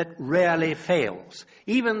device that rarely fails.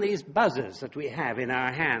 Even these buzzers that we have in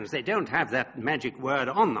our hands, they don't have that magic word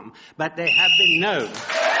on them, but they have been known.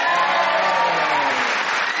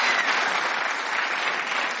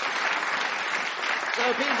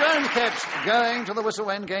 So Peter Jones kept going to the whistle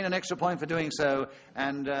when, gained an extra point for doing so,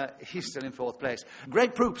 and he's still in 4th place.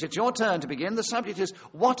 Greg Proops, it's your turn to begin. The subject is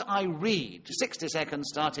What I Read. 60 seconds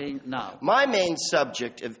starting now. My main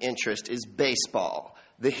subject of interest is baseball,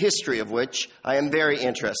 the history of which I am very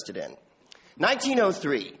interested in.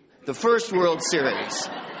 1903, the first World Series.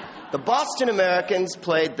 The Boston Americans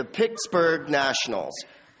played the Pittsburgh Nationals.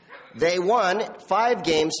 They won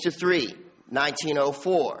 5-3.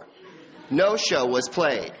 1904. No show was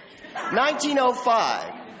played.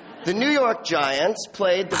 1905, the New York Giants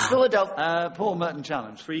played the Philadelphia... Paul Merton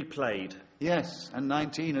challenge. 3 played. Yes, and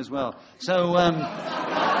 19 as well. So,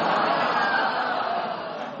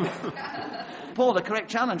 Paul, the correct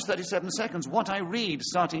challenge, 37 seconds. What I read,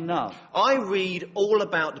 starting now. I read all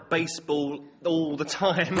about baseball all the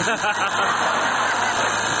time.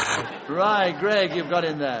 Right, Greg, you've got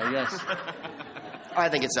in there, yes. I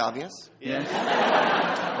think it's obvious. Yes.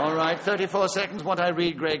 All right, 34 seconds. What I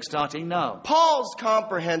read, Greg, starting now. Paul's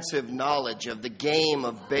comprehensive knowledge of the game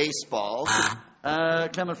of baseball...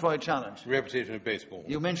 Clement Freud challenge. Repetition of baseball.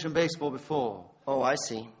 You mentioned baseball before. Oh, I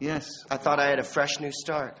see. Yes. I thought I had a fresh new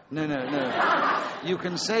start. No. You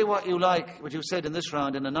can say what you like, what you said in this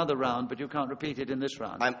round, in another round, but you can't repeat it in this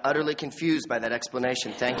round. I'm utterly confused by that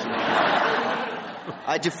explanation. Thank you.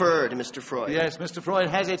 I defer to Mr. Freud. Yes, Mr. Freud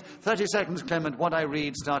has it. 30 seconds, Clement. What I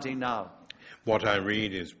read, starting now. What I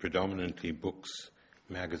read is predominantly books,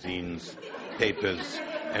 magazines, papers,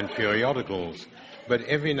 and periodicals. But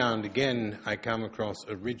every now and again, I come across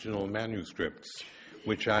original manuscripts,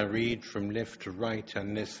 which I read from left to right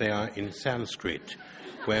unless they are in Sanskrit,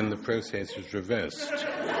 when the process is reversed.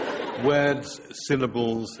 Words,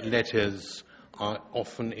 syllables, letters are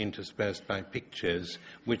often interspersed by pictures,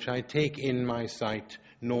 which I take in my sight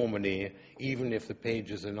normally, even if the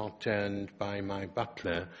pages are not turned by my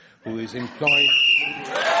butler, who is employed...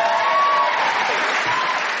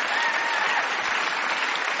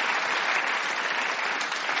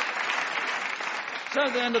 So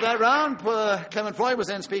at the end of that round, poor Clement Freud was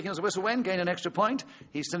then speaking as a whistle went, gained an extra point.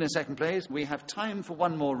 He's still in second place. We have time for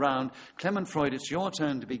one more round. Clement Freud, it's your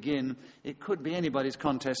turn to begin. It could be anybody's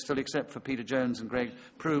contest still, except for Peter Jones and Greg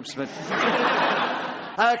Proops, but...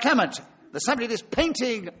 Clement, the subject is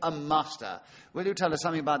painting a master. Will you tell us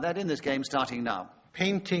something about that in this game starting now?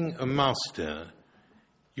 Painting a master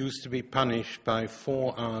used to be punished by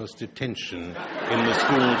 4 hours detention in the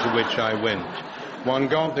school to which I went. One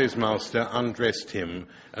got this master, undressed him,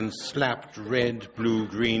 and slapped red, blue,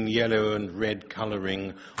 green, yellow, and red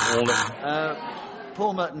colouring all of...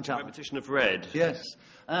 Paul Merton challenge. Repetition of red. Yes.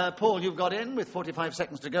 Paul, you've got in with 45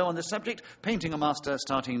 seconds to go on this subject. Painting a master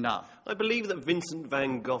starting now. I believe that Vincent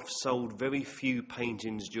van Gogh sold very few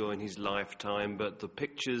paintings during his lifetime, but the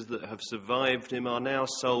pictures that have survived him are now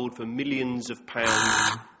sold for millions of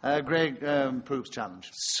pounds. Greg Proops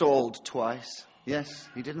challenge. Sold twice. Yes,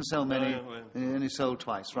 he didn't sell many. Oh, well. He only sold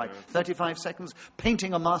twice. Right. 35 seconds.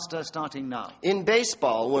 Painting a master starting now. In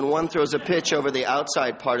baseball, when one throws a pitch over the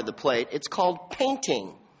outside part of the plate, it's called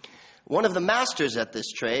painting. One of the masters at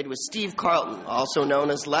this trade was Steve Carlton, also known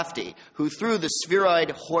as Lefty, who threw the spheroid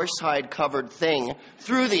horsehide-covered thing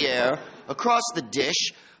through the air, across the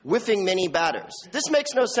dish, whiffing many batters. This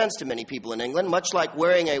makes no sense to many people in England, much like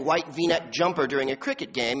wearing a white V-neck jumper during a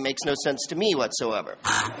cricket game makes no sense to me whatsoever.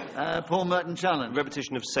 Paul Merton challenge.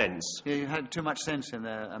 Repetition of sense. Yeah, you had too much sense in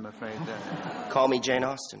there, I'm afraid. Call me Jane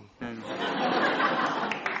Austen.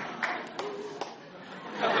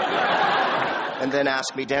 And then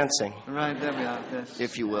ask me dancing. Right, there we are, yes.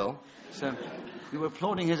 If you will. So, you were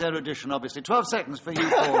applauding his erudition, obviously. 12 seconds for you,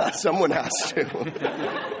 Paul. Someone has to.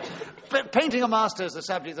 Painting a master is the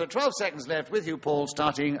subject. There are 12 seconds left with you, Paul,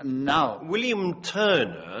 starting now. William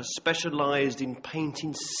Turner specialised in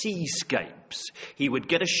painting seascapes. He would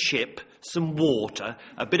get a ship, some water,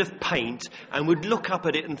 a bit of paint, and would look up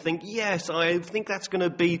at it and think, yes, I think that's going to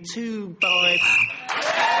be 2 by...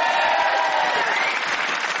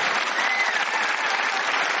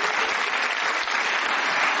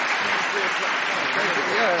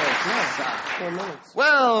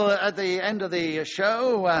 Well, at the end of the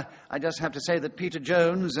show, I just have to say that Peter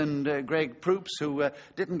Jones and Greg Proops, who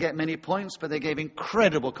didn't get many points, but they gave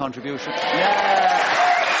incredible contributions.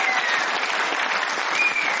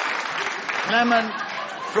 Clement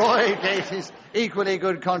Freud gave his equally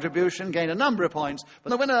good contribution, gained a number of points.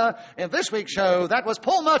 But the winner in this week's show, that was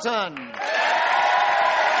Paul Merton.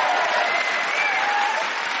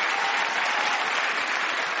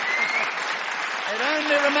 It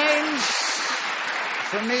only remains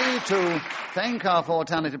for me to thank our 4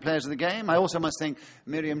 talented players of the game. I also must thank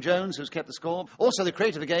Miriam Jones, who's kept the score. Also the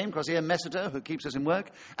creator of the game, Crozier Messiter, who keeps us in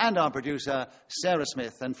work. And our producer, Sarah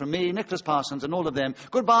Smith. And from me, Nicholas Parsons, and all of them,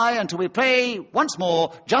 goodbye until we play once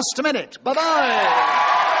more. Just a minute. Bye-bye.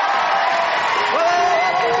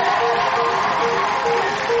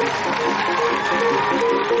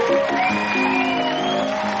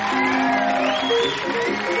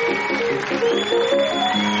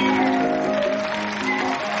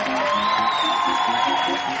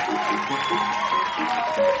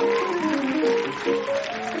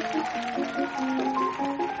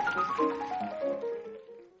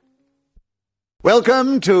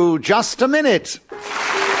 Welcome to Just a Minute.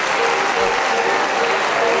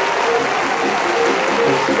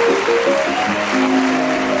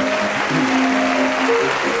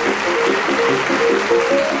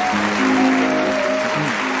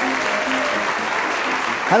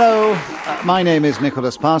 Hello, my name is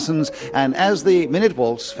Nicholas Parsons, and as the Minute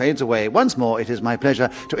Waltz fades away once more, it is my pleasure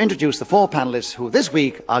to introduce the 4 panellists who this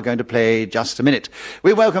week are going to play Just a Minute.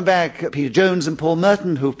 We welcome back Peter Jones and Paul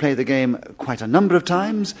Merton, who've played the game quite a number of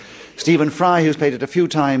times, Stephen Fry, who's played it a few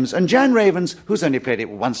times, and Jan Ravens, who's only played it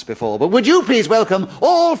once before. But would you please welcome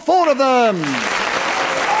all 4 of them?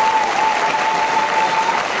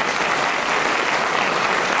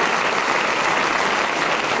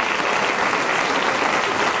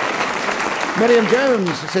 Miriam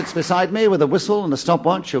Jones sits beside me with a whistle and a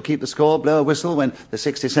stopwatch. She'll keep the score, blow a whistle when the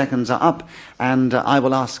 60 seconds are up, and I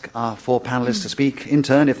will ask our 4 panellists to speak in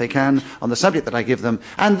turn, if they can, on the subject that I give them,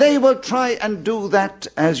 and they will try and do that,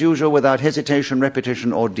 as usual, without hesitation,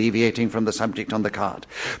 repetition, or deviating from the subject on the card.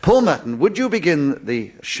 Paul Merton, would you begin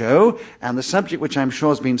the show, and the subject which I'm sure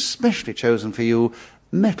has been specially chosen for you,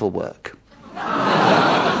 metalwork.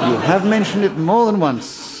 You have mentioned it more than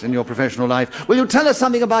once in your professional life. Will you tell us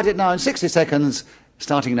something about it now in 60 seconds,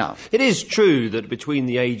 starting now. It is true that between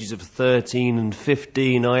the ages of 13 and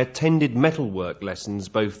 15 I attended metalwork lessons,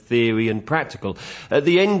 both theory and practical. At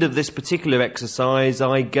the end of this particular exercise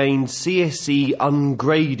I gained CSE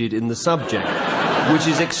ungraded in the subject, which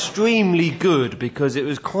is extremely good because it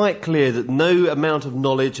was quite clear that no amount of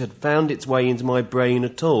knowledge had found its way into my brain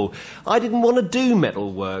at all. I didn't want to do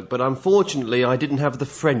metalwork, but unfortunately I didn't have the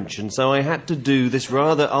French, and so I had to do this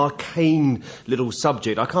rather arcane little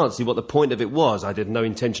subject. I can't see what the point of it was. I had no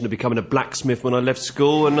intention of becoming a blacksmith when I left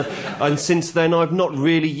school, and since then I've not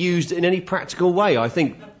really used it in any practical way. I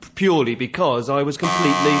think purely because I was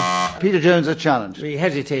completely... Peter Jones, a challenge. We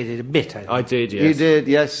hesitated a bit, I think. I did, yes. You did,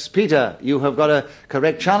 yes. Peter, you have got a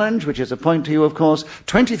correct challenge, which is a point to you, of course.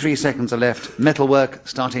 23 seconds are left. Metalwork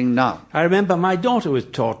starting now. I remember my daughter was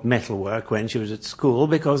taught metalwork when she was at school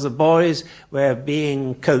because the boys were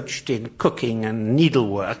being coached in cooking and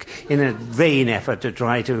needlework in a vain effort to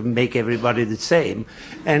try to make everybody the same.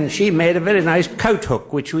 And she made a very nice coat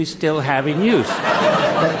hook, which we still have in use.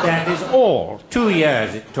 That is all. 2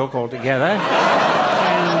 years it took altogether.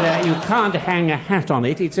 And you can't hang a hat on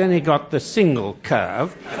it. It's only got the single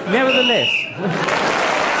curve. Nevertheless...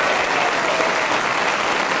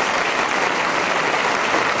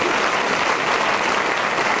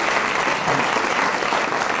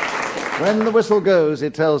 When the whistle goes,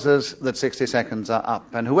 it tells us that 60 seconds are up.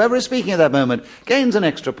 And whoever is speaking at that moment gains an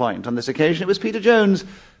extra point. On this occasion, it was Peter Jones,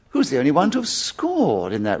 who's the only one to have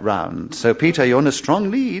scored in that round. So, Peter, you're in a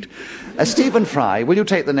strong lead. Stephen Fry, will you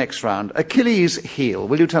take the next round? Achilles' heel.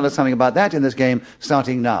 Will you tell us something about that in this game,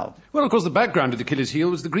 starting now? Well, of course, the background of Achilles'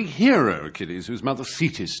 heel was the Greek hero Achilles, whose mother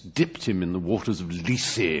Thetis dipped him in the waters of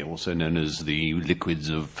Lyce, also known as the liquids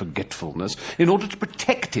of forgetfulness, in order to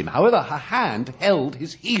protect him. However, her hand held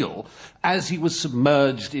his heel as he was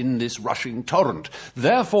submerged in this rushing torrent.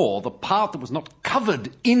 Therefore, the part that was not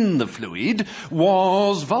covered in the fluid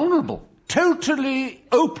was vulnerable, totally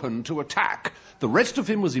open to attack. The rest of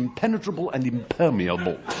him was impenetrable and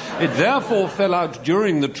impermeable. It therefore fell out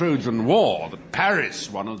during the Trojan War that Paris,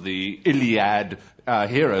 one of the Iliad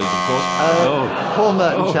heroes, of course... Paul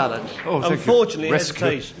Merton challenge. Unfortunately,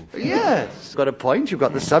 hesitation. Yes. Got a point. You've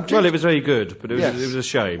got the subject. Well, it was very good, but it was a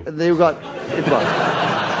shame. It was.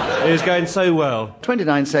 It was going so well.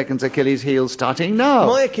 29 seconds, Achilles' heel starting now.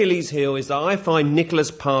 My Achilles' heel is that I find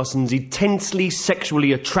Nicholas Parsons intensely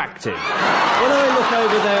sexually attractive. When I look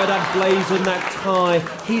over there at that blazer and that tie,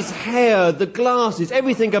 his hair, the glasses,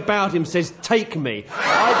 everything about him says, take me.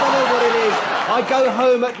 I don't know what it is. I go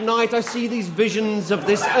home at night, I see these visions of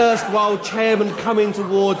this erstwhile chairman coming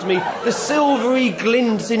towards me, the silvery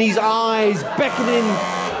glints in his eyes, beckoning...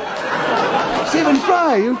 Stephen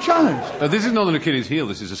Fry, you challenged. This is not an Achilles' heel,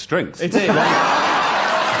 this is a strength. It is.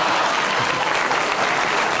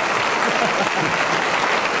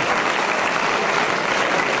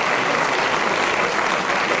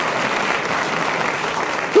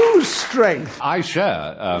 Whose strength? I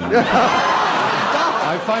share.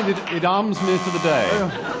 I find it arms me for the day.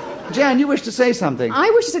 Jan, you wish to say something? I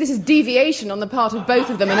wish to say this is deviation on the part of both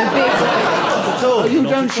of them in a big... You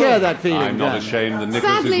don't share that feeling, I'm not Jan. ashamed that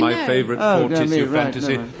Nicholas Sadly, is my no. favourite fortissue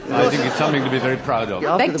fantasy. I think it's something to be very proud of.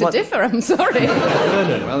 I beg to differ, I'm sorry.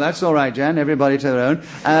 Well, that's all right, Jan. Everybody to their own.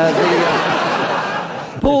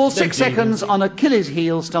 Paul, 6 seconds on Achilles'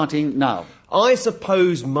 heel starting now. I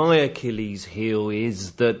suppose my Achilles' heel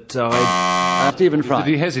is that Stephen Fry.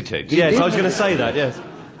 Did he hesitate? Yes, I was going to say that, yes.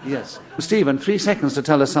 Yes. Stephen, 3 seconds to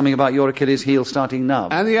tell us something about your Achilles' heel starting now.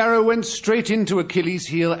 And the arrow went straight into Achilles'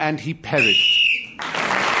 heel and he perished.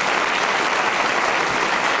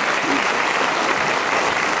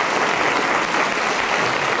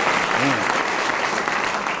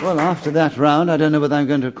 Well, after that round, I don't know whether I'm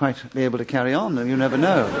going to quite be able to carry on. You never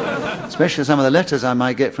know. Especially some of the letters I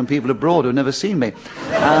might get from people abroad who've never seen me.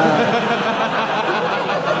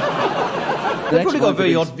 They've probably got a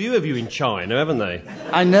very odd view of you in China, haven't they?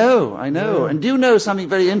 I know. And do you know something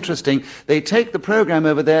very interesting? They take the programme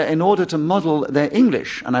over there in order to model their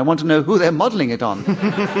English, and I want to know who they're modelling it on.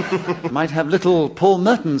 Might have little Paul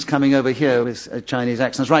Mertons coming over here with Chinese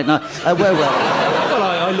accents right now. Well,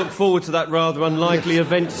 I look forward to that rather unlikely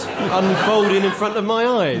event unfolding in front of my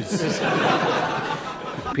eyes.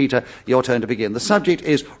 Peter, your turn to begin. The subject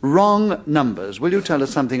is wrong numbers. Will you tell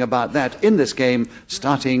us something about that in this game,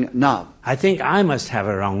 starting now? I think I must have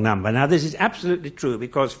a wrong number. Now, this is absolutely true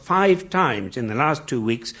because 5 times in the last 2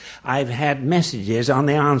 weeks I've had messages on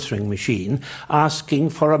the answering machine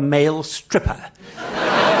asking for a male stripper.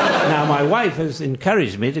 Now, my wife has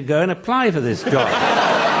encouraged me to go and apply for this job.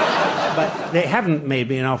 But they haven't made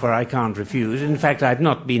me an offer I can't refuse. In fact, I've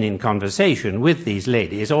not been in conversation with these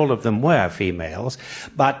ladies. All of them were females.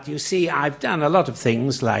 But, you see, I've done a lot of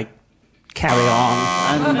things like carry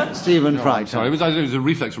on. And Stephen Fry. Sorry, it was a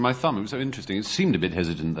reflex from my thumb. It was so interesting. It seemed a bit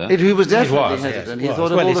hesitant there. He was definitely It was, hesitant. yes, He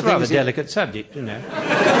thought of well, all the it's a rather things... delicate subject, you know.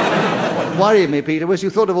 What worried me, Peter, was you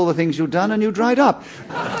thought of all the things you'd done and you dried up.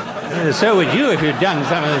 So would you if you'd done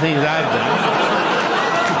some of the things I've done.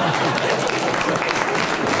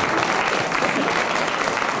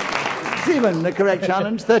 Stephen, the correct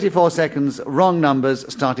challenge, 34 seconds, wrong numbers,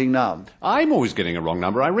 starting now. I'm always getting a wrong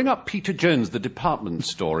number. I ring up Peter Jones, the department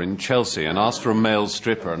store in Chelsea, and ask for a male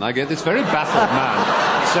stripper, and I get this very baffled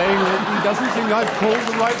man saying that he doesn't think I've called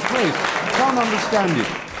the right place. I can't understand it.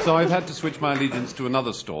 So I've had to switch my allegiance to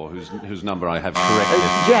another store whose number I have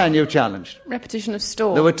correctly. Jan, you've challenged. Repetition of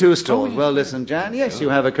store. There were 2 stores. Well, listen, Jan, yes, you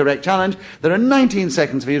have a correct challenge. There are 19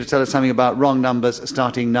 seconds for you to tell us something about wrong numbers,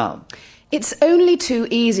 starting now. It's only too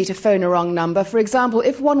easy to phone a wrong number. For example,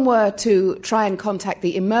 if one were to try and contact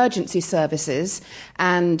the emergency services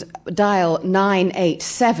and dial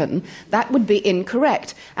 987, that would be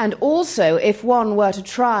incorrect. And also, if one were to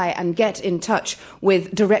try and get in touch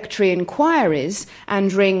with directory inquiries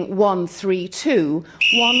and ring 132,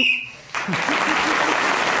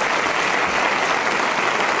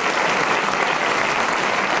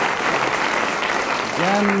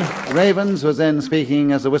 Jan Ravens was then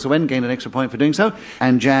speaking as the whistle went, gained an extra point for doing so.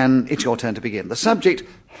 And Jan, it's your turn to begin. The subject,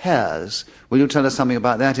 hares. Will you tell us something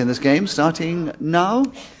about that in this game, starting now?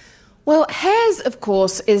 Well, hares, of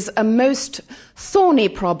course, is a most thorny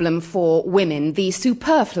problem for women, the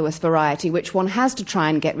superfluous variety, which one has to try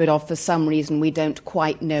and get rid of for some reason we don't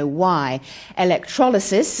quite know why.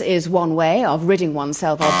 Electrolysis is one way of ridding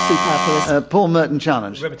oneself of superfluous... Paul Merton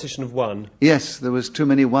challenge. Repetition of 1. Yes, there was too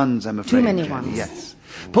many ones, I'm afraid. Too many ones. Yes.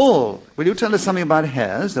 Paul, will you tell us something about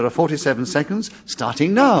hares? There are 47 seconds,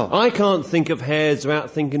 starting now. I can't think of hares without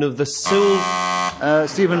thinking of the silver...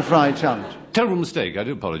 Stephen Fry challenge. Terrible mistake. I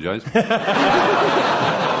do apologise.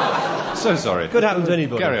 So sorry. Could happen to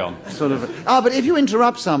anybody. Carry on. Sort of. But if you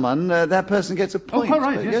interrupt someone, that person gets a point. Oh, quite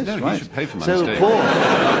right. Yes, yes, no, right. you should pay for my so mistake. Paul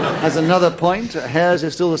has another point. Hares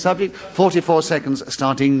is still the subject. 44 seconds,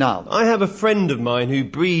 starting now. I have a friend of mine who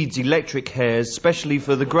breeds electric hares specially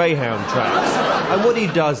for the greyhound tracks. And what he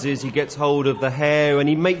does is he gets hold of the hare and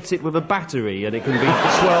he mates it with a battery, and it can be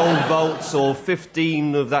 12 volts or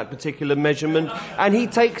 15 of that particular measurement, and he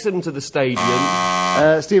takes them to the stadium.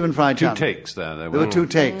 Stephen Fry Two challenge. takes there. There were 2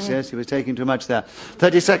 takes, yes. He was taking too much there.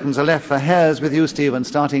 30 seconds are left for hares with you, Stephen,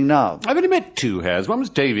 starting now. I've only met 2 hares. One was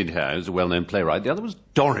David Hare, who's a well-known playwright. The other was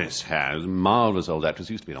Doris Hare, who's a marvellous old actress.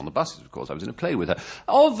 Used to be on the buses, of course. I was in a play with her.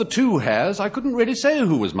 Of the 2 hares, I couldn't really say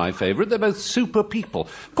who was my favourite. They're both super people.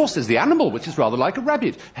 Of course, there's the animal, which is rather like a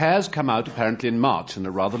rabbit. Hares come out apparently in March and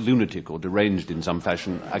are rather lunatic or deranged in some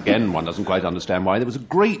fashion. Again, one doesn't quite understand why. There was a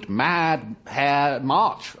great mad hare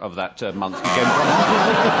march of that month. Again,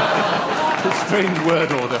 a strange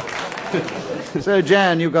word order. So,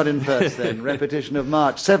 Jan, you got in first then. Repetition of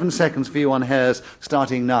March. 7 seconds for you on hares,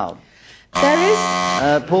 starting now. There is...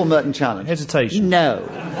 Paul Merton challenge. Hesitation. No.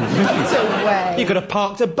 Get away. You could have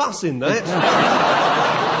parked a bus in that.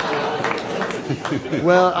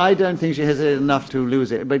 Well, I don't think she hesitated enough to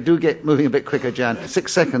lose it, but do get moving a bit quicker, Jan.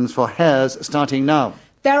 6 seconds for hares, starting now.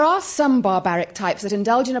 There are some barbaric types that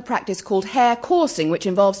indulge in a practice called hare coursing, which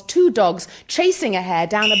involves 2 dogs chasing a hare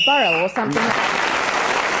down a burrow or something.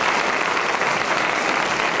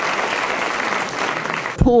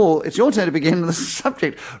 Paul, it's your turn to begin. The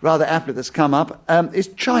subject, rather aptly that's come up, is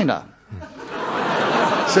China.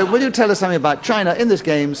 So will you tell us something about China in this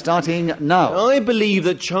game, starting now? I believe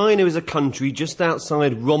that China is a country just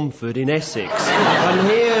outside Romford in Essex. And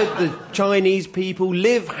here the Chinese people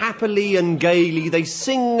live happily and gaily. They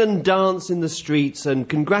sing and dance in the streets and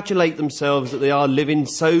congratulate themselves that they are living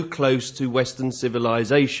so close to Western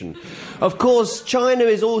civilization. Of course, China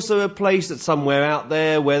is also a place that's somewhere out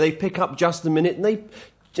there where they pick up just a minute and they...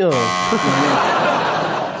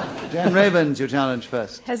 Jan Ravens, you challenge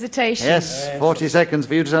first. Hesitation. Yes, 40 seconds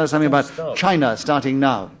for you to tell us something about China, starting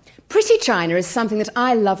now. Pretty china is something that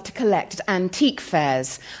I love to collect at antique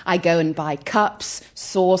fairs. I go and buy cups,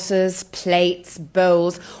 saucers, plates,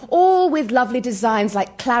 bowls, all with lovely designs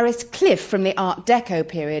like Clarice Cliff from the Art Deco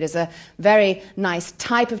period as a very nice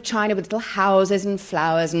type of china with little houses and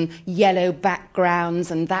flowers and yellow backgrounds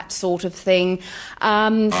and that sort of thing.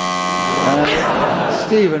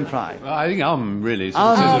 Stephen Fry. I think really...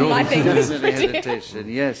 I think it was hesitation,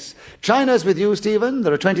 yes. China's with you, Stephen.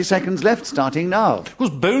 There are 20 seconds left, starting now. Of course,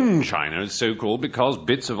 bone genuine China. It's so called because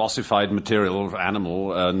bits of ossified material of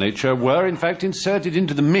animal nature were, in fact, inserted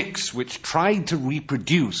into the mix, which tried to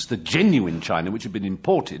reproduce the genuine China, which had been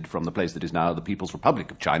imported from the place that is now the People's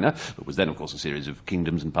Republic of China, but was then, of course, a series of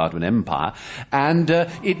kingdoms and part of an empire. And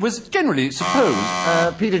it was generally supposed...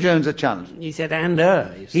 Peter Jones, a challenge. You said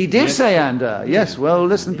He did say yes. Well,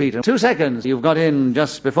 listen, Peter. 2 seconds. You've got in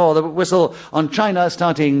just before the whistle on China,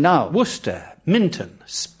 starting now. Worcester, Minton,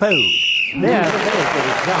 Spode. They're a very good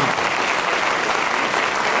example.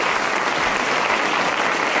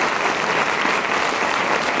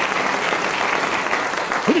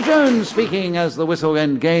 Peter Jones speaking as the whistle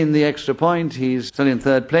and gain the extra point. He's still in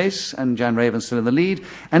third place, and Jan Raven's still in the lead.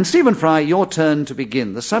 And Stephen Fry, your turn to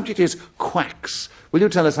begin. The subject is quacks. Will you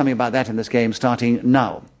tell us something about that in this game, starting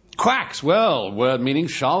now? Quacks, well, word meaning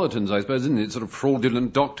charlatans, I suppose, isn't it? Sort of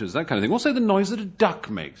fraudulent doctors, that kind of thing. Also the noise that a duck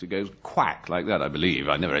makes. It goes quack like that, I believe.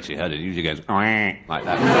 I never actually heard it. It usually goes like that. Like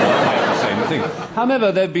the same thing.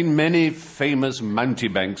 However, there have been many famous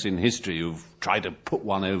mountebanks in history who've tried to put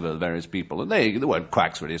one over various people, and the word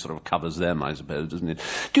quacks really sort of covers them, I suppose, doesn't it?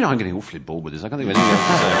 Do you know, I'm getting awfully bored with this. I can't think of anything else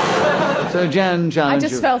to say. So, Jan, challenge I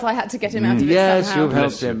just felt I had to get him out of it Yes, somehow. you've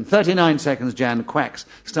helped him. 39 seconds, Jan. Quacks,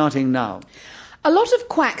 starting now. A lot of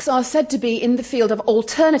quacks are said to be in the field of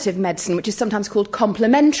alternative medicine, which is sometimes called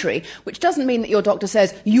complementary, which doesn't mean that your doctor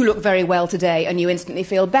says, you look very well today, and you instantly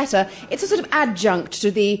feel better. It's a sort of adjunct to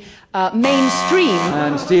the mainstream.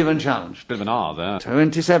 And Stephen, challenge. Bit of an R there.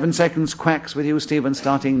 27 seconds, quacks with you, Stephen,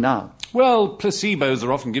 starting now. Well, placebos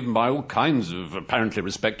are often given by all kinds of apparently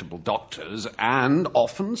respectable doctors and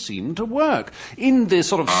often seem to work. In the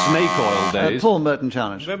sort of snake oil days... Paul Merton,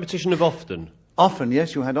 challenge. Repetition of often. Often,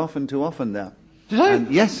 yes, you had often too often there. Did I?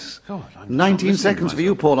 Yes. God, 19 seconds for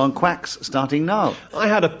you, Paul, on quacks, starting now. I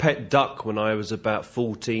had a pet duck when I was about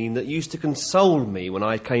 14 that used to console me when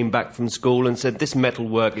I came back from school and said, this metal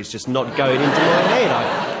work is just not going into my head.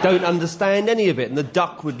 I don't understand any of it. And the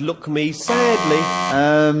duck would look me sadly.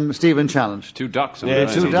 Stephen, challenge. 2 ducks. Yeah,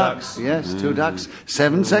 Two ducks, yes, 2 ducks.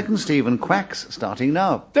 7 seconds, Stephen. Quacks, starting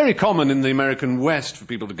now. Very common in the American West for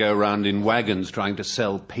people to go around in wagons trying to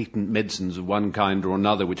sell patent medicines of one kind or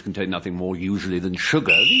another which contain nothing more usually than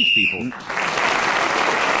sugar. These people...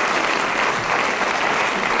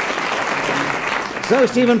 So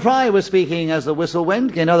Stephen Fry was speaking as the whistle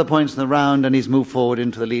went, gained other points in the round, and he's moved forward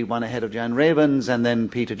into the lead, one ahead of Jan Ravens, and then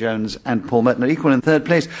Peter Jones and Paul Merton are equal in third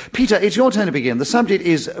place. Peter, it's your turn to begin. The subject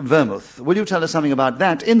is vermouth. Will you tell us something about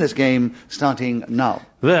that in this game, starting now?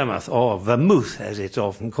 Vermouth, or vermouth as it's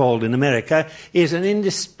often called in America, is an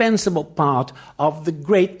indispensable part of the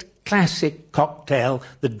great classic cocktail,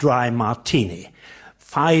 the dry martini.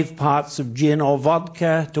 5 parts of gin or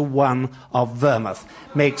vodka to 1 of vermouth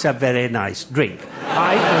makes a very nice drink.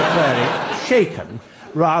 I prefer it shaken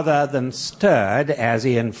rather than stirred, as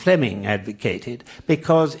Ian Fleming advocated,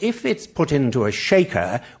 because if it's put into a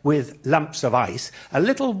shaker with lumps of ice, a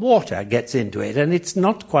little water gets into it and it's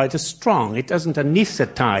not quite as strong. It doesn't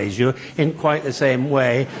anaesthetize you in quite the same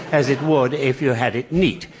way as it would if you had it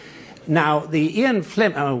neat. Now, the Ian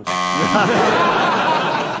Fleming...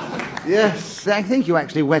 Yes, I think you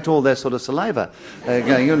actually wet all their sort of saliva.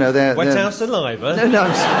 You know, Wet our saliva? No.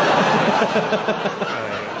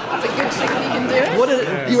 That's a good trick if you can do it. What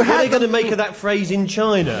are they going to make of that phrase in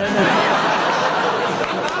China?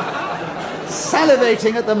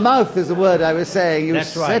 Salivating at the mouth is the word I was saying. You That's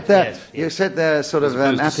said right, there, yes. You said there sort of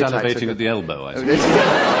As opposed to appetite. salivating at the elbow, I suppose.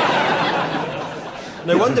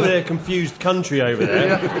 No wonder they're a confused country over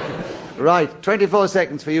there. Right, 24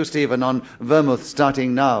 seconds for you, Stephen, on vermouth,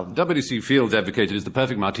 starting now. W.C. Fields advocated as the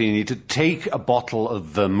perfect martini to take a bottle of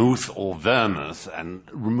vermouth or vermouth and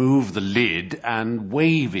remove the lid and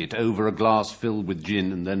wave it over a glass filled with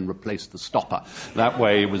gin and then replace the stopper. That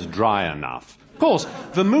way it was dry enough. Of course,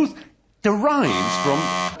 vermouth derives from...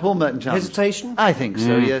 Paul Merton, challenge. Hesitation? I think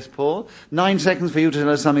so, yes, Paul. 9 seconds for you to tell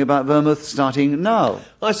us something about vermouth, starting now.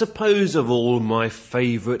 I suppose of all my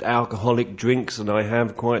favourite alcoholic drinks, and I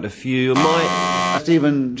have quite a few,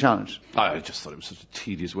 Stephen, challenge. I just thought it was such a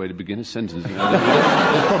tedious way to begin a sentence.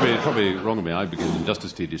 It's probably wrong of me. I begin just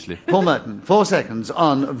as tediously. Paul Merton, 4 seconds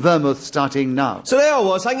on vermouth, starting now. So there I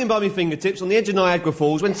was, hanging by my fingertips on the edge of Niagara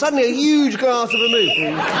Falls, when suddenly a huge glass of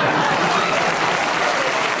vermouth...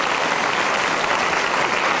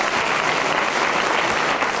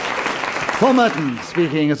 Paul Merton,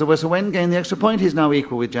 speaking as a whistle wind, gained the extra point. He's now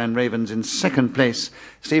equal with Jan Ravens in second place.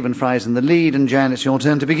 Stephen Fry's in the lead, and Jan, it's your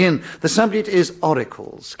turn to begin. The subject is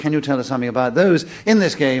oracles. Can you tell us something about those in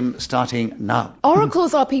this game, starting now?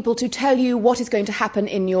 Oracles are people to tell you what is going to happen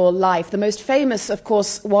in your life. The most famous, of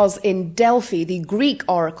course, was in Delphi, the Greek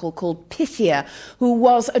oracle called Pythia, who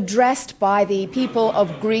was addressed by the people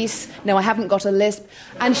of Greece. No, I haven't got a lisp.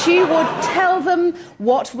 And she would tell them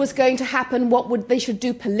what was going to happen, they should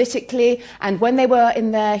do politically. And when they were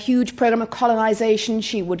in their huge program of colonization,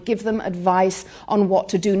 she would give them advice on what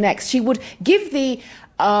to do next. She would give the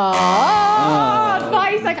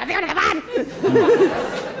advice. Like,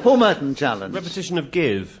 Paul Merton challenge. Repetition of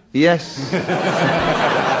give. Yes.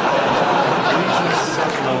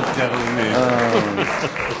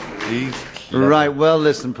 Right, well,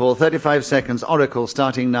 listen, Paul. 35 seconds. Oracle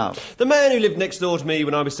starting now. The man who lived next door to me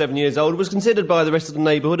when I was 7 years old was considered by the rest of the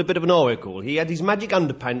neighbourhood a bit of an oracle. He had these magic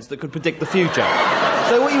underpants that could predict the future.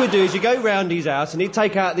 So what you would do is you go round his house and he'd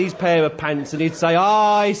take out these pair of pants and he'd say,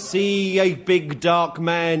 I see a big dark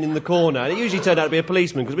man in the corner. And it usually turned out to be a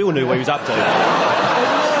policeman because we all knew what he was up to.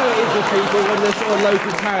 The people, when they're sort of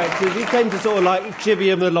local characters, you tend to sort of like chivvy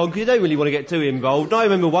them along because you don't really want to get too involved. And I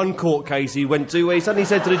remember one court case he went to where he suddenly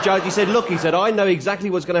said to the judge, he said, look, he said, I know exactly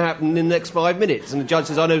what's going to happen in the next 5 minutes. And the judge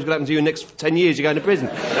says, I know what's going to happen to you in the next 10 years, you're going to prison.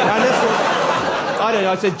 And that's what... I don't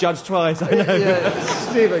know, I said judge twice, I know. Yeah.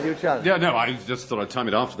 Stephen, you challenge. Yeah, no, I just thought I'd time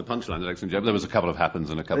it after the punchline, excellent job. There was a couple of happens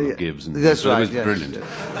and a couple of gives. And that's right, it was yes. brilliant.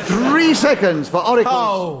 3 seconds for oracles.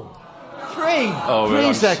 Oh. 3. Oh, 3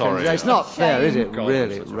 I'm seconds. sorry. It's not fair, is it? God,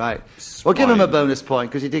 really? Right. Well, give him a bonus point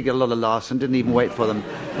because he did get a lot of laughs and didn't even wait for them.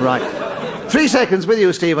 Right. 3 seconds with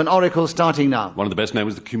you, Stephen. Oracle starting now. One of the best known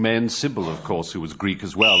was the Cumaean Sibyl, of course, who was Greek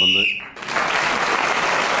as well. And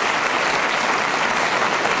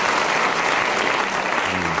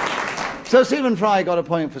So Stephen Fry got a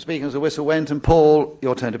point for speaking as a whistle went, and Paul,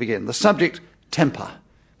 your turn to begin. The subject, temper.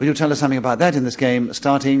 Will you tell us something about that in this game,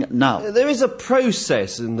 starting now? There is a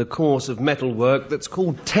process in the course of metalwork that's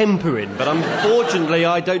called tempering, but unfortunately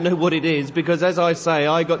I don't know what it is because, as I say,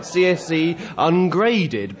 I got CSE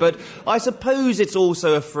ungraded. But I suppose it's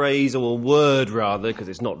also a phrase, or a word rather, because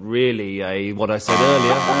it's not really what I said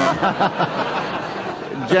earlier.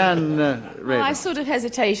 Jan Raven. I sort of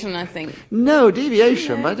hesitation, I think. No,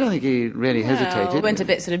 deviation, but I don't think he really hesitated. It went a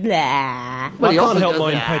bit sort of blah. Well, I can't help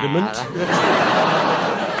my impediment.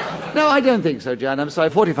 No, I don't think so, Jan. I'm sorry.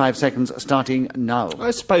 45 seconds starting now.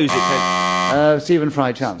 I suppose it can... Stephen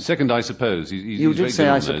Fry chance. Second, I suppose. You did say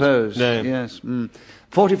I suppose. No. Yes.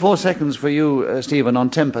 44 seconds for you, Stephen, on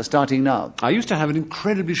temper, starting now. I used to have an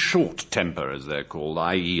incredibly short temper, as they're called,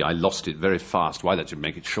 i.e. I lost it very fast. Why that should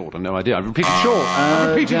make it short, I've no idea. I repeated short. I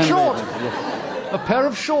repeated short. Yes. A pair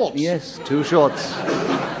of shorts. Yes, 2 shorts.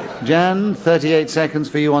 Jan, 38 seconds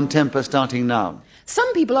for you on temper, starting now.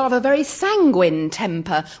 Some people are of a very sanguine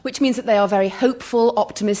temper, which means that they are very hopeful,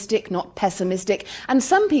 optimistic, not pessimistic, and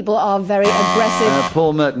some people are very aggressive.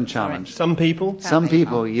 Paul Merton challenge. Some people? Some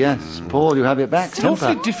people, yes. Paul, you have it back. It's an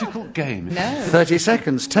awfully difficult game. No. 30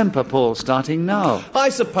 seconds. Temper, Paul, starting now. I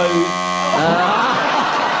suppose...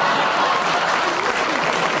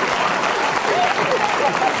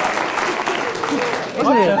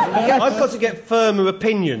 I've got to get firmer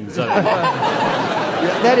opinions.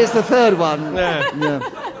 That is the third one. Yeah.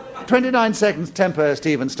 29 seconds, temper,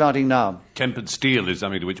 Stephen, starting now. Tempered steel is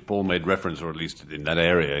something to which Paul made reference, or at least in that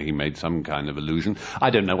area he made some kind of allusion. I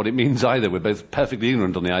don't know what it means either. We're both perfectly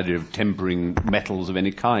ignorant on the idea of tempering metals of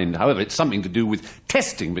any kind. However, it's something to do with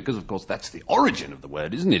testing, because, of course, that's the origin of the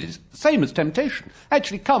word, isn't it? It's the same as temptation.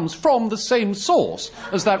 Actually comes from the same source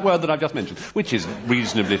as that word that I've just mentioned, which is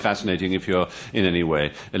reasonably fascinating if you're in any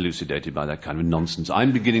way elucidated by that kind of nonsense.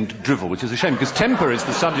 I'm beginning to drivel, which is a shame, because temper is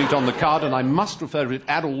the subject on the card, and I must refer to it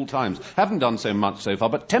at all times. Haven't done so much so far,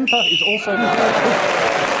 but temper is also...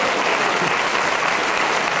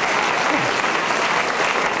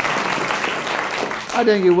 I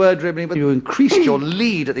don't you word dribbling, but you increased your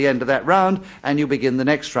lead at the end of that round, and you begin the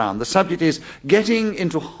next round. The subject is getting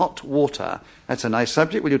into hot water. That's a nice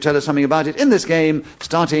subject. Will you tell us something about it in this game,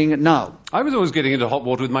 starting now? I was always getting into hot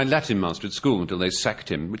water with my Latin master at school until they sacked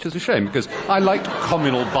him, which is a shame, because I liked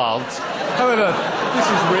communal baths. However, this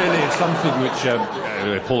is really something which...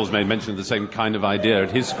 Paul's made mention of the same kind of idea at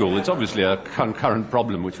his school. It's obviously a concurrent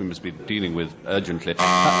problem which we must be dealing with urgently.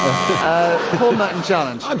 Paul Merton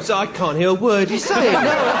challenge. I'm sorry, I can't hear a word you're saying.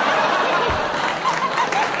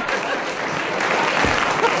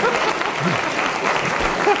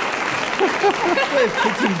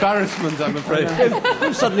 It's embarrassment, I'm afraid.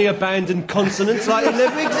 We've suddenly abandoned consonants like they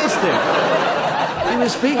never existed. He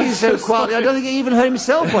was speaking so quietly, I don't think he even heard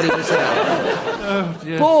himself what he was saying. Oh,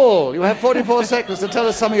 dear. Paul, you have 44 seconds to tell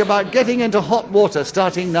us something about getting into hot water,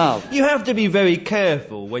 starting now. You have to be very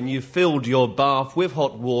careful when you've filled your bath with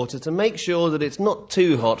hot water to make sure that it's not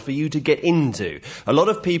too hot for you to get into. A lot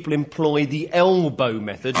of people employ the elbow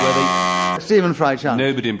method where they... Stephen Fry challenge.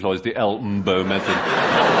 Nobody employs the elbow method.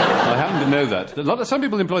 I happen to know that. Some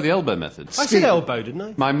people employ the elbow method. I said elbow, didn't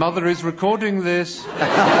I? My mother is recording this.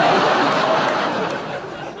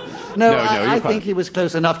 No, I think he was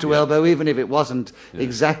close enough to elbow, even if it wasn't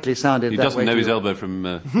exactly sounded He that way. doesn't know to his you. elbow from...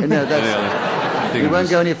 No, that's... We won't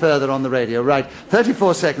go any further on the radio. Right,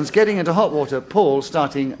 34 seconds, getting into hot water. Paul,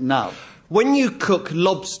 starting now. When you cook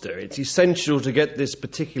lobster, it's essential to get this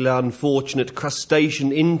particular unfortunate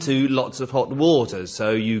crustacean into lots of hot water,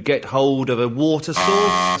 so you get hold of a water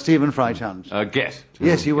source. Stephen Fry challenge. Get.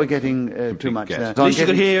 Yes, you were getting too much there. At least you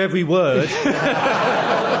could hear every word.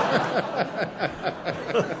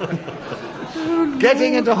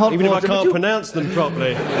 Getting into hot Even water. if I can't pronounce them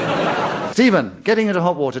properly. Stephen, getting into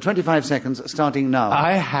hot water, 25 seconds, starting now.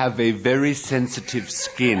 I have a very sensitive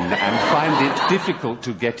skin and find it difficult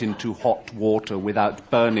to get into hot water without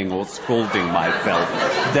burning or scalding myself.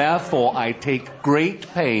 Therefore, I take great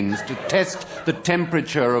pains to test the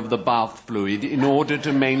temperature of the bath fluid in order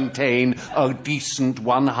to maintain a decent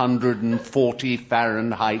 140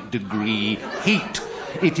 Fahrenheit degree heat.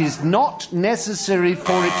 It is not necessary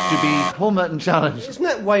for it to be... Paul Merton challenge. Isn't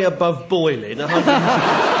that way above boiling? 100...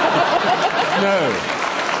 No.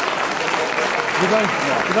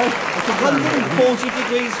 140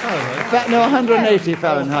 degrees Fahrenheit? No, 180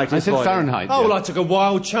 Fahrenheit. I said boiling. Fahrenheit. Oh, well, I took a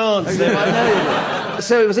wild chance there. I know you did.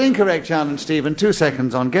 So it was an incorrect challenge, Stephen. 2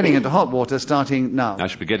 seconds on getting into hot water, starting now. I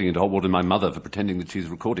should be getting into hot water with my mother for pretending that she's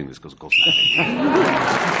recording this, because of course...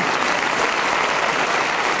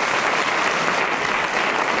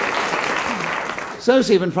 So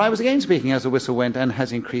Stephen Fry was again speaking as the whistle went and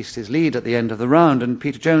has increased his lead at the end of the round. And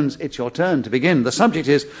Peter Jones, it's your turn to begin. The subject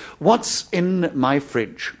is, what's in my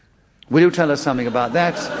fridge? Will you tell us something about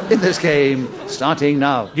that in this game, starting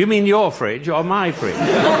now? Do you mean your fridge or my fridge?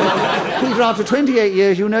 Peter, after 28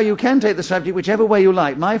 years, you know you can take the subject whichever way you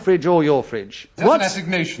like, my fridge or your fridge. That's an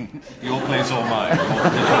assignation. Your place or mine.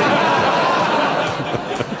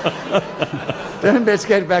 Let's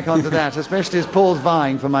get back onto that, especially as Paul's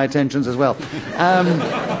vying for my attentions as well. Vying?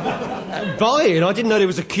 I didn't know there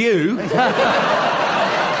was a queue.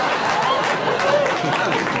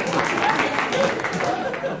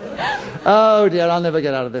 Oh dear, I'll never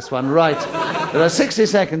get out of this one. Right. There are 60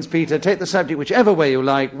 seconds, Peter. Take the subject whichever way you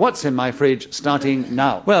like. What's in my fridge, starting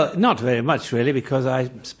now? Well, not very much, really, because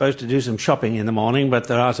I'm supposed to do some shopping in the morning, but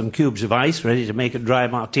there are some cubes of ice ready to make a dry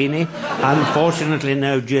martini. Unfortunately,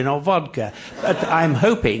 no gin or vodka. But I'm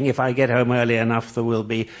hoping, if I get home early enough, there will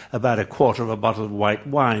be about a quarter of a bottle of white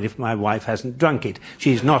wine if my wife hasn't drunk it.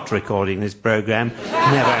 She's not recording this programme,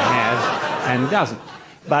 never has, and doesn't.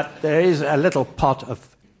 But there is a little pot of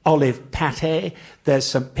olive pate, there's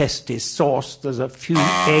some pestis sauce, there's a few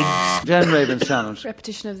eggs. Jan Raven's challenge.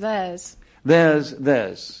 Repetition of theirs.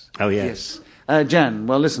 Theirs. Oh, yes. Jan,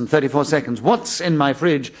 well, listen, 34 seconds. What's in my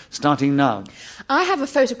fridge, starting now? I have a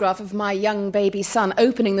photograph of my young baby son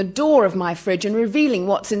opening the door of my fridge and revealing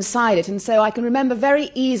what's inside it, and so I can remember very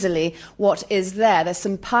easily what is there. There's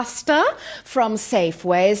some pasta from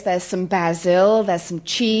Safeways, there's some basil, there's some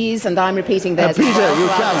cheese, and I'm repeating theirs. Peter, you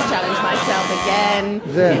challenge myself again.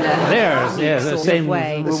 There's the same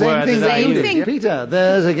way. The same thing that you did. Peter,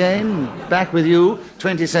 there's again. Back with you.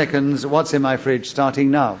 20 seconds. What's in my fridge,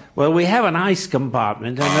 starting now? Well, we have an ice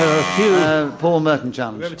compartment, and there are a few... Paul Merton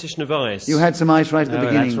challenge. Repetition of ice. You had some ice right at the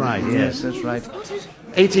beginning. That's right, yes. That's right.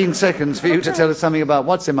 18 seconds for you to tell us something about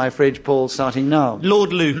what's in my fridge, Paul, starting now.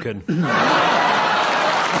 Lord Lucan.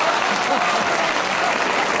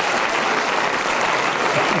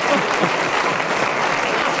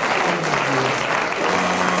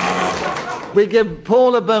 We give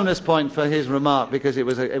Paul a bonus point for his remark because it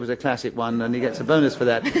was a classic one, and he gets a bonus for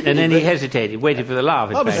that. And then he hesitated, waited for the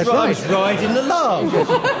laugh. I was riding the laugh.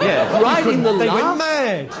 Yeah. Riding the They laugh? went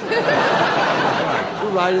mad.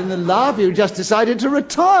 Riding the laugh? You just decided to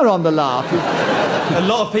retire on the laugh. A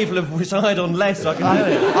lot of people have retired on less, I can tell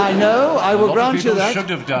you. I know, I will grant you that. should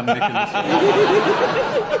have done, Nicholas.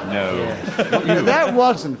 No. That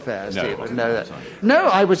wasn't fair, Stephen. No,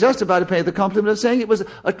 I was just about to pay the compliment of saying it was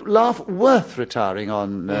a laugh worth retiring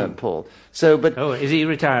on, Paul. So, but... Oh, is he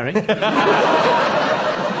retiring?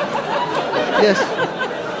 Yes.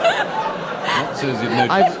 That says you've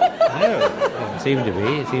noticed. It seems to be.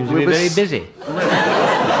 It seems to be very busy.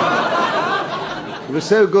 It was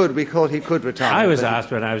so good we thought he could retire. I was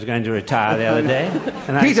asked when I was going to retire the other day,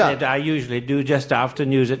 and I said I usually do just after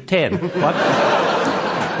news at 10. What?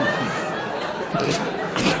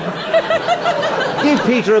 Give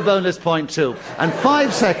Peter a bonus point too. And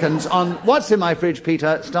 5 seconds on What's in My Fridge,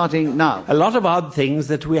 Peter, starting now. A lot of odd things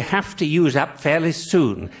that we have to use up fairly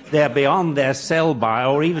soon. They're beyond their sell-by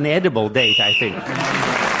or even edible date, I think.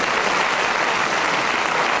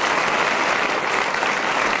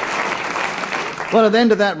 Well, at the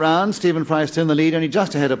end of that round, Stephen Fry is still in the lead, only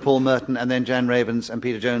just ahead of Paul Merton and then Jan Ravens and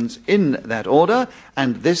Peter Jones in that order.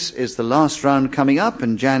 And this is the last round coming up.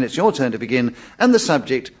 And Jan, it's your turn to begin. And the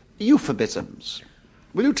subject, euphemisms.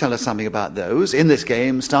 Will you tell us something about those in this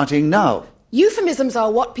game, starting now? Euphemisms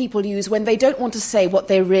are what people use when they don't want to say what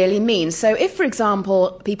they really mean. So if, for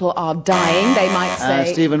example, people are dying, they might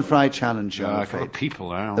say... Stephen Fry challenge you, I'm afraid. People,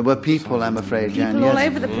 there were people, I'm afraid, Jan. People all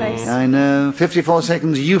over the place. I know. 54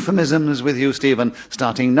 seconds, euphemisms with you, Stephen,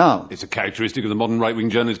 starting now. It's a characteristic of the modern right-wing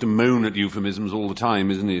journalist to moan at euphemisms all the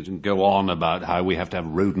time, isn't it? And go on about how we have to have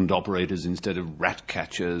rodent operators instead of rat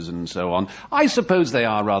catchers and so on. I suppose they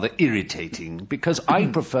are rather irritating, because I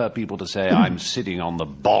prefer people to say I'm sitting on the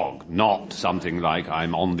bog, not something like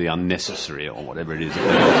I'm on the unnecessary or whatever it is.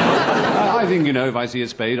 I think, if I see a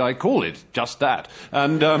spade, I call it just that.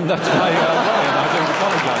 And that's my way, and I don't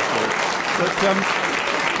apologise for it. But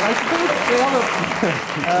I suppose the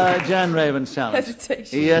other... Jan Ravens challenge.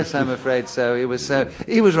 Hesitation. Yes, I'm afraid so. He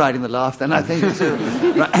was riding the laugh then, I think.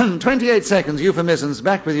 28 seconds, euphemisms.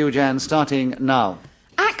 Back with you, Jan, starting now.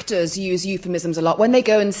 Actors use euphemisms a lot. When they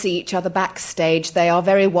go and see each other backstage, they are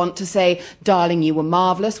very wont to say, darling, you were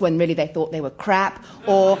marvellous, when really they thought they were crap.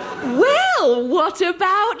 Or, well, what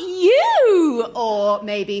about you? Or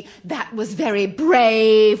maybe, that was very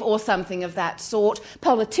brave, or something of that sort.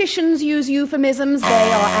 Politicians use euphemisms. They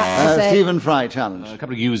are apt to say... Stephen Fry challenge. A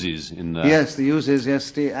couple of uses in there. Yes, the uses,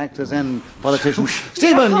 yes, the actors and politicians.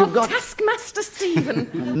 Stephen, you've got... Taskmaster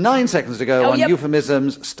Stephen. 9 seconds to go on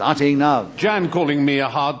euphemisms, starting now. Jan calling me a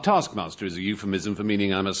hard taskmaster is a euphemism for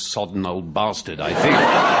meaning I'm a sodden old bastard, I think.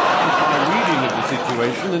 My reading of the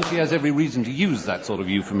situation, and she has every reason to use that sort of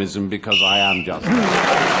euphemism because I am just...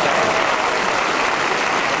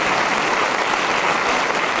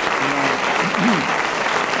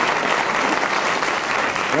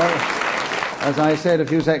 Well, as I said a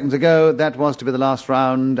few seconds ago, that was to be the last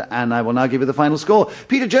round, and I will now give you the final score.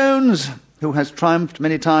 Peter Jones, who has triumphed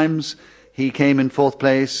many times... He came in 4th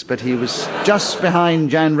place, but he was just behind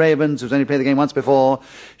Jan Ravens, who's only played the game once before.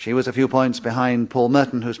 She was a few points behind Paul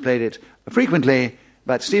Merton, who's played it frequently.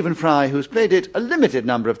 But Stephen Fry, who's played it a limited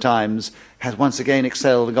number of times, has once again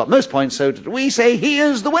excelled and got most points. So we say he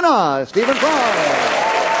is the winner, Stephen Fry.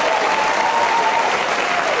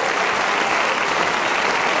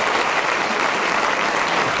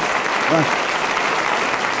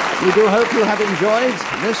 We do hope you have enjoyed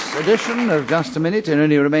this edition of Just a Minute. It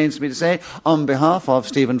only remains for me to say, on behalf of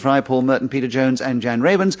Stephen Fry, Paul Merton, Peter Jones and Jan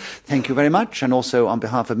Ravens, thank you very much. And also on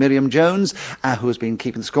behalf of Miriam Jones, who has been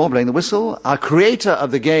keeping the score, blowing the whistle, our creator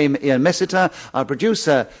of the game, Ian Messiter, our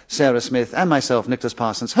producer, Sarah Smith, and myself, Nicholas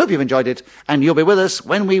Parsons. Hope you've enjoyed it, and you'll be with us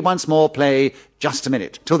when we once more play Just a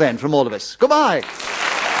Minute. Till then, from all of us, goodbye.